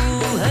तू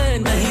है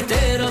नहीं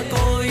तेरा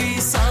कोई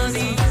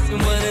सानी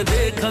मैंने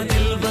देखा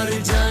दिल भर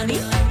जानी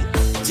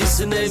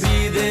जिसने भी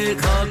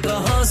देखा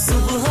कहा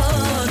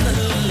सुभान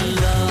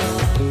अल्लाह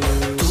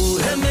तू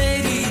है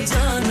मेरी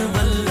जान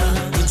वल्लाह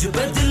तुझ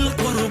पे दिल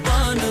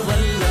कुर्बान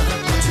वल्लाह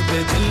तुझ पे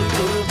दिल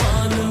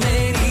कुर्बान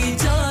मेरी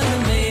जान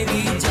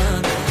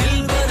दिल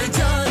पर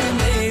जान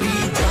मेरी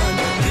जान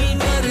दिल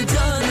पर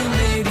जान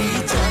मेरी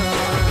जान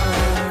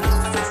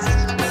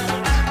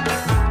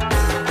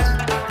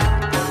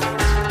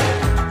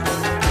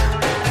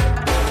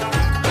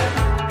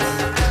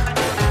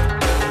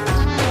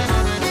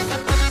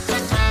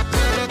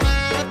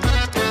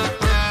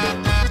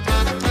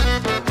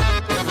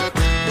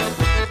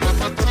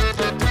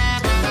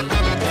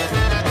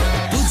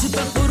तुझ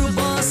पे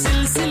कुर्बान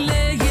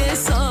सिलसिले ये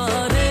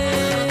सारे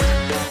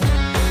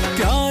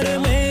प्यार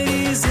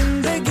मेरी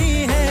जिंदगी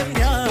है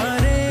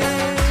प्यारे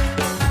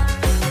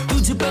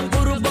तुझ पे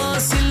कुर्बान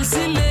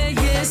सिलसिले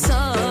ये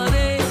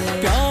सारे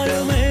प्यार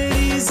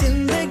मेरी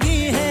जिंदगी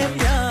है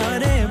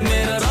प्यारे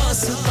मेरा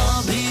रास्ता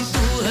भी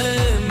तू है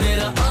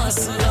मेरा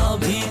आसरा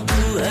भी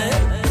तू है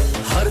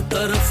हर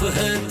तरफ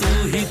है तू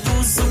ही तू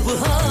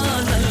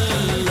सुभान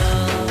अल्लाह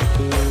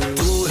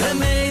तू है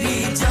मेरी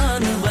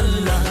जान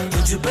वल्लाह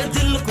तुझ पे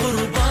दिल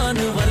कुर्बान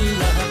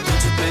वल्लाह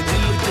तुझ पे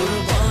दिल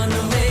कुर्बान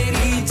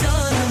मेरी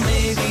जान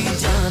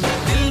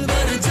दिल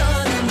पर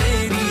जान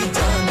मेरी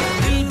जान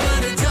दिल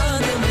पर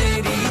जान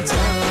मेरी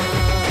जान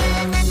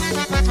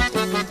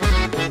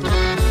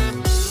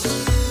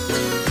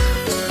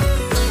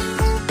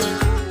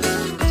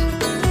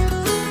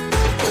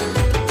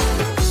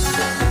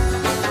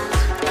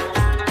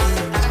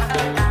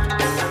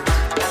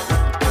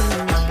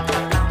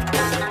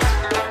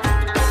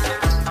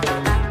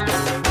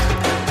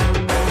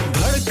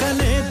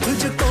धड़कने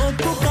तुझको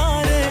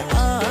पुकारे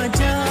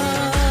आजा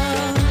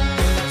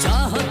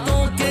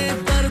चाहतों के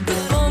दर्द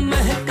को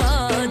महका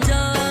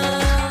जा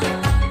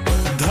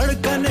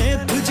धड़कने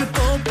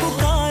तुझको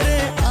पुकारे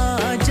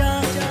आजा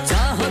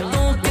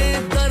चाहतों के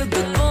दर्द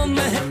को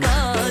महका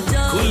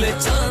जा खुले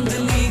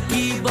चांदनी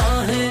की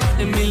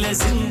बाहें मिले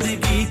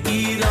जिंदगी की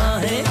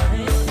राहें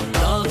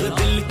दाग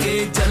दिल के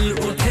जल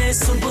उठे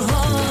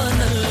सुभान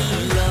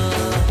अल्लाह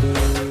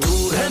तू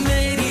है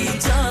मेरी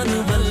जान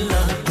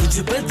वल्लाह तुझ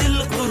पे दिल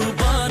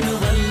कुर्बान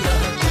वल्लाह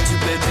तुझ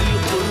पे दिल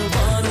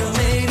कुर्बान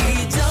मेरी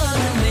जान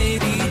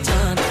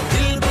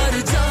दिल पर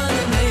जान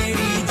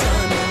मेरी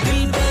जान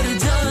दिल पर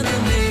जान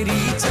मेरी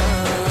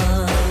जान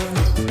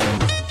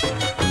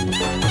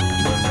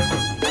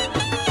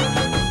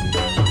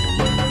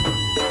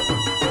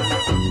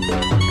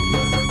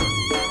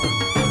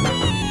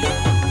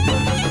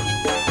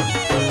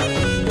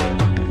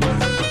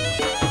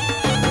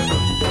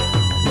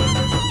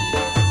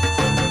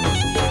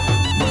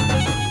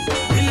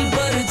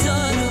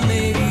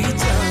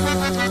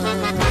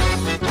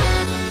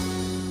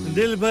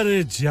दिल पर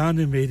जान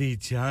मेरी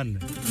जान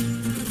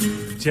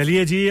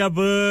चलिए जी अब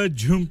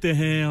झूमते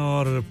हैं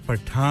और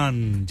पठान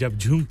जब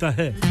झूमता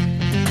है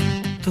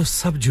तो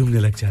सब झूमने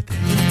लग जाते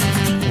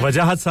हैं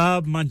वजाहत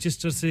साहब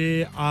मैनचेस्टर से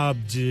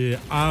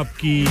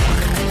आपकी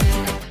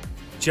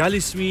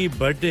 40वीं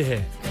बर्थडे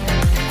है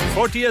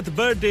 40th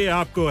बर्थडे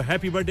आपको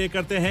हैप्पी बर्थडे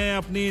करते हैं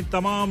अपनी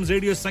तमाम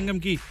रेडियो संगम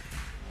की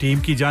टीम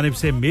की जानिब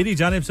से मेरी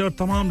जानिब से और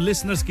तमाम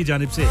लिसनर्स की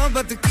जानिब से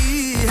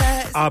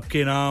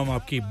आपके नाम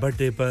आपकी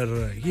बर्थडे पर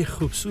ये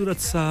खूबसूरत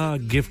सा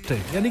गिफ्ट है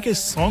यानी कि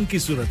सॉन्ग की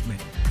सूरत में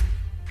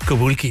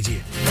कबूल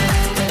कीजिए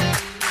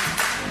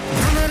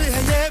हुनर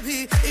है ये भी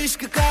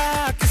इश्क का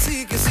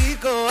किसी किसी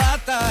को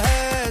आता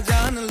है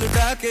जान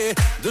लुटा के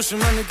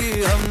दुश्मन की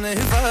हमने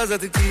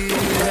हिफाजत की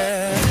है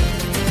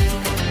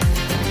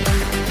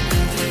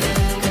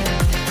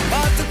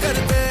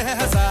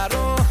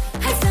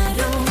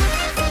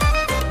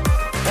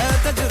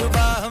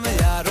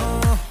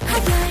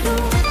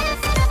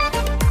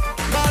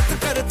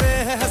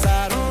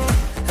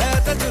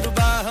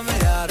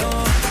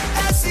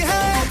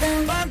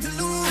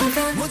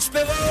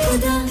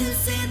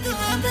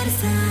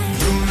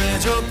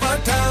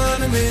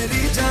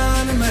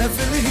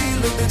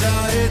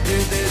जाए दे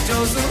दे जो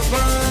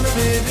जुबान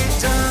मेरी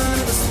जान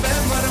उस पे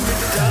मर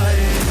मिट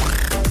जाए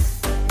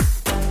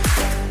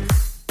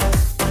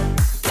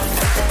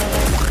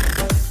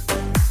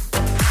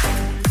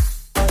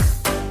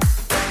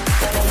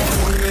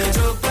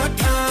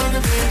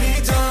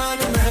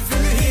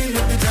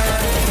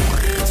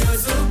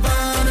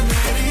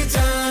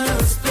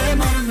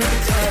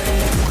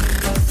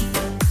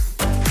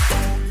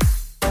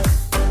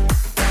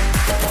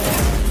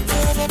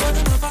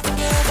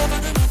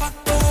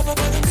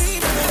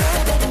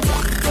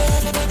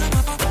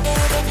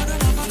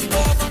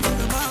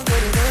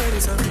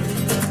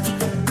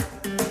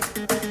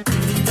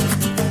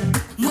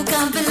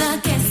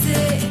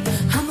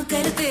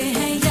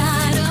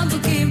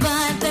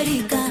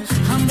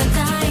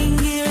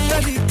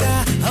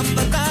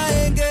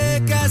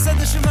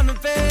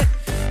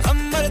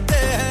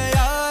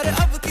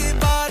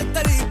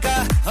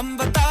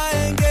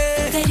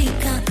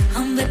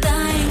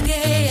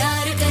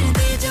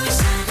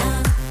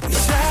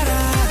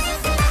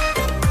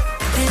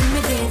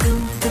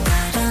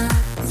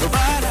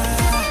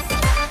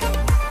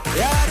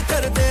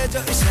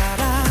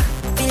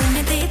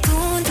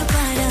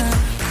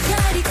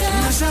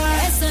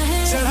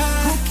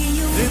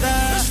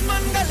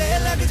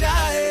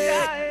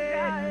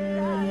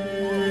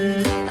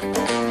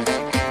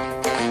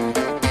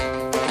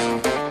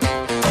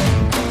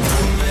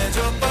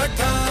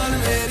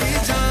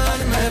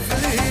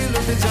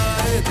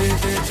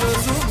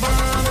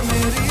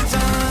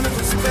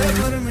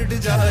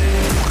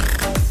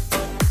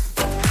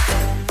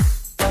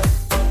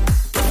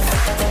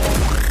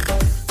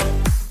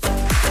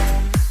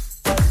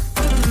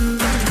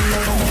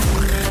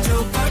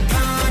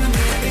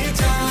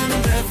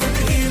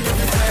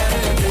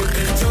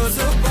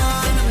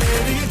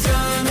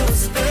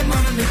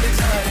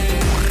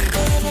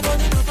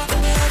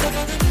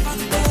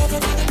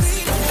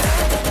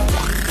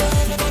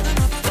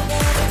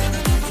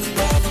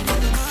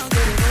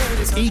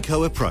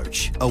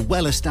Approach, a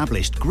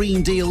well-established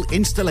Green Deal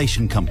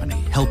installation company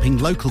helping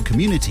local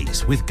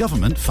communities with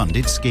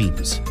government-funded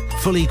schemes.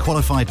 Fully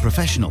qualified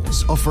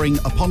professionals offering,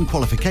 upon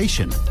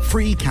qualification,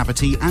 free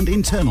cavity and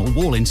internal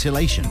wall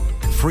insulation,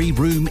 free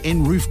room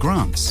in roof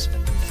grants,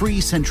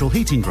 free central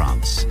heating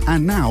grants,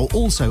 and now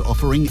also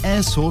offering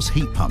air source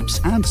heat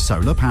pumps and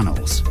solar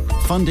panels.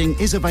 Funding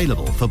is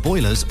available for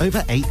boilers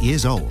over 8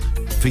 years old.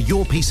 For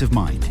your peace of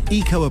mind,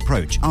 Eco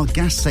Approach are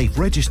gas safe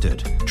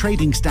registered,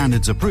 trading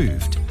standards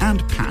approved,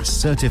 and PASS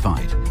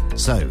certified.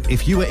 So,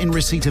 if you are in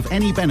receipt of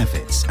any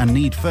benefits and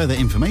need further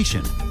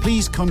information,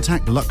 please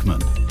contact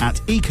Luckman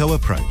at Eco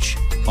Approach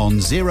on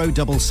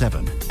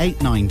 077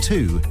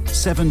 892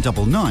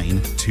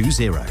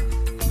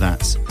 79920.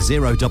 That's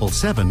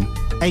 077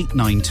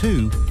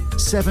 892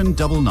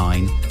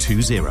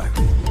 79920.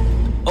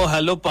 O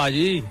hello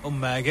पाजी ओ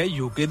मैं क्या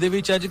UK दे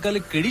विच आजकल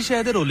केड़ी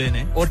शय दे रोले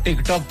ने ओ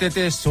TikTok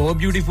ते so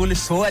beautiful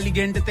so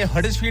elegant ते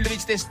Huddersfield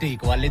विच ते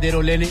स्टेक वाले दे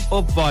रोले ने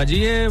ओ पाजी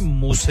ये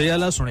मूसे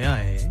वाला सुनया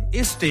है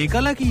ये स्टेक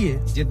वाला की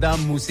है जिद्दां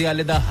मूसे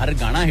वाले दा हर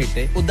गाना हिट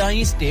है उदां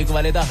ही स्टेक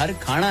वाले दा हर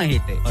खाना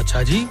हिट है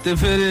अच्छा जी ते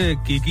फिर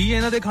की है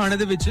इना दे खाने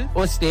दे विच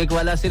ओ स्टेक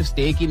वाला सिर्फ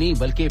स्टेक ही नहीं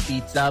बल्कि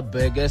pizza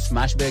burger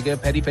smash burger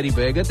peri peri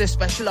burger ते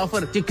स्पेशल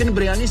ऑफर चिकन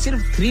बिरयानी सिर्फ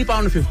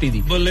 £3.50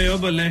 दी बल्ले ओ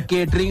बल्ले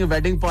catering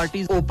wedding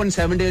parties open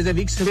 7 days a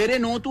week सवेरे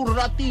 9 to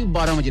राती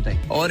 12 बजे तक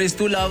और इस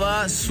तो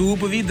अलावा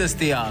सूप भी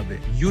दस्तयाब है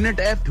यूनिट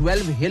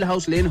F12 हिल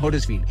हाउस लेन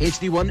हडर्सफील्ड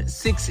HD1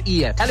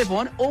 6EF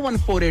टेलीफोन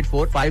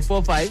 01484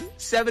 545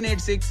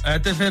 786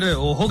 ऐते फिर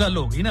ओहो गल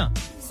होगी ना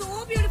so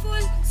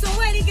beautiful so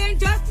elegant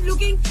just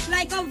looking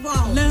like a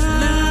wow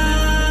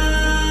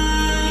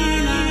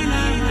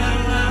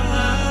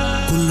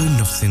Kullu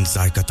नफ्सिन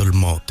जायकातुल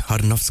मौत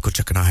हर नफ्स को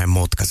चखना है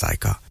मौत का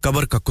जायका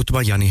कब्र का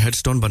कुतबा यानी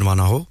हेडस्टोन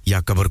बनवाना हो या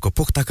कब्र को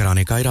पुख्ता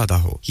कराने का इरादा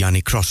हो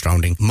यानी cross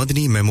rounding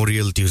Madani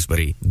memorial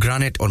Dewsbury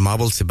granite और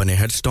मार्बल से बने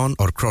हेडस्टोन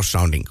और क्रॉस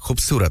राउंडिंग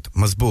खूबसूरत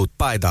मजबूत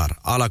पायदार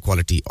आला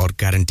क्वालिटी और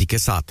गारंटी के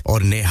साथ और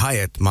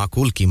निहायत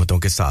माकूल कीमतों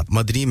के साथ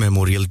मदनी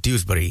मेमोरियल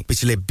ड्यूसबरी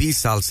पिछले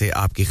 20 साल से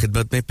आपकी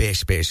खिदमत में पेश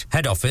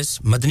head office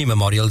Madani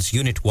memorials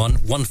unit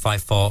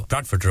 1154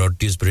 Bradford road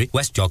Dewsbury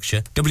West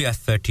Yorkshire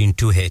WF13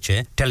 2HA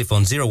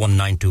telephone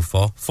 01924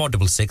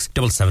 466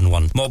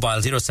 771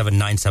 mobile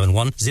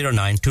 07971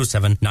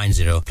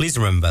 092790 please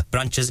remember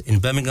branches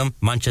in Birmingham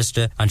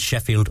Manchester and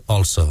Sheffield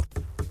also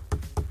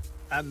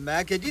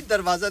मैं के जी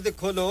दरवाजा दे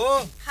खोलो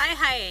हाय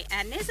हाय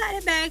एने सारे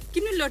बैग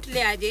किनु लुट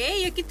ले आजे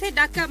ये किथे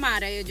डाका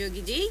मार रहे हो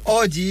जोगी जी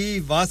ओ जी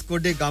वास्को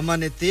डे गामा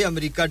ने ते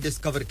अमेरिका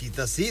डिस्कवर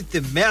कीता सी ते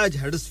मैं आज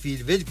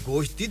हडर्सफील्ड विच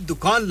गोश्त दी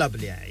दुकान लब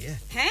ले आया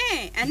है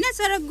एने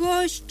सारा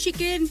गोश्त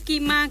चिकन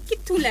कीमा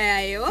किथु ले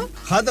आए हो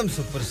खादम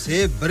सुपर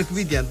से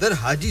बरकवी दे अंदर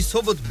हाजी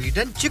सोबत मीट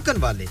एंड चिकन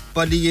वाले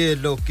पलिए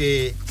लोके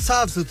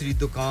साफ सुथरी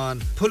दुकान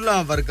फुल्ला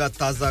वर्गा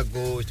ताजा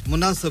गोश्त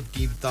मुनासिब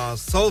कीमतां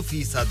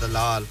 100%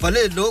 दलाल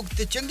भले लोग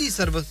ते चंगी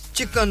service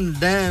chicken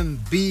lamb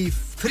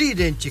beef free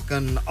range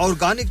chicken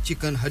organic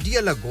chicken हड्डी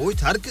वाला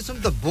गोश्त हर किस्म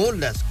दा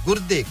बोनलेस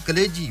गुर्दे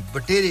कलेजी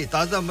बटेरे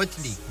ताजा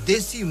मछली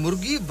देसी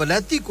मुर्गी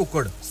बलाती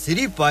कुकड़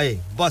सिरी पाए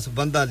बस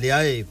बंदा ले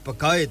आए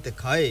पकाए ते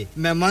खाए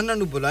मेहमानां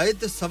नु बुलाए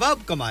ते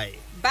सवाब कमाए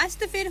बस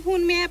तो फिर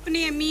हुन मैं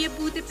अपने अम्मी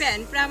अब्बू ते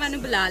भैन भरावां नु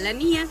बुला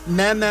लनी है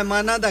मैं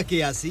मेहमानां दा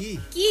किया सी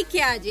की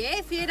क्या जे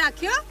फिर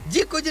आखियो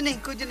जी कुछ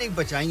नहीं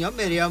बचाइयो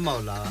मेरे या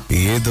मौला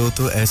ये दो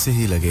तो ऐसे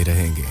ही लगे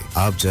रहेंगे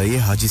आप जाइए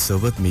हाजी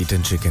सोबत meet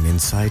and chicken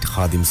inside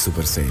Khadim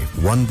super से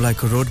 1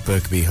 Black Road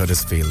Birkby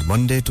Huddersfield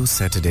Monday to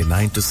Saturday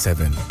 9 to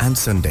 7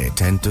 and Sunday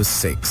 10 to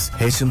 6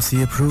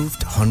 HMC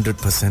approved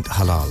 100%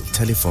 halal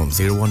telephone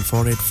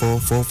 01484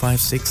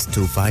 456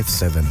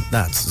 257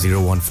 that's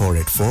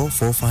 01484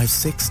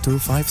 456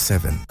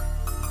 257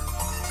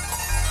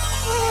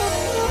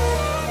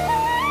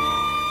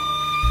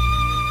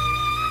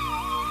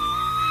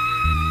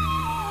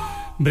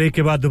 break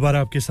के बाद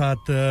दोबारा आपके साथ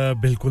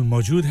बिल्कुल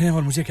मौजूद हैं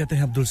और मुझे कहते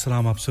हैं अब्दुल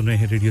सलाम आप सुन रहे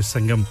हैं रेडियो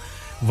संगम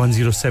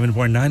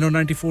 107.9 और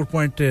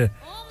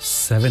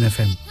 94.7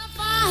 एफएम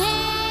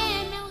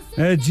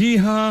जी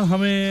हां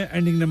हमें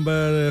एंडिंग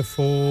नंबर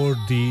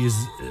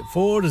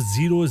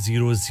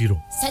 4000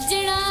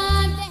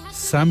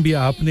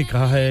 सांबिया आपने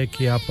कहा है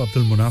कि आप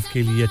अब्दुल मुनाफ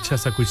के लिए अच्छा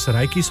सा कुछ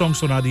सराइकी सॉन्ग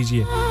सुना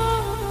दीजिए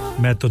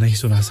मैं तो नहीं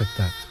सुना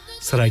सकता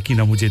सराइकी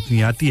ना मुझे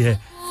इतनी आती है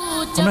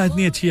और ना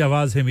इतनी अच्छी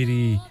आवाज है मेरी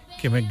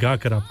कि मैं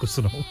गाकर आपको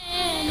सुनाऊं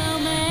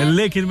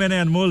लेकिन मैंने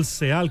अनमोल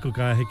सयाल को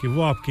कहा है कि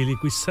वो आपके लिए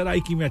कोई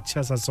सराइकी में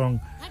अच्छा सा सॉन्ग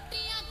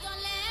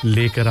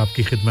लेकर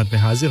आपकी खिदमत में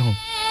हाजिर हूं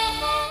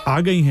आ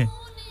गई हैं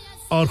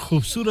और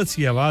खूबसूरत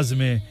सी आवाज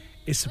में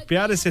इस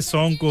प्यारे से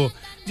सॉन्ग को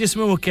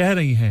जिसमें वो कह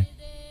रही हैं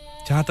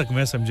जहां तक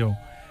मैं समझूं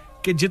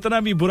कि जितना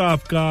भी बुरा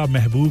आपका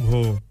महबूब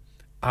हो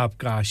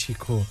आपका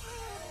आशिक हो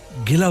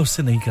गिला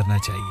उससे नहीं करना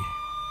चाहिए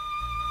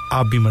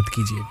आप भी मत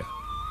कीजिएगा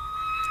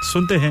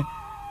सुनते हैं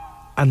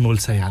अनमोल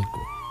सयाल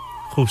को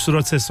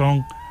खूबसूरत से सॉन्ग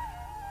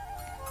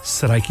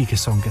सराइकी के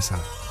सॉन्ग के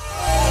साथ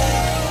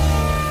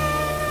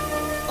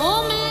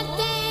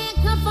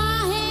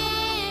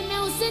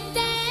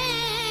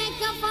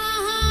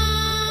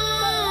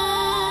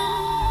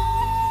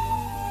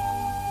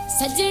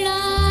सजना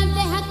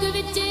दे हक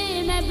विच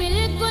मैं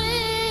बिल्कुल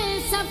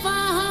सफा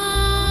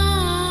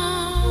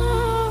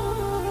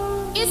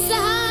इस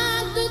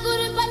हाथ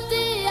गुरबत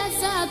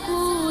ऐसा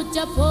कूच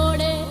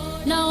फोड़े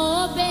ना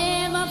ओ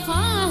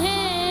बेवफा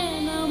है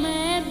ना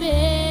मैं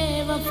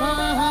बेवफा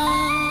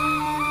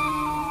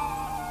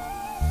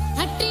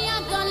हट्टियां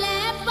तो ले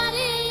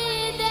परी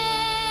दे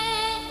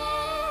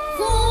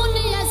खून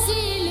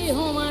असील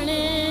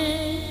होवणे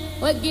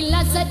ओ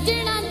गिला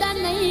सजना दा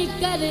नहीं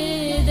कर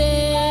दे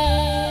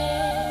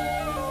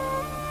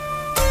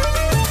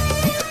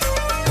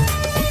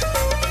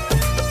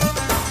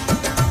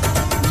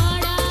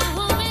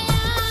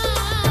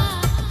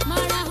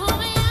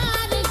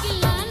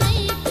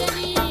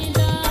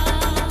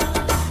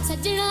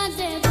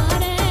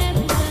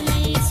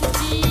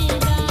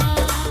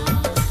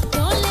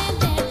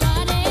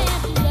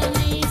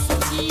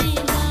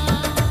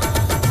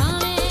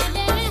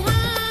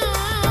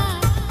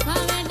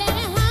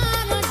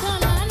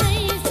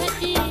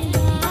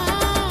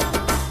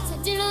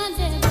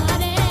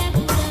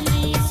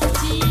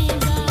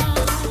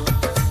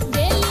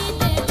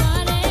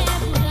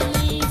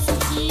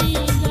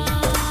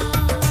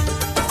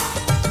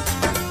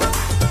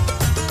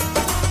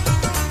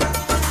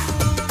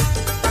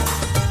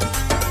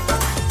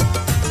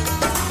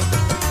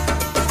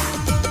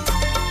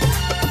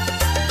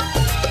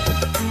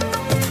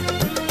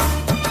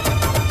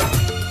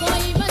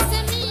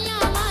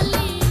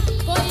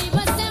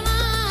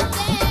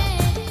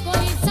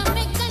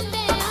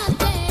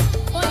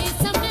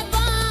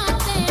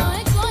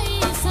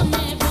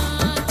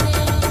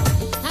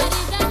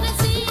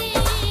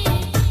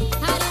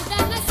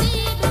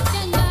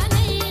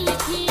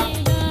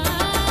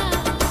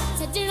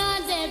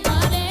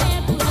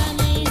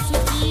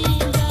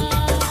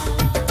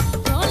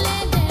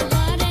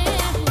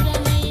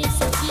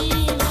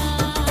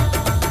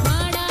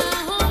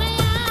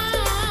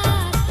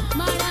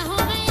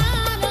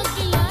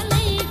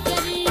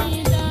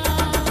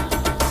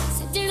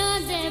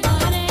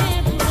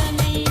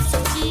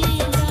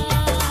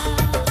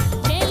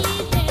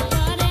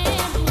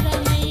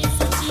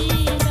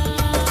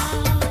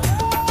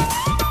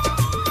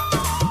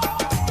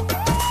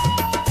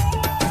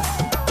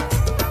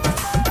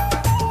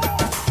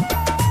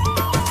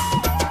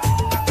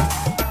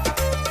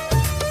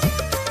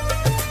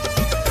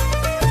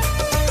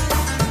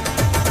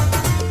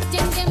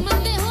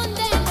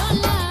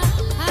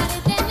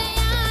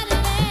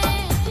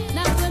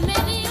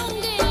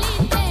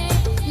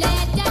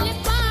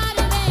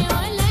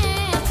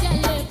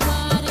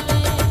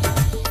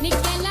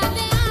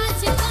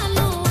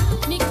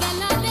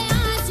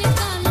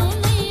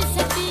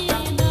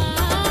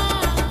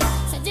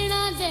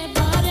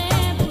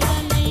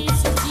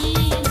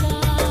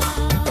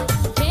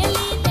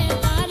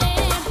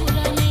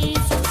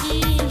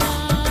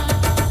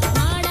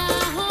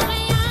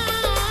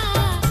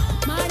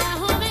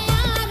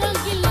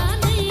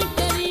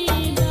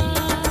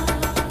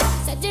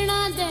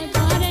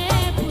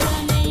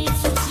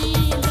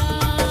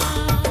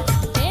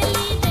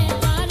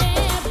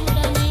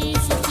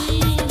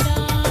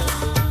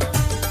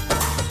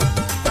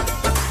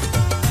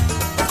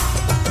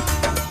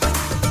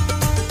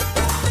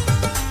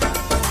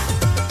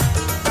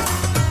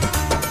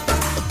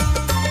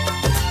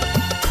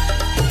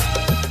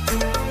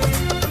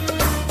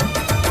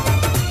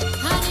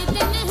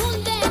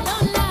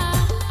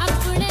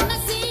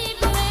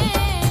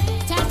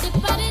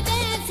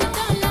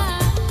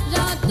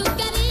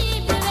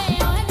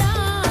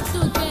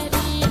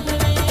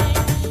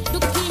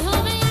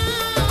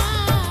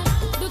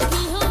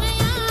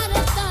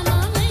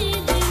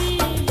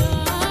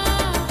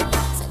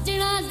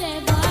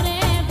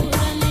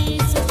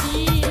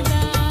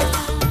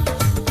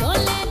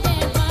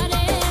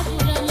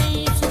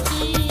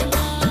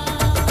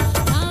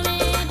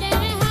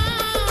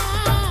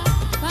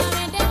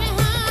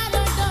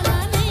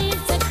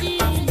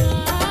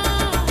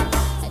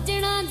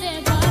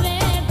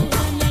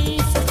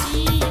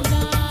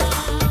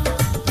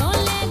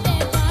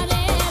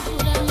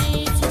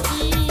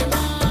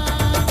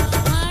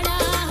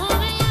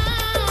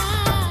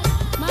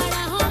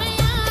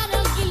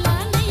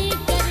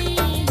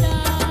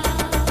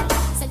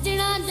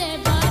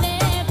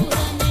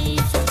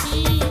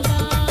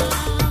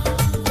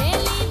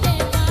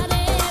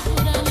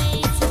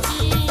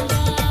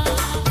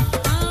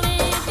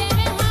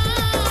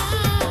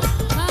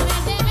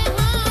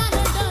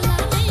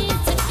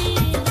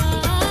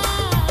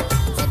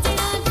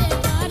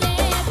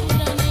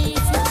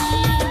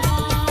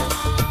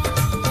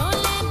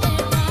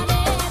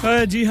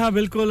जी हां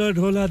बिल्कुल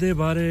ढोला दे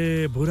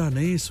बारे बुरा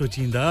नहीं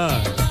सोचिंदा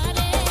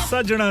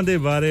सजना दे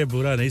बारे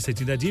बुरा नहीं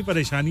सोचिंदा जी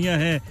परेशानियां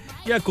हैं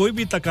या कोई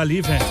भी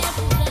तकलीफ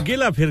है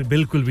गिला फिर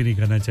बिल्कुल भी नहीं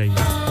करना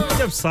चाहिए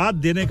जब साथ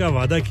देने का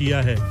वादा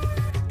किया है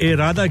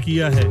इरादा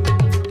किया है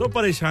तो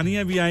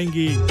परेशानियां भी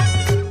आएंगी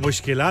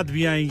मुश्किलात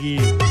भी आएंगी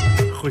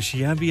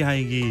खुशियां भी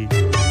आएंगी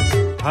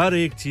हर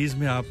एक चीज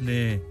में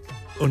आपने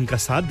उनका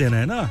साथ देना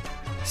है ना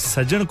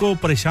सजन को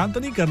परेशान तो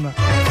नहीं करना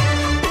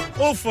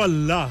ओफ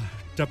अल्लाह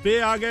टपे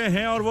आ गए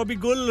हैं और वो भी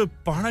गुल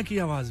पहाड़ा की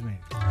आवाज में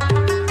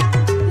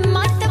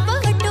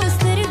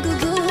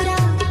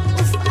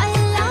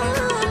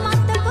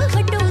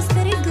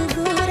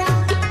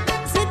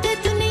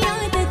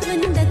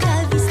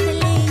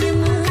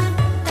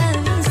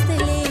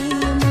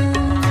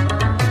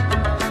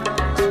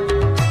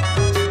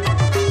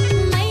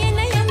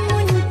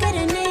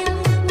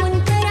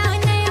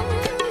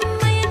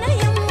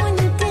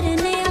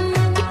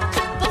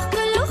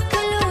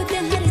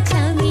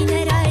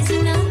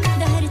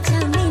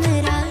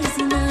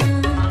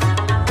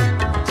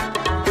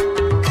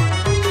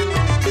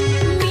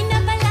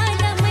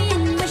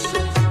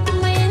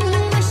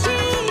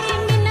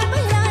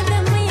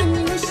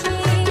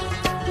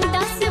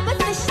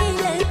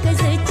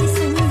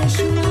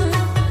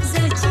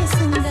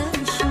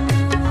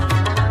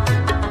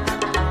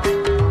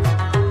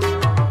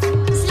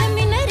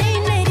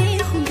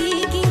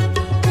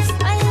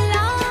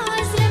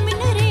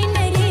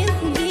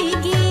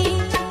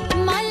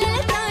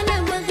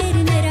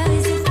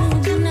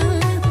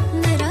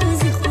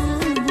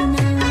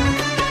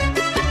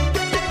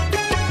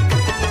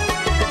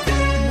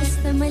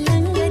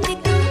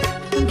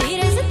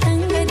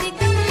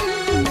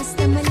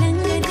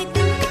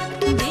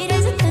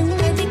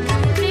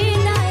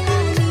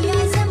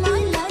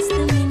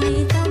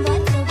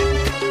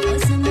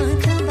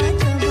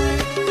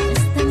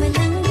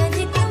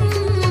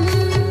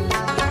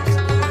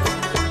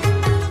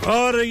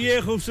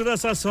खूबसूरत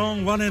सा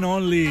song one and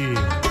only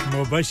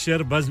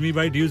Mubashshir Bazmee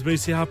भाई ड्यूसबरी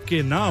से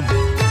आपके नाम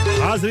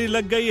हाजिरी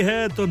लग गई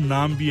है तो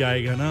नाम भी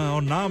आएगा ना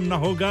और नाम ना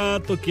होगा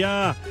तो क्या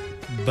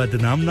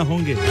बदनाम ना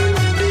होंगे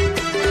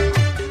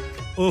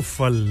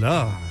उफ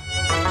अल्लाह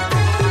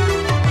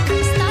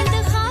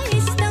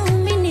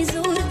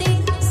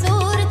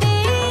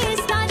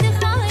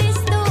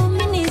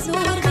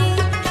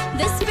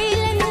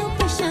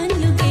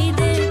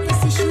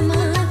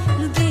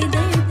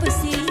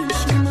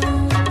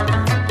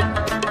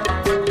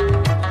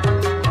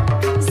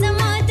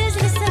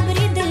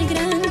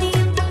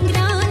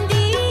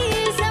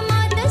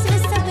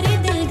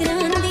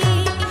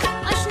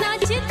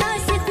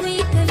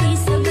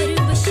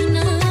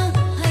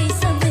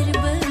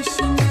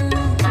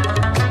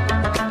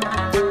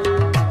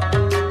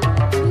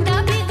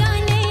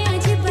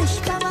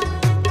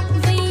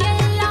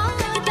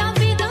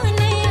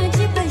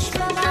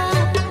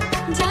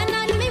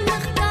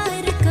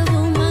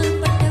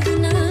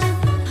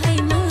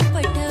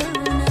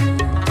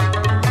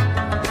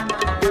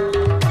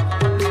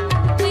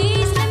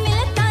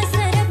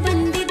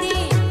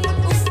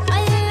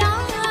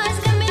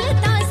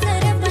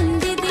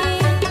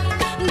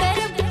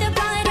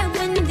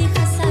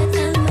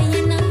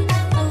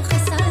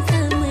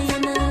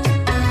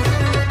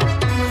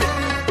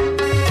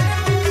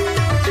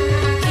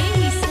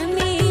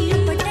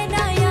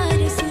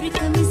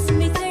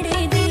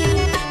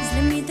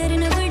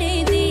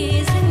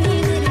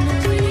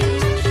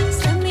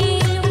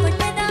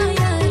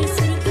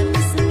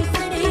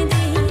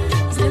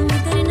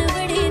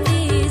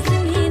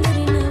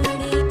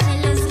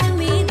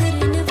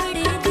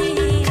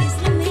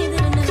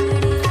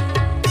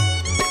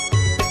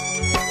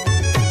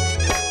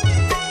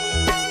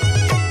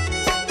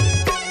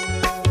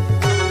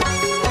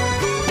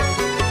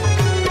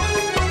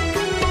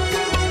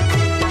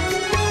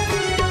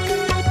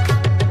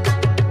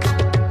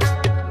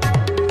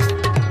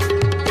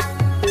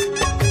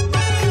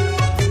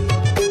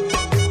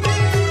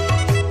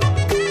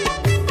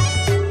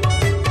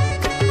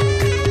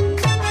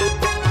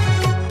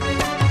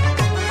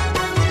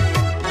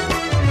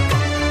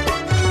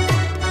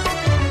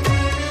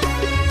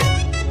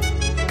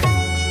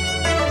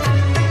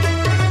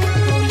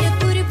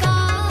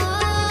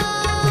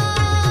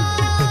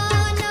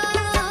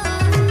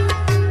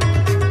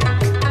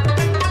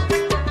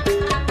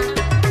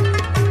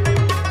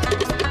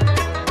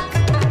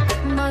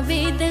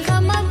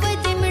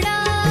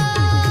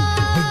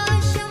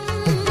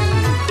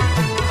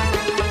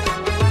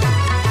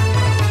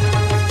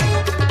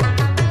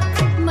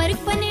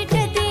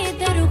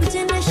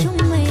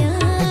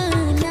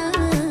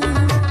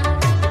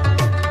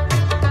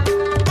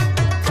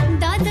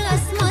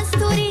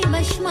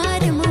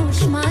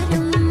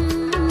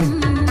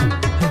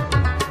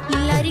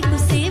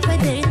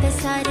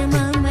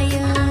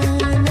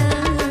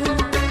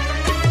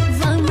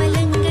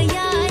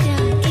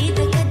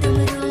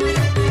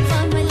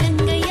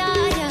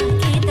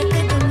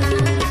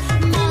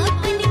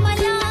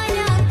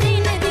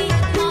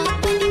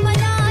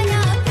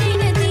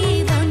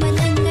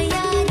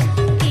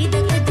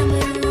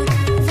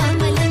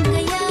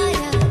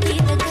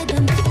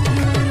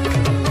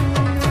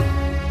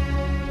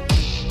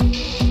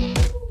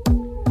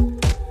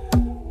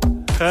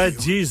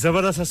जी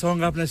जबरदस्त सा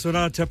सॉन्ग आपने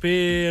सुना छपे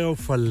ओ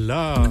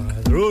फल्ला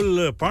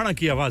रोल पाना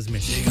की आवाज में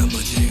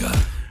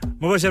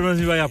मुबशर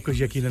नजीर भाई आपको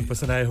यकीनन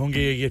पसंद आए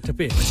होंगे ये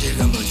टपे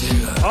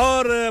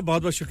और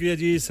बहुत-बहुत शुक्रिया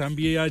जी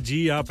सांबिया जी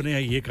आपने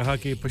ये कहा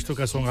कि पश्तो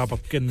का सॉन्ग आप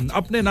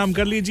अपने नाम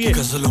कर लीजिए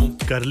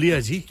कर लिया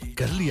जी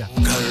कर लिया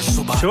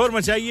शोर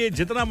मचाइए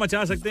जितना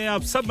मचा सकते हैं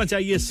आप सब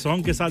मचाइए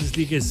सॉन्ग के साथ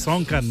इसलिए कि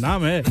सॉन्ग का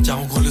नाम है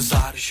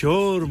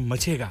शोर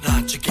मचेगा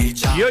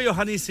यो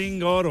हनी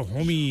सिंह और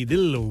होमी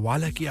दिल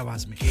वाला की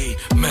आवाज में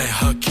मैं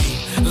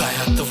हकीम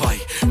लाया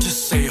दवाई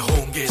जिससे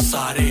होंगे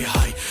सारे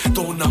हाई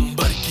 2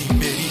 नंबर की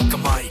मेरी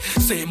कमाई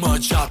से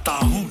मचाता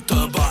हूँ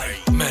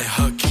तबाही मैं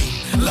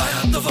हकीम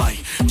लाया दवाई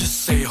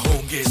जिससे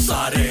होंगे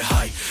सारे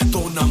हाई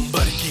 2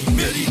 नंबर की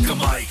मेरी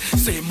कमाई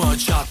से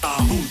मचाता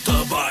हूँ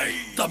तबाही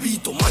तभी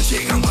तो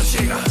मचेगा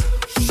मचेगा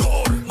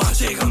शोर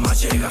मचेगा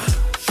मचेगा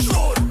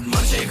शोर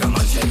मचेगा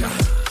मचेगा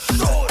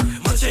शोर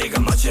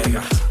मचेगा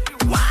मचेगा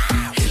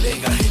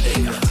हिलेगा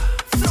हिलेगा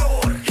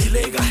शोर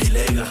हिलेगा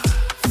हिलेगा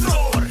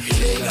शोर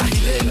हिलेगा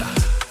हिलेगा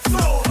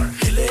शोर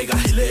हिलेगा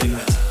हिलेगा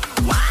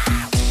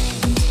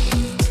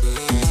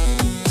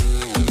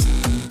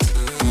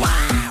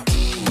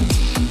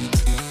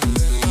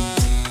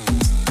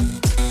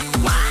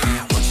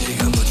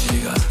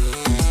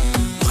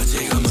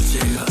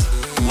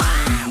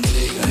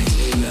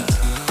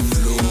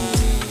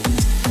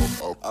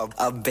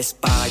अब इस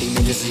पहाड़ी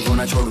में किसी को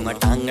ना छोड़ूंगा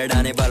टांग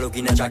अड़ाने वालों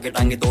की नचा के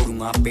टांगे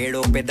तोड़ूंगा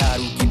पेड़ों पे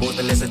दारू की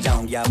बोतलें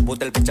सजाऊंगा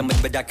बोतल पे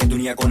चम्मच बजा के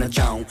दुनिया को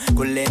नचाऊं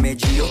खुले में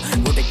जियो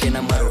घुटे के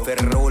ना मरो फिर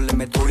रोल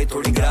में थोड़ी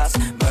थोड़ी ग्रास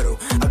भरो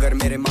अगर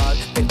मेरे माल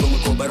पे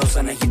तुमको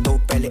भरोसा नहीं तो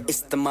पहले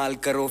इस्तेमाल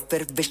करो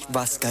फिर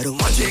विश्वास करो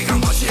मचेगा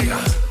मचेगा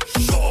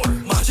शोर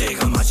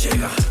मचेगा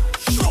मचेगा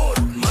शोर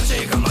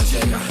मचेगा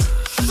मचेगा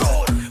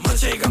शोर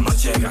मचेगा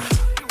मचेगा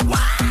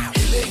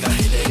हिलेगा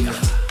हिलेगा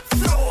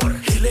शोर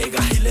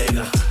हिलेगा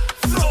हिलेगा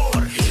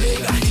शोर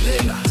हिलेगा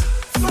हिलेगा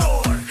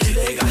शोर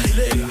हिलेगा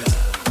हिलेगा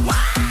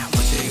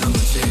मचेगा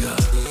मचेगा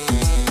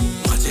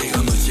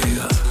मचेगा मचेगा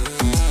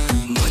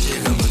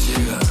मचेगा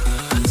मचेगा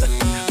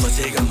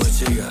मचेगा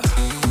मचेगा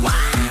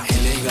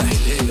हिलेगा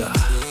हिलेगा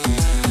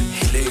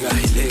हिलेगा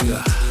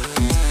हिलेगा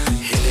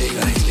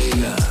हिलेगा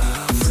हिलेगा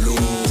फ्लो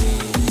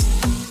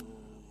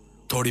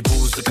थोड़ी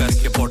बूज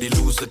करके बॉडी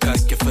लूज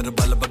करके फिर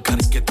बल्ब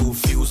करके तू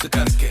फ्यूज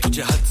करके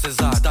तुझे हद से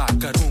ज्यादा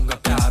करूंगा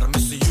प्यार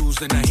मिस यूज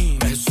नहीं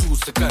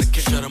महसूस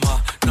करके शर्मा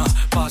ना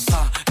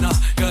पासा ना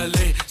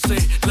गले से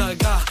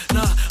लगा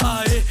ना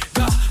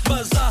आएगा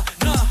मजा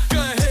ना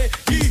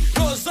कहेगी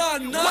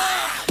रोजाना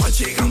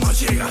मचेगा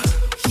मचेगा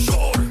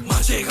शोर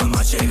मचेगा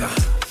मचेगा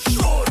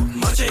शोर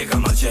मचेगा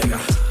मचेगा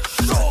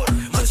शोर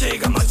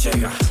मचेगा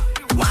मचेगा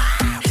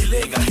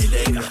हिलेगा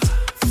हिलेगा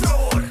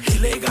शोर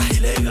हिलेगा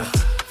हिलेगा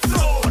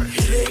शोर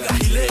हिलेगा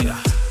हिलेगा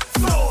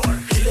शोर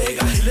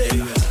हिलेगा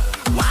हिलेगा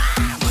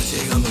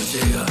मचेगा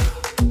मचेगा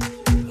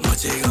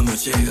मचेगा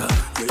मचेगा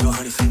यो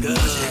हनी सिंह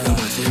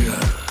मचेगा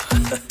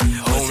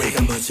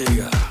मचेगा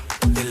मचेगा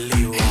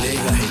दिल्ली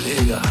हिलेगा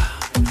हिलेगा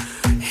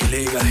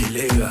हिलेगा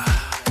हिलेगा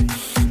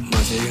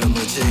मचेगा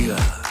मचेगा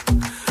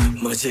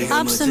मचेगा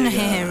आप सुन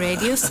रहे हैं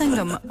रेडियो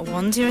संगम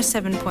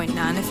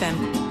 107.9 FM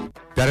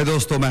प्यारे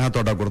दोस्तों मैं हां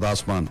ਤੁਹਾਡਾ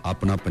ਗੁਰਦਾਸ ਮਾਨ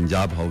ਆਪਣਾ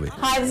ਪੰਜਾਬ ਹੋਵੇ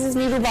hi this is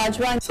Neeru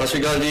Bajwa ਸਤਿ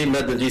ਸ਼੍ਰੀ ਅਕਾਲ ਜੀ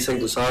ਮੈਂ ਦਲਜੀਤ ਸਿੰਘ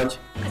ਦੁਸਾਂਝ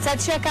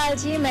सत श्री अकाल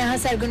जी मैं हां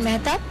सरगुन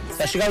मेहता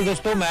सत श्री अकाल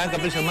दोस्तों मैं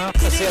कपिल शर्मा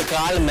सत श्री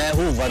अकाल मैं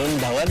हूं वरुण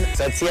धवन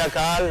सत श्री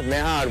अकाल मैं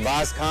हां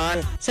अरबाज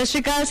खान सत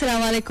श्री अकाल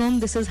अस्सलाम वालेकुम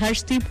this is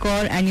Harshdeep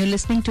Kaur and you are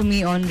listening to me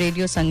on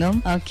radio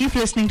Sangam keep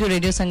listening to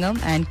radio Sangam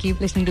and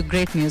keep listening to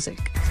great music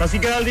सत श्री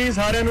अकाल जी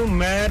साਰਿਆਂ ਨੂੰ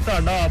ਮੈਂ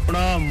ਤੁਹਾਡਾ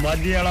ਆਪਣਾ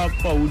ਮਾਝੇ ਵਾਲਾ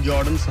ਭਾਊ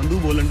ਜਾਰਡਨ ਸੰਧੂ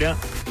ਬੋਲਣ ਡਿਆ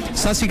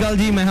सत श्री अकाल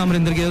जी मैं हां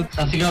अमरिंदर गिल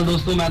सत श्री अकाल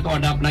दोस्तों मैं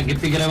ਤੁਹਾਡਾ ਆਪਣਾ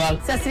ਗਿੱਪੀ ਗਰੇਵਾਲ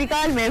सत श्री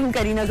अकाल मैं हूं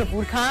Kareena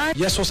Kapoor Khan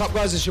Yes what's up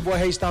guys it's your boy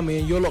Hayes Dami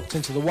and you're locked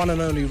into the one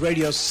and only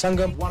Radio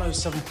Sangam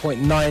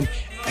 107.9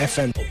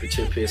 FM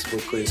पीछे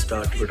Facebook को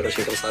Insta Twitter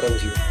शेयर सारा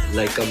कुछ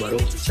लाइक का मारो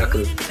चक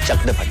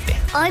दे फटते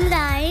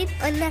online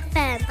on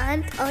FM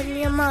and on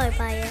your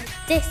mobile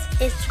this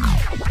is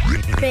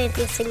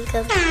Radio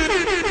Sangam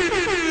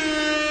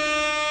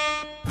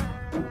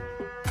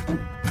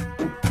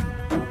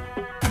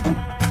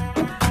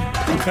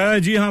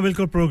जी हाँ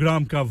बिल्कुल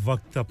programme का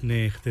वक्त अपने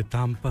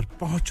इख्तिताम पर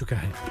पहुंच चुका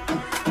है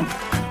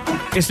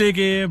इसलिए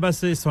कि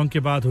बस इस सॉन्ग के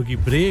बाद होगी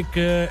ब्रेक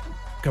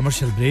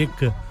कमर्शियल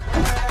ब्रेक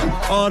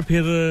और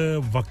फिर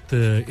वक्त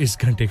इस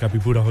घंटे का भी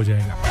पूरा हो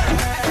जाएगा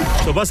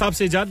तो बस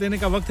आपसे इजाज़त लेने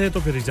का वक्त है तो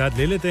फिर इजाज़त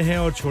ले लेते हैं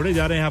और छोड़े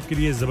जा रहे हैं आपके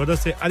लिए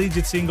ज़बरदस्त से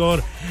अरिजीत सिंह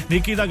और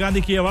निकिता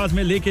गांधी की आवाज़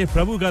में लेके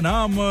प्रभु का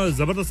नाम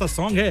ज़बरदस्त सा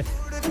सॉन्ग है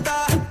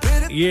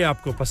ये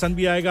आपको पसंद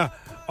भी आएगा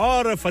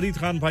और फरीद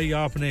खान भाई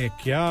आपने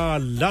क्या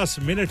लास्ट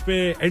मिनट पे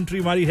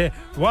एंट्री मारी है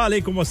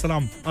वालेकुम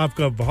अस्सलाम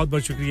आपका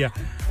बहुत-बहुत शुक्रिया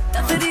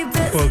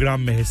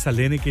प्रोग्राम में हिस्सा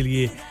लेने के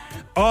लिए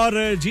और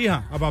जी हां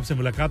अब आपसे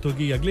मुलाकात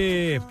होगी अगले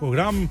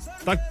प्रोग्राम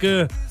तक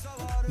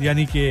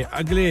यानी कि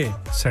अगले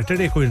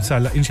सैटरडे को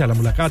इंशाल्लाह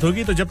मुलाकात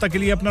होगी तो जब तक के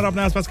लिए अपना और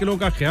अपने आसपास के लोगों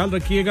का ख्याल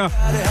रखिएगा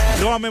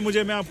दुआ में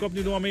मैं आपको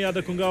अपनी दुआ में याद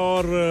रखूंगा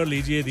और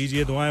लीजिए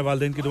दीजिए दुआएं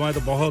वालिदैन की दुआएं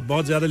तो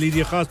बहुत ज्यादा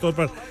लीजिए खास तौर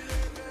पर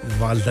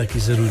वालिदा की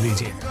जरूर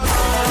लीजिए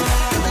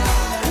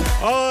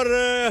और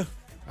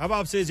अब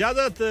आपसे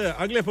इजाजत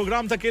अगले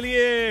प्रोग्राम तक के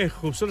लिए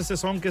खूबसूरत से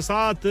सॉन्ग के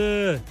साथ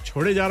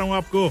छोड़े जा रहा हूं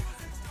आपको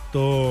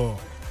तो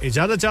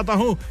इजाजत चाहता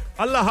हूं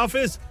अल्लाह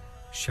हाफिज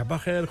शबा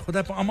खैर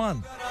खुदा पे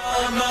अमान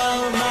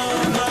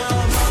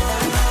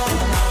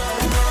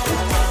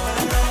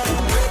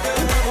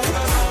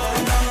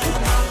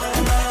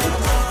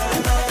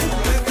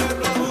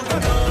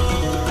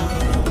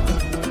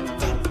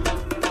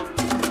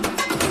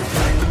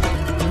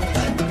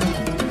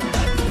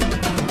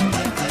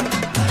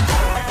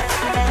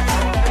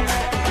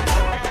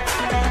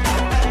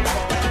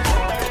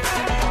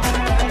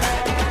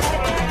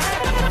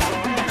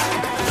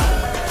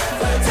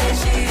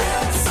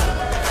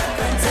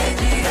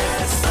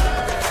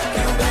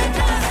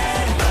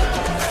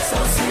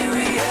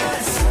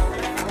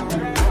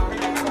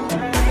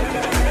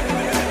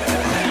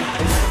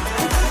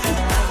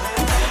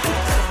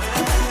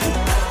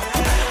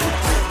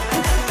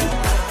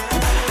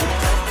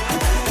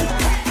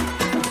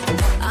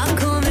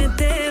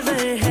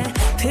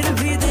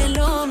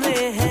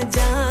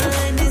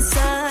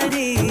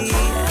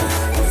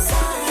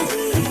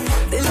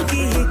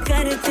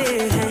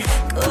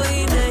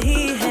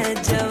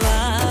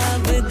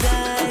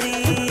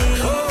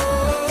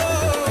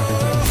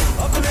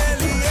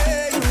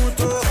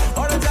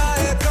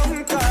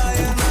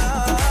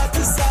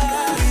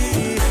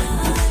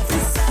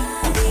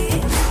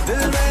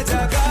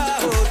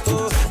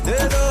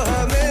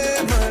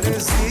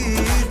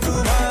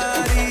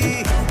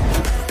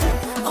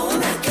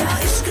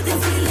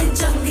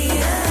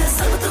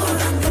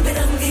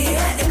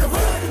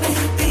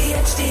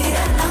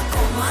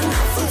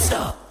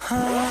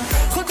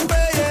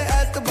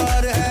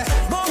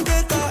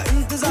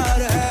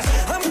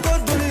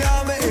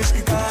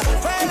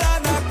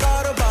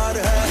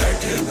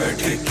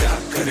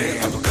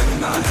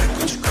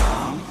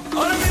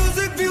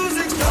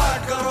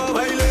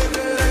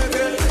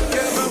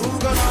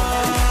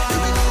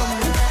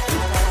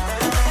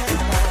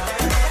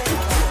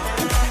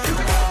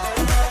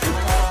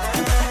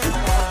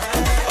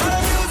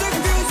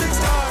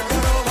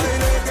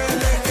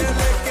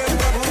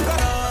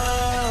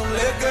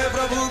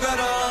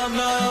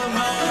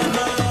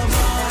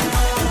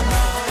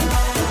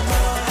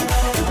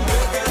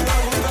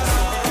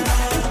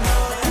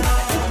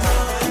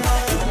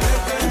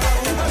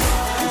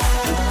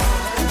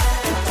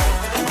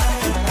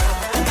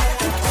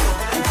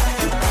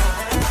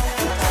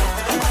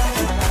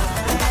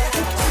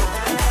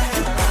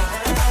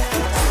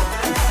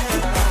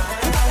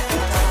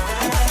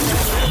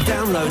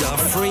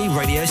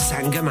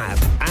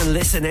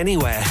Listen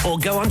anywhere or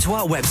go onto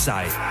our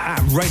website at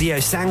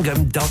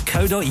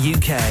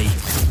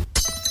radiosangam.co.uk.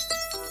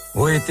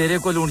 ओए तेरे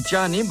को लूण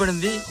चा नहीं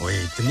बनदी ओए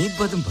इतनी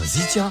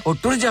बदमजी चा और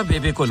टुर जा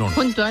बेबे को लूण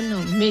हुन तानु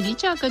मेरी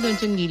चा कदों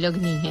चंगी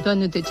लगनी है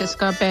तानु ते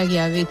चस्का पै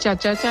गया वे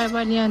चाचा चाय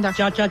वालियां दा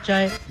चाचा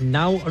चाय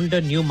now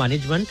under new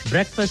management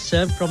breakfast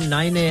served from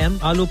 9 am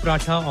aloo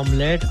paratha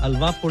omelette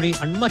alwa puri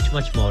and much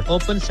more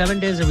open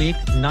 7 days a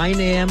week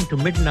 9 am to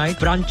midnight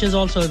branches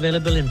also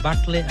available in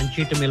Batley and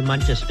Cheetham Hill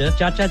Manchester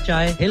Chacha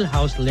Chai Hill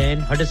House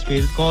Lane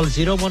Huddersfield call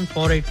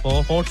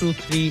 01484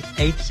 423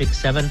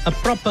 867 a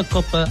proper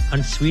cuppa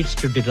and sweets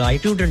to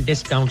delight student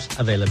discounts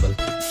available.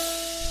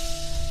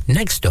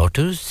 Next door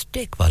to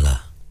Steak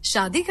Wala.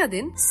 शादी का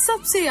दिन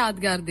सबसे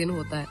यादगार दिन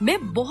होता है मैं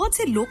बहुत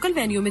से लोकल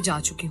वेन्यू में जा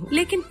चुकी हूँ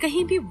लेकिन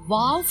कहीं भी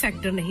वाव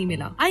फैक्टर नहीं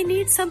मिला I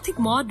need something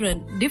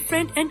modern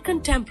different and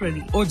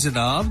contemporary ओ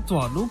जनाब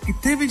ਤੁਹਾਨੂੰ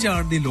ਕਿੱਥੇ ਵੀ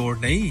ਜਾਣ ਦੀ ਲੋੜ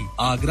ਨਹੀਂ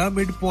ਆਗਰਾ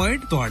ਮਿਡ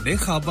ਪੁਆਇੰਟ ਤੁਹਾਡੇ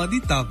ਖਾਬਾਂ ਦੀ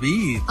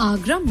ਤਾਬੀਰ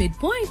आगरा मिड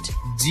पॉइंट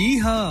जी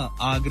हाँ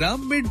आगरा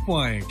मिड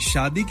पॉइंट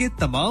शादी के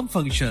तमाम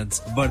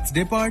functions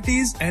birthday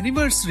parties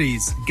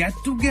anniversaries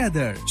get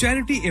together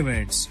charity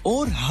events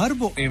और हर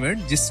वो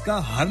इवेंट जिसका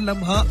हर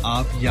लम्हा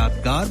आप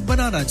यादगार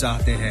बनाना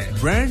चाहते हैं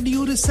brand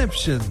new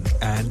reception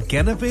and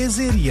canapes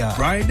area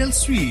bridal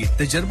suite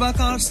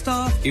तजर्बाकार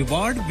staff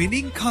award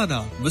winning खाना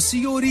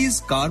वसीओरीज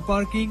कार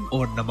पार्किंग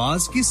और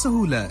नमाज की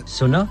सहूलत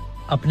सुना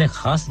अपने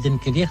खास दिन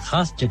के लिए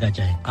खास जगह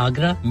जाएं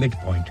Agra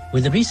Midpoint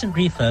with a recent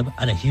refurb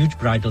and a huge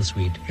bridal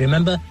suite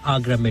remember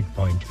Agra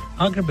Midpoint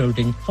Agra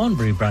Building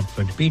Thornbury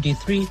Bradford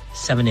BD3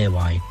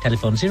 7AY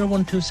telephone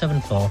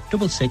 01274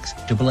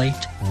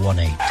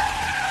 668818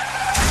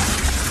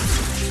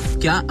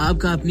 क्या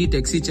आपका अपनी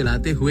टैक्सी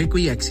चलाते हुए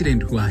कोई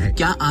एक्सीडेंट हुआ है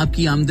क्या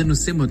आपकी आमदन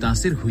उससे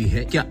मुतासिर हुई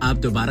है क्या आप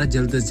दोबारा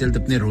जल्द से जल्द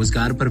अपने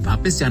रोजगार पर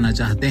वापस जाना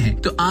चाहते हैं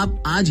तो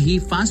आप आज ही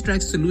फास्ट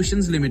ट्रैक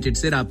सॉल्यूशंस लिमिटेड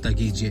से राब्ता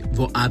कीजिए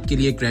वो आपके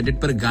लिए क्रेडिट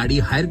पर गाड़ी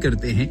हायर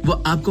करते हैं वो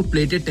आपको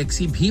प्लेटेड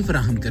टैक्सी भी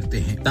फराहम करते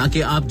हैं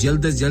ताकि आप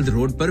जल्द से जल्द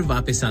रोड पर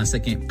वापस आ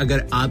सकें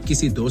अगर आप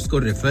किसी दोस्त को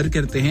रेफर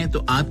करते हैं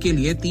तो आपके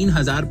लिए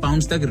 3000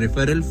 पाउंड तक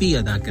रेफरल फी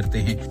अदा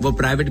करते हैं वो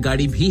प्राइवेट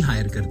गाड़ी भी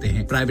हायर करते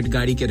हैं प्राइवेट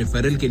गाड़ी के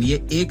रेफरल के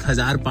लिए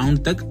 1000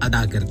 पाउंड तक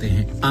अदा करते हैं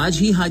हैं आज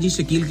ही हाजी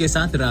शकील के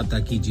साथ राब्ता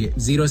कीजिए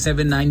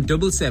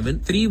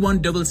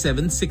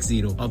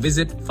 07977317760 और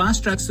visit Fast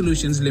Track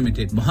Solutions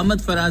Limited Mohammed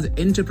Faraz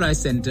Enterprise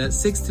Centre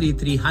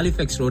 633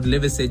 Halifax Road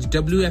Liversedge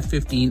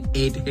WF15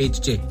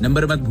 8HJ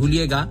number मत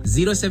भूलिएगा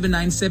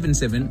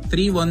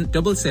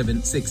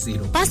 07977317760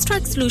 Fast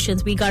Track Solutions,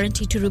 we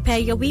guarantee to repair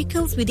your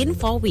vehicles within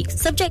 4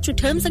 weeks, subject to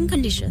terms and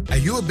conditions.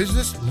 Are you a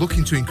business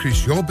looking to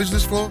increase your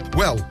business flow?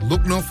 Well,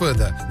 look no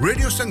further.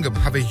 Radio Sangam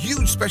have a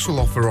huge special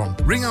offer on.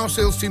 Ring our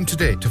sales team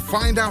today to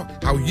find out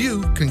how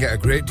you can get a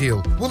great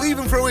deal. We'll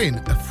even throw in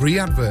a free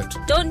advert.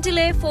 Don't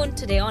delay, phone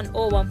today on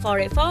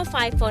 01484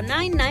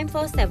 549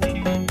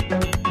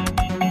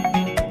 947.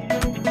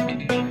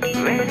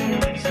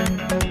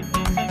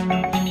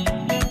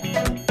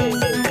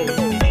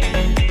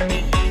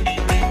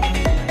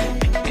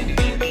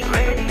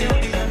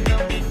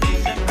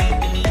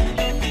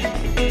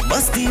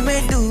 मस्ती में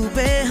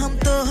डूबे हम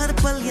तो हर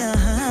पल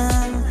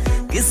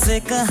यहाँ किस्से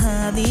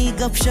कहानी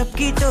गपशप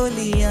की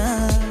टोलियाँ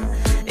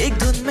एक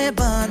धुन में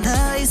बांधा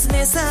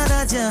इसने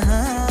सारा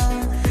जहां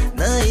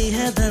नई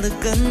है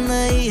धड़कन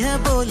नई है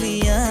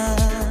बोलियां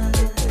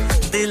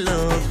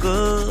दिलों को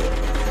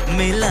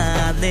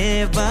मिलाने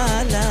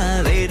वाला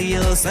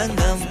रेडियो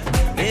संगम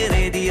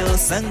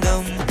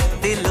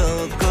दिलों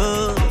को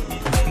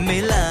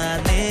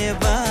मिलाने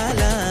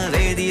वाला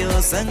रेडियो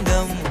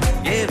संगम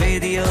ये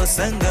रेडियो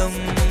संगम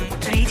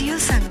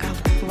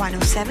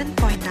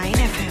 107.9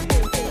 FM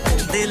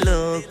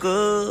दिलों को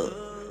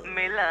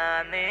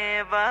मिलाने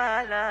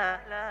वाला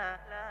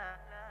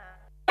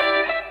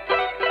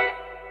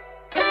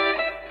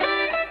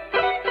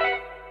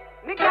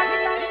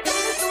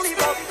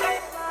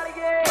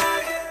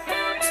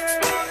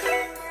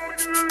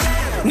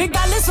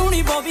निकाले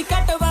सुनी बॉबी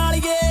कट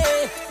वालिए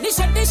नी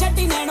शट्टी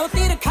शट्टी नैनो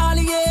तीर खा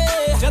लिए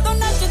जदों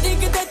नच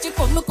दिग दे च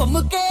घुम घुम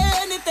के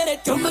नी तेरे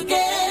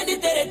झुमके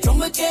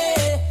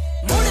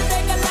मुड़दे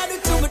गल्ला नु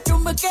चुम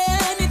चुम के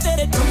नी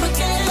तेरे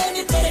झुमके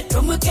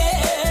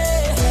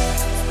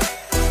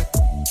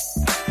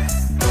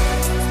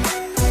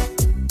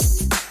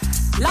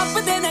ਲੱਭ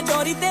ਦੇ ਨੇ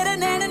ਜੋਰੀ ਤੇਰੇ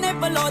ਨੈਣ ਨੇ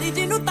ਬਲੌਰੀ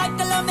ਜਿਹਨੂੰ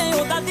ਤੱਕ ਲਵੇਂ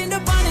ਉਹਦਾ ਦਿਨ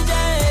ਬਣ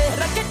ਜਾਏ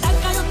ਰੱਖੇ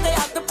ਟਾਕਾਂ ਉੱਤੇ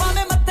ਹੱਥ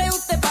ਪਾਵੇਂ ਮੱਥੇ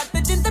ਉੱਤੇ ਬੱਟ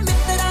ਜਿੰਦ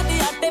ਮਿੱਤਰਾਂ ਦੀ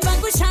ਆਟੇ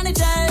ਵਾਂਗੂ ਛਣ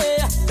ਜਾਏ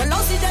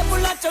ਗਲੋਸੀ ਦੇ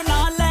ਬੁੱਲਾ ਚੋਂ ਨਾ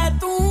ਲੈ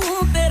ਤੂੰ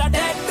ਤੇਰਾ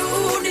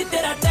ਟੈਟੂ ਨੀ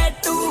ਤੇਰਾ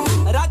ਟੈਟੂ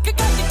ਰੱਖ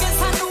ਕੱਟ ਕੇ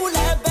ਸਾਨੂੰ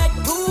ਲੈ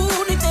ਬੈਠੂ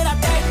ਨੀ ਤੇਰਾ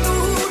ਟੈਟੂ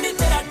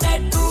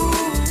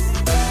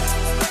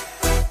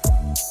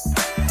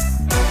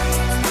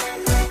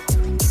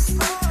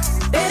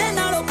ਤੇਰੇ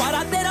ਨਾਲੋਂ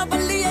ਪਾਰਾ ਤੇਰਾ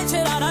ਬੱਲੀਏ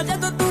ਸ਼ਰਾਰਾ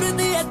ਜਦੋਂ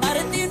ਤੁਰਦੀ ਏ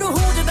ਧਰਤੀ ਨੂੰ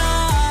ਹੂੰਜਦਾ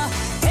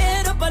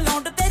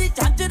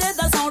ਝਾਂਜਰੇ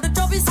ਦਾ ਸਾਊਂਡ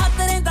 24/7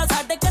 ਰਹਿੰਦਾ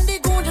ਸਾਡੇ ਕੰਨੀ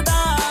ਗੂੰਜਦਾ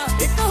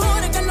ਇੱਕ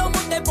ਹੋਰ ਗੱਲੋਂ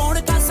ਮੁੰਡੇ ਪਾਉਣ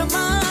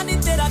ਕਸਮਾਂ ਨੀ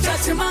ਤੇਰਾ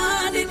ਚਸ਼ਮਾ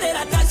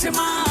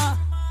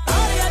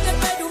ਆਰਿਆ ਦੇ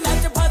ਪੈਰੂ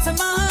ਨੱਚ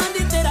ਫਸਮਾ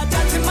ਨੀ ਤੇਰਾ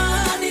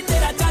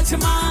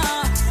ਚਸ਼ਮਾ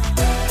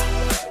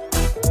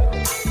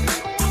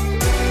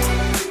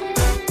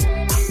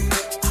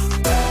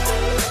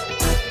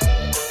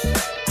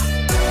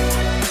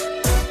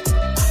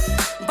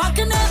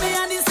ਬਕਨੇ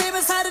ਵਿਆਂ ਨੀ ਸੇਵ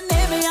ਸਰ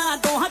ਨੇ ਵਿਆਂ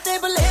ਦੋਹਾਂ ਤੇ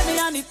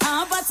ਬਲੇਵਿਆਂ ਨੀ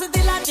ਥਾਂ ਬਸ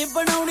ਦਿਲਾਂ 'ਚ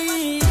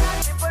ਬਣਾਉਣੀ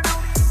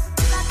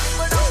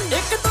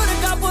ਇੱਕ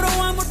ਤੁਰਗਾ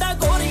ਪੁਰਵਾ ਮੁੰਡਾ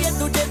ਗੋਰੀਏ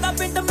ਦੂਜੇ ਦਾ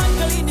ਪਿੰਡ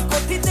ਮੰਗਲੀ ਨੀ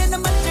ਕੋਠੀ ਤੇ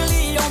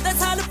ਨਮਚਲੀ ਆਉਂਦੇ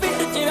ਸਾਲ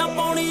ਪਿੰਡ 'ਚ ਆ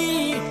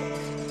ਪਾਉਣੀ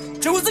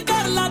ਚੂਜ਼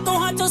ਕਰ ਲਾ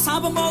ਦੋਹਾਂ 'ਚੋਂ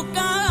ਸਭ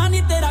ਮੌਕਾ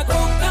ਨੀ ਤੇਰਾ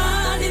ਕੋਕਾ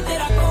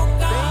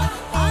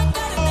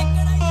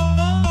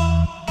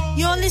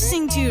You're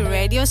listening to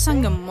Radio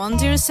Sangam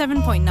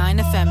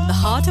 107.9 FM, the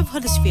heart of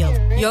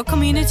Huddersfield. Your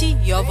community,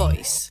 your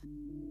voice.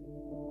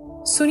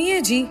 सुनिए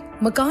जी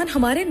मकान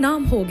हमारे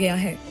नाम हो गया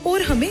है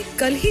और हमें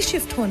कल ही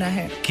शिफ्ट होना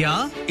है क्या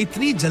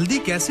इतनी जल्दी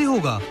कैसे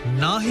होगा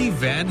ना ही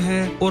वैन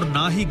है और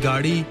ना ही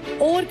गाड़ी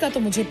और का तो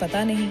मुझे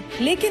पता नहीं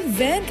लेकिन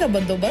वैन का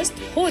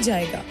बंदोबस्त हो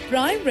जाएगा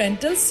प्राइम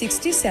रेंटल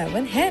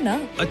 67 है ना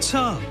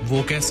अच्छा वो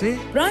कैसे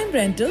प्राइम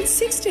रेंटल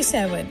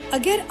 67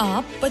 अगर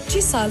आप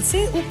 25 साल से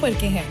ऊपर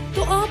के हैं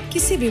तो आप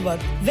किसी भी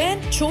वक्त वैन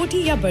छोटी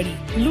या बड़ी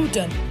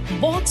Luton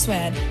box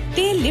van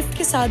tail lift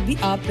के साथ भी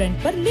आप रेंट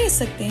पर ले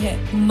सकते हैं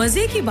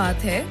मजे की बात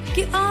है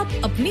कि आप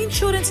अपनी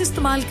इंश्योरेंस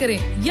इस्तेमाल करें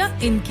या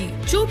इनकी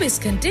 24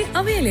 घंटे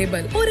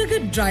अवेलेबल और अगर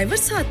ड्राइवर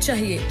साथ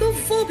चाहिए तो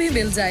वो भी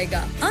मिल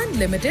जाएगा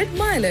अनलिमिटेड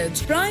माइलेज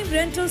प्राइम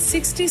रेंटल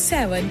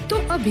 67 तो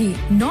अभी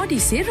नॉडी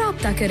से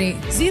राब्ता करें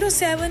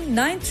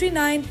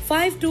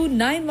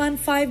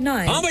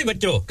 07939529159 हाँ भाई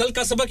बच्चों कल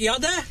का सबक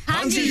याद है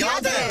हाँ जी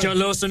याद है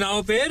चलो सुनाओ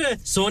फिर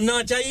सोना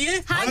चाहिए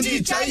हाँ जी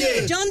चाहिए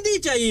चांदी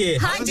चाहिए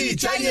हाँ जी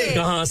चाहिए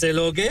कहाँ से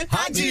लोगे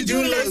हाजी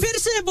जूलर्स फिर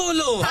से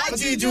बोलो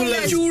हाजी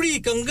जूलर्स चूड़ी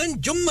कंगन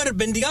जुमर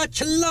बिंदिया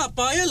छल्ला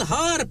पायल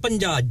हार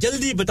पंजा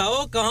जल्दी बताओ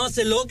कहाँ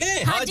से लोगे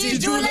हाजी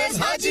जूलर्स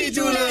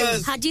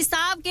हाजी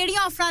साहब केड़ी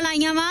ऑफर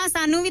लाईया वा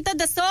सानू भी तो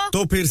दसो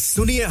तो फिर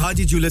सुनिए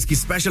हाजी जूलर्स की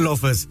स्पेशल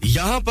ऑफर्स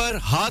यहाँ पर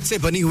हाथ से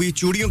बनी हुई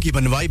चूड़ियों की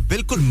बनवाई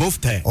बिल्कुल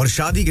मुफ्त है और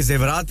शादी के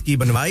जेवरात की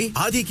बनवाई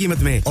आधी कीमत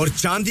में और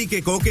चांदी के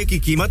कोके की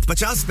कीमत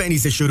 50 पैसे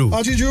से शुरू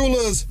Haji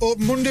Jewelers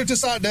open Monday to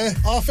Saturday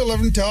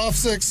 11:30 to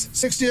 6:30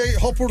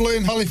 68 Hopwood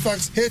Lane Halifax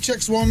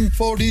HX1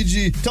 4DG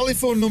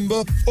telephone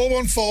number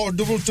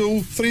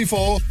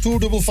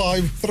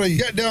 01422342553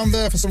 get down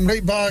there for some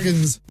great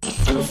bargains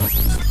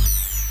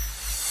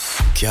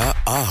क्या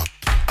आप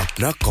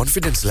अपना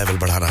कॉन्फिडेंस लेवल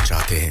बढ़ाना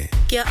चाहते हैं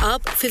क्या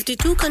आप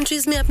 52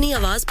 कंट्रीज में अपनी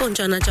आवाज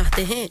पहुंचाना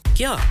चाहते हैं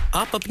क्या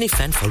आप अपनी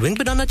फैन फॉलोइंग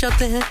बनाना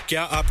चाहते हैं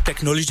क्या आप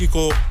टेक्नोलॉजी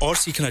को और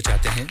सीखना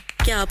चाहते हैं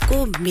क्या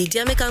आपको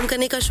मीडिया में काम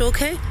करने का शौक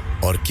है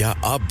और क्या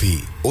आप भी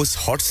उस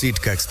हॉट सीट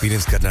का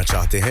एक्सपीरियंस करना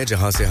चाहते हैं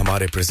जहां से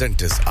हमारे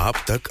प्रेजेंटर्स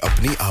आप तक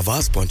अपनी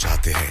आवाज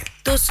पहुंचाते हैं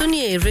तो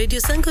सुनिए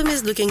radio Sangam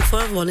is looking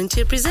for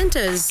volunteer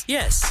presenters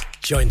Yes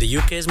join the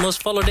UK's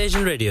most followed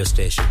Asian radio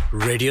station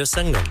Radio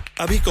Sangam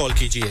अभी कॉल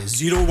कीजिए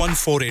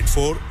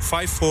 01484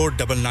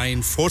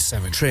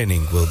 549947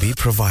 Training will be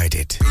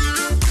provided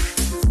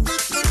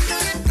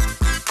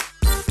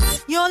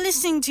You're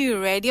listening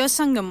to Radio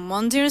Sangam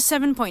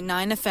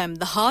 107.9 FM,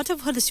 the heart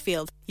of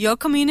Huddersfield. Your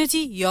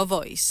community, your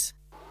voice.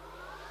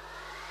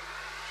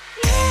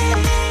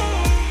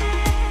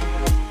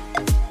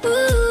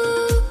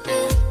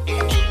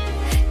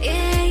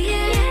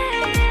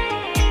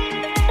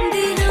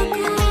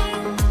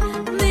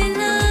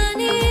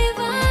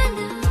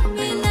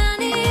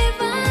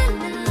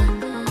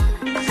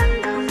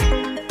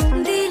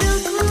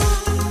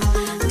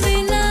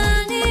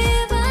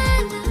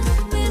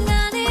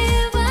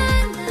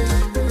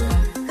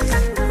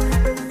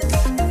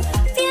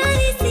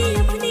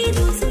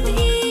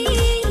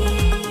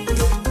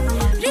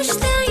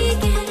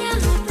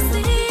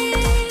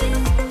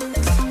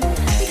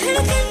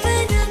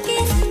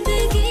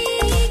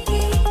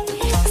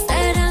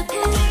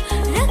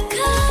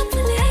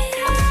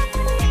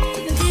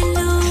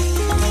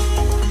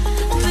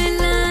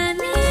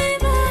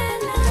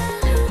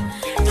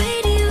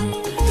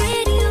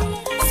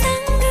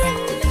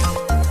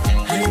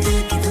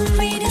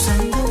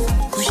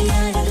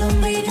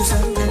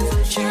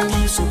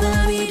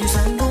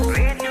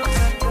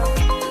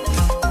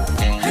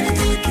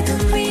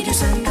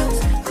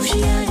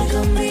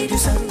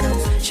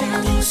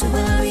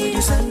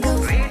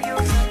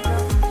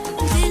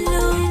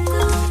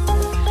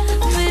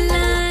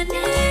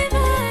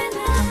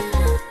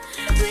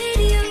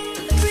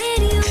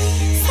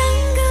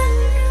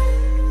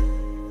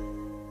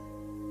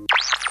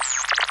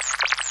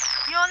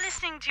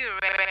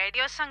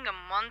 Radio Sangam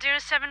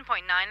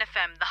 107.9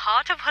 FM, the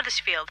heart of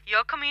Huddersfield.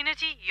 Your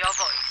community, your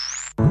voice.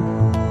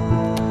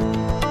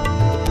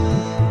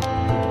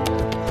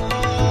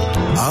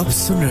 आप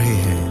सुन रहे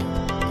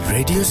हैं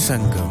Radio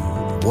Sangam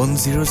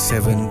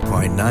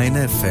 107.9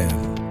 FM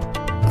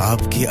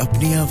आपकी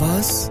अपनी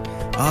आवाज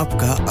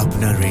आपका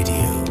अपना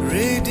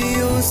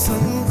radio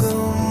संगम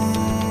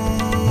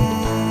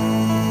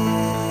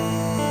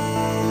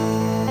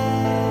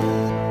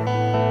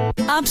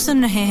आप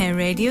सुन रहे हैं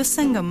Radio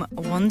Sangam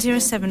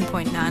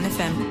 107.9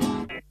 FM.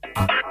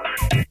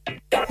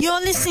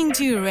 You're listening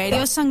to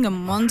Radio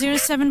Sangam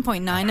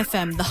 107.9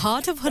 FM, the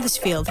heart of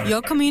Huddersfield.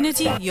 Your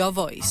community, your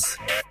voice.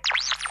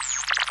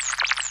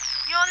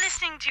 You're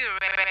listening to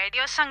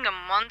Radio Sangam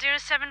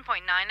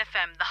 107.9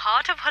 FM, the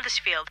heart of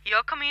Huddersfield.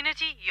 Your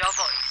community, your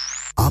voice.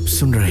 आप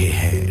सुन रहे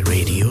हैं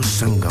Radio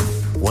Sangam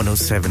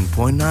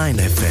 107.9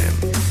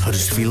 FM,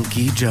 Huddersfield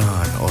की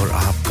जान और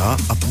आपका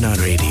अपना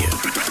radio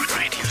Sangam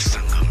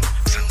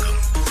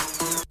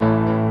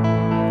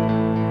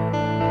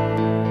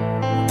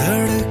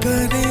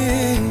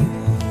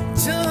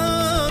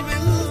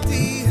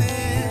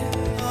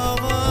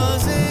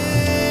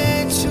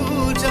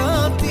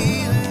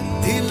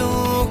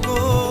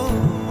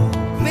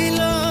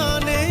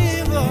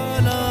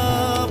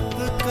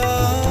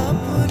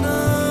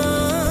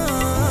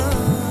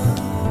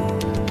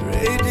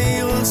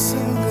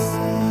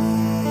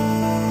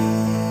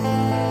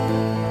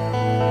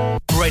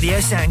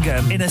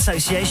Sangam in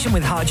association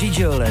with Haji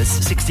Jewelers,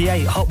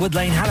 68 Hopwood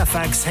Lane,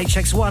 Halifax,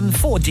 HX1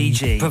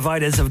 4DG.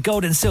 Providers of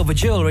gold and silver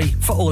jewellery for all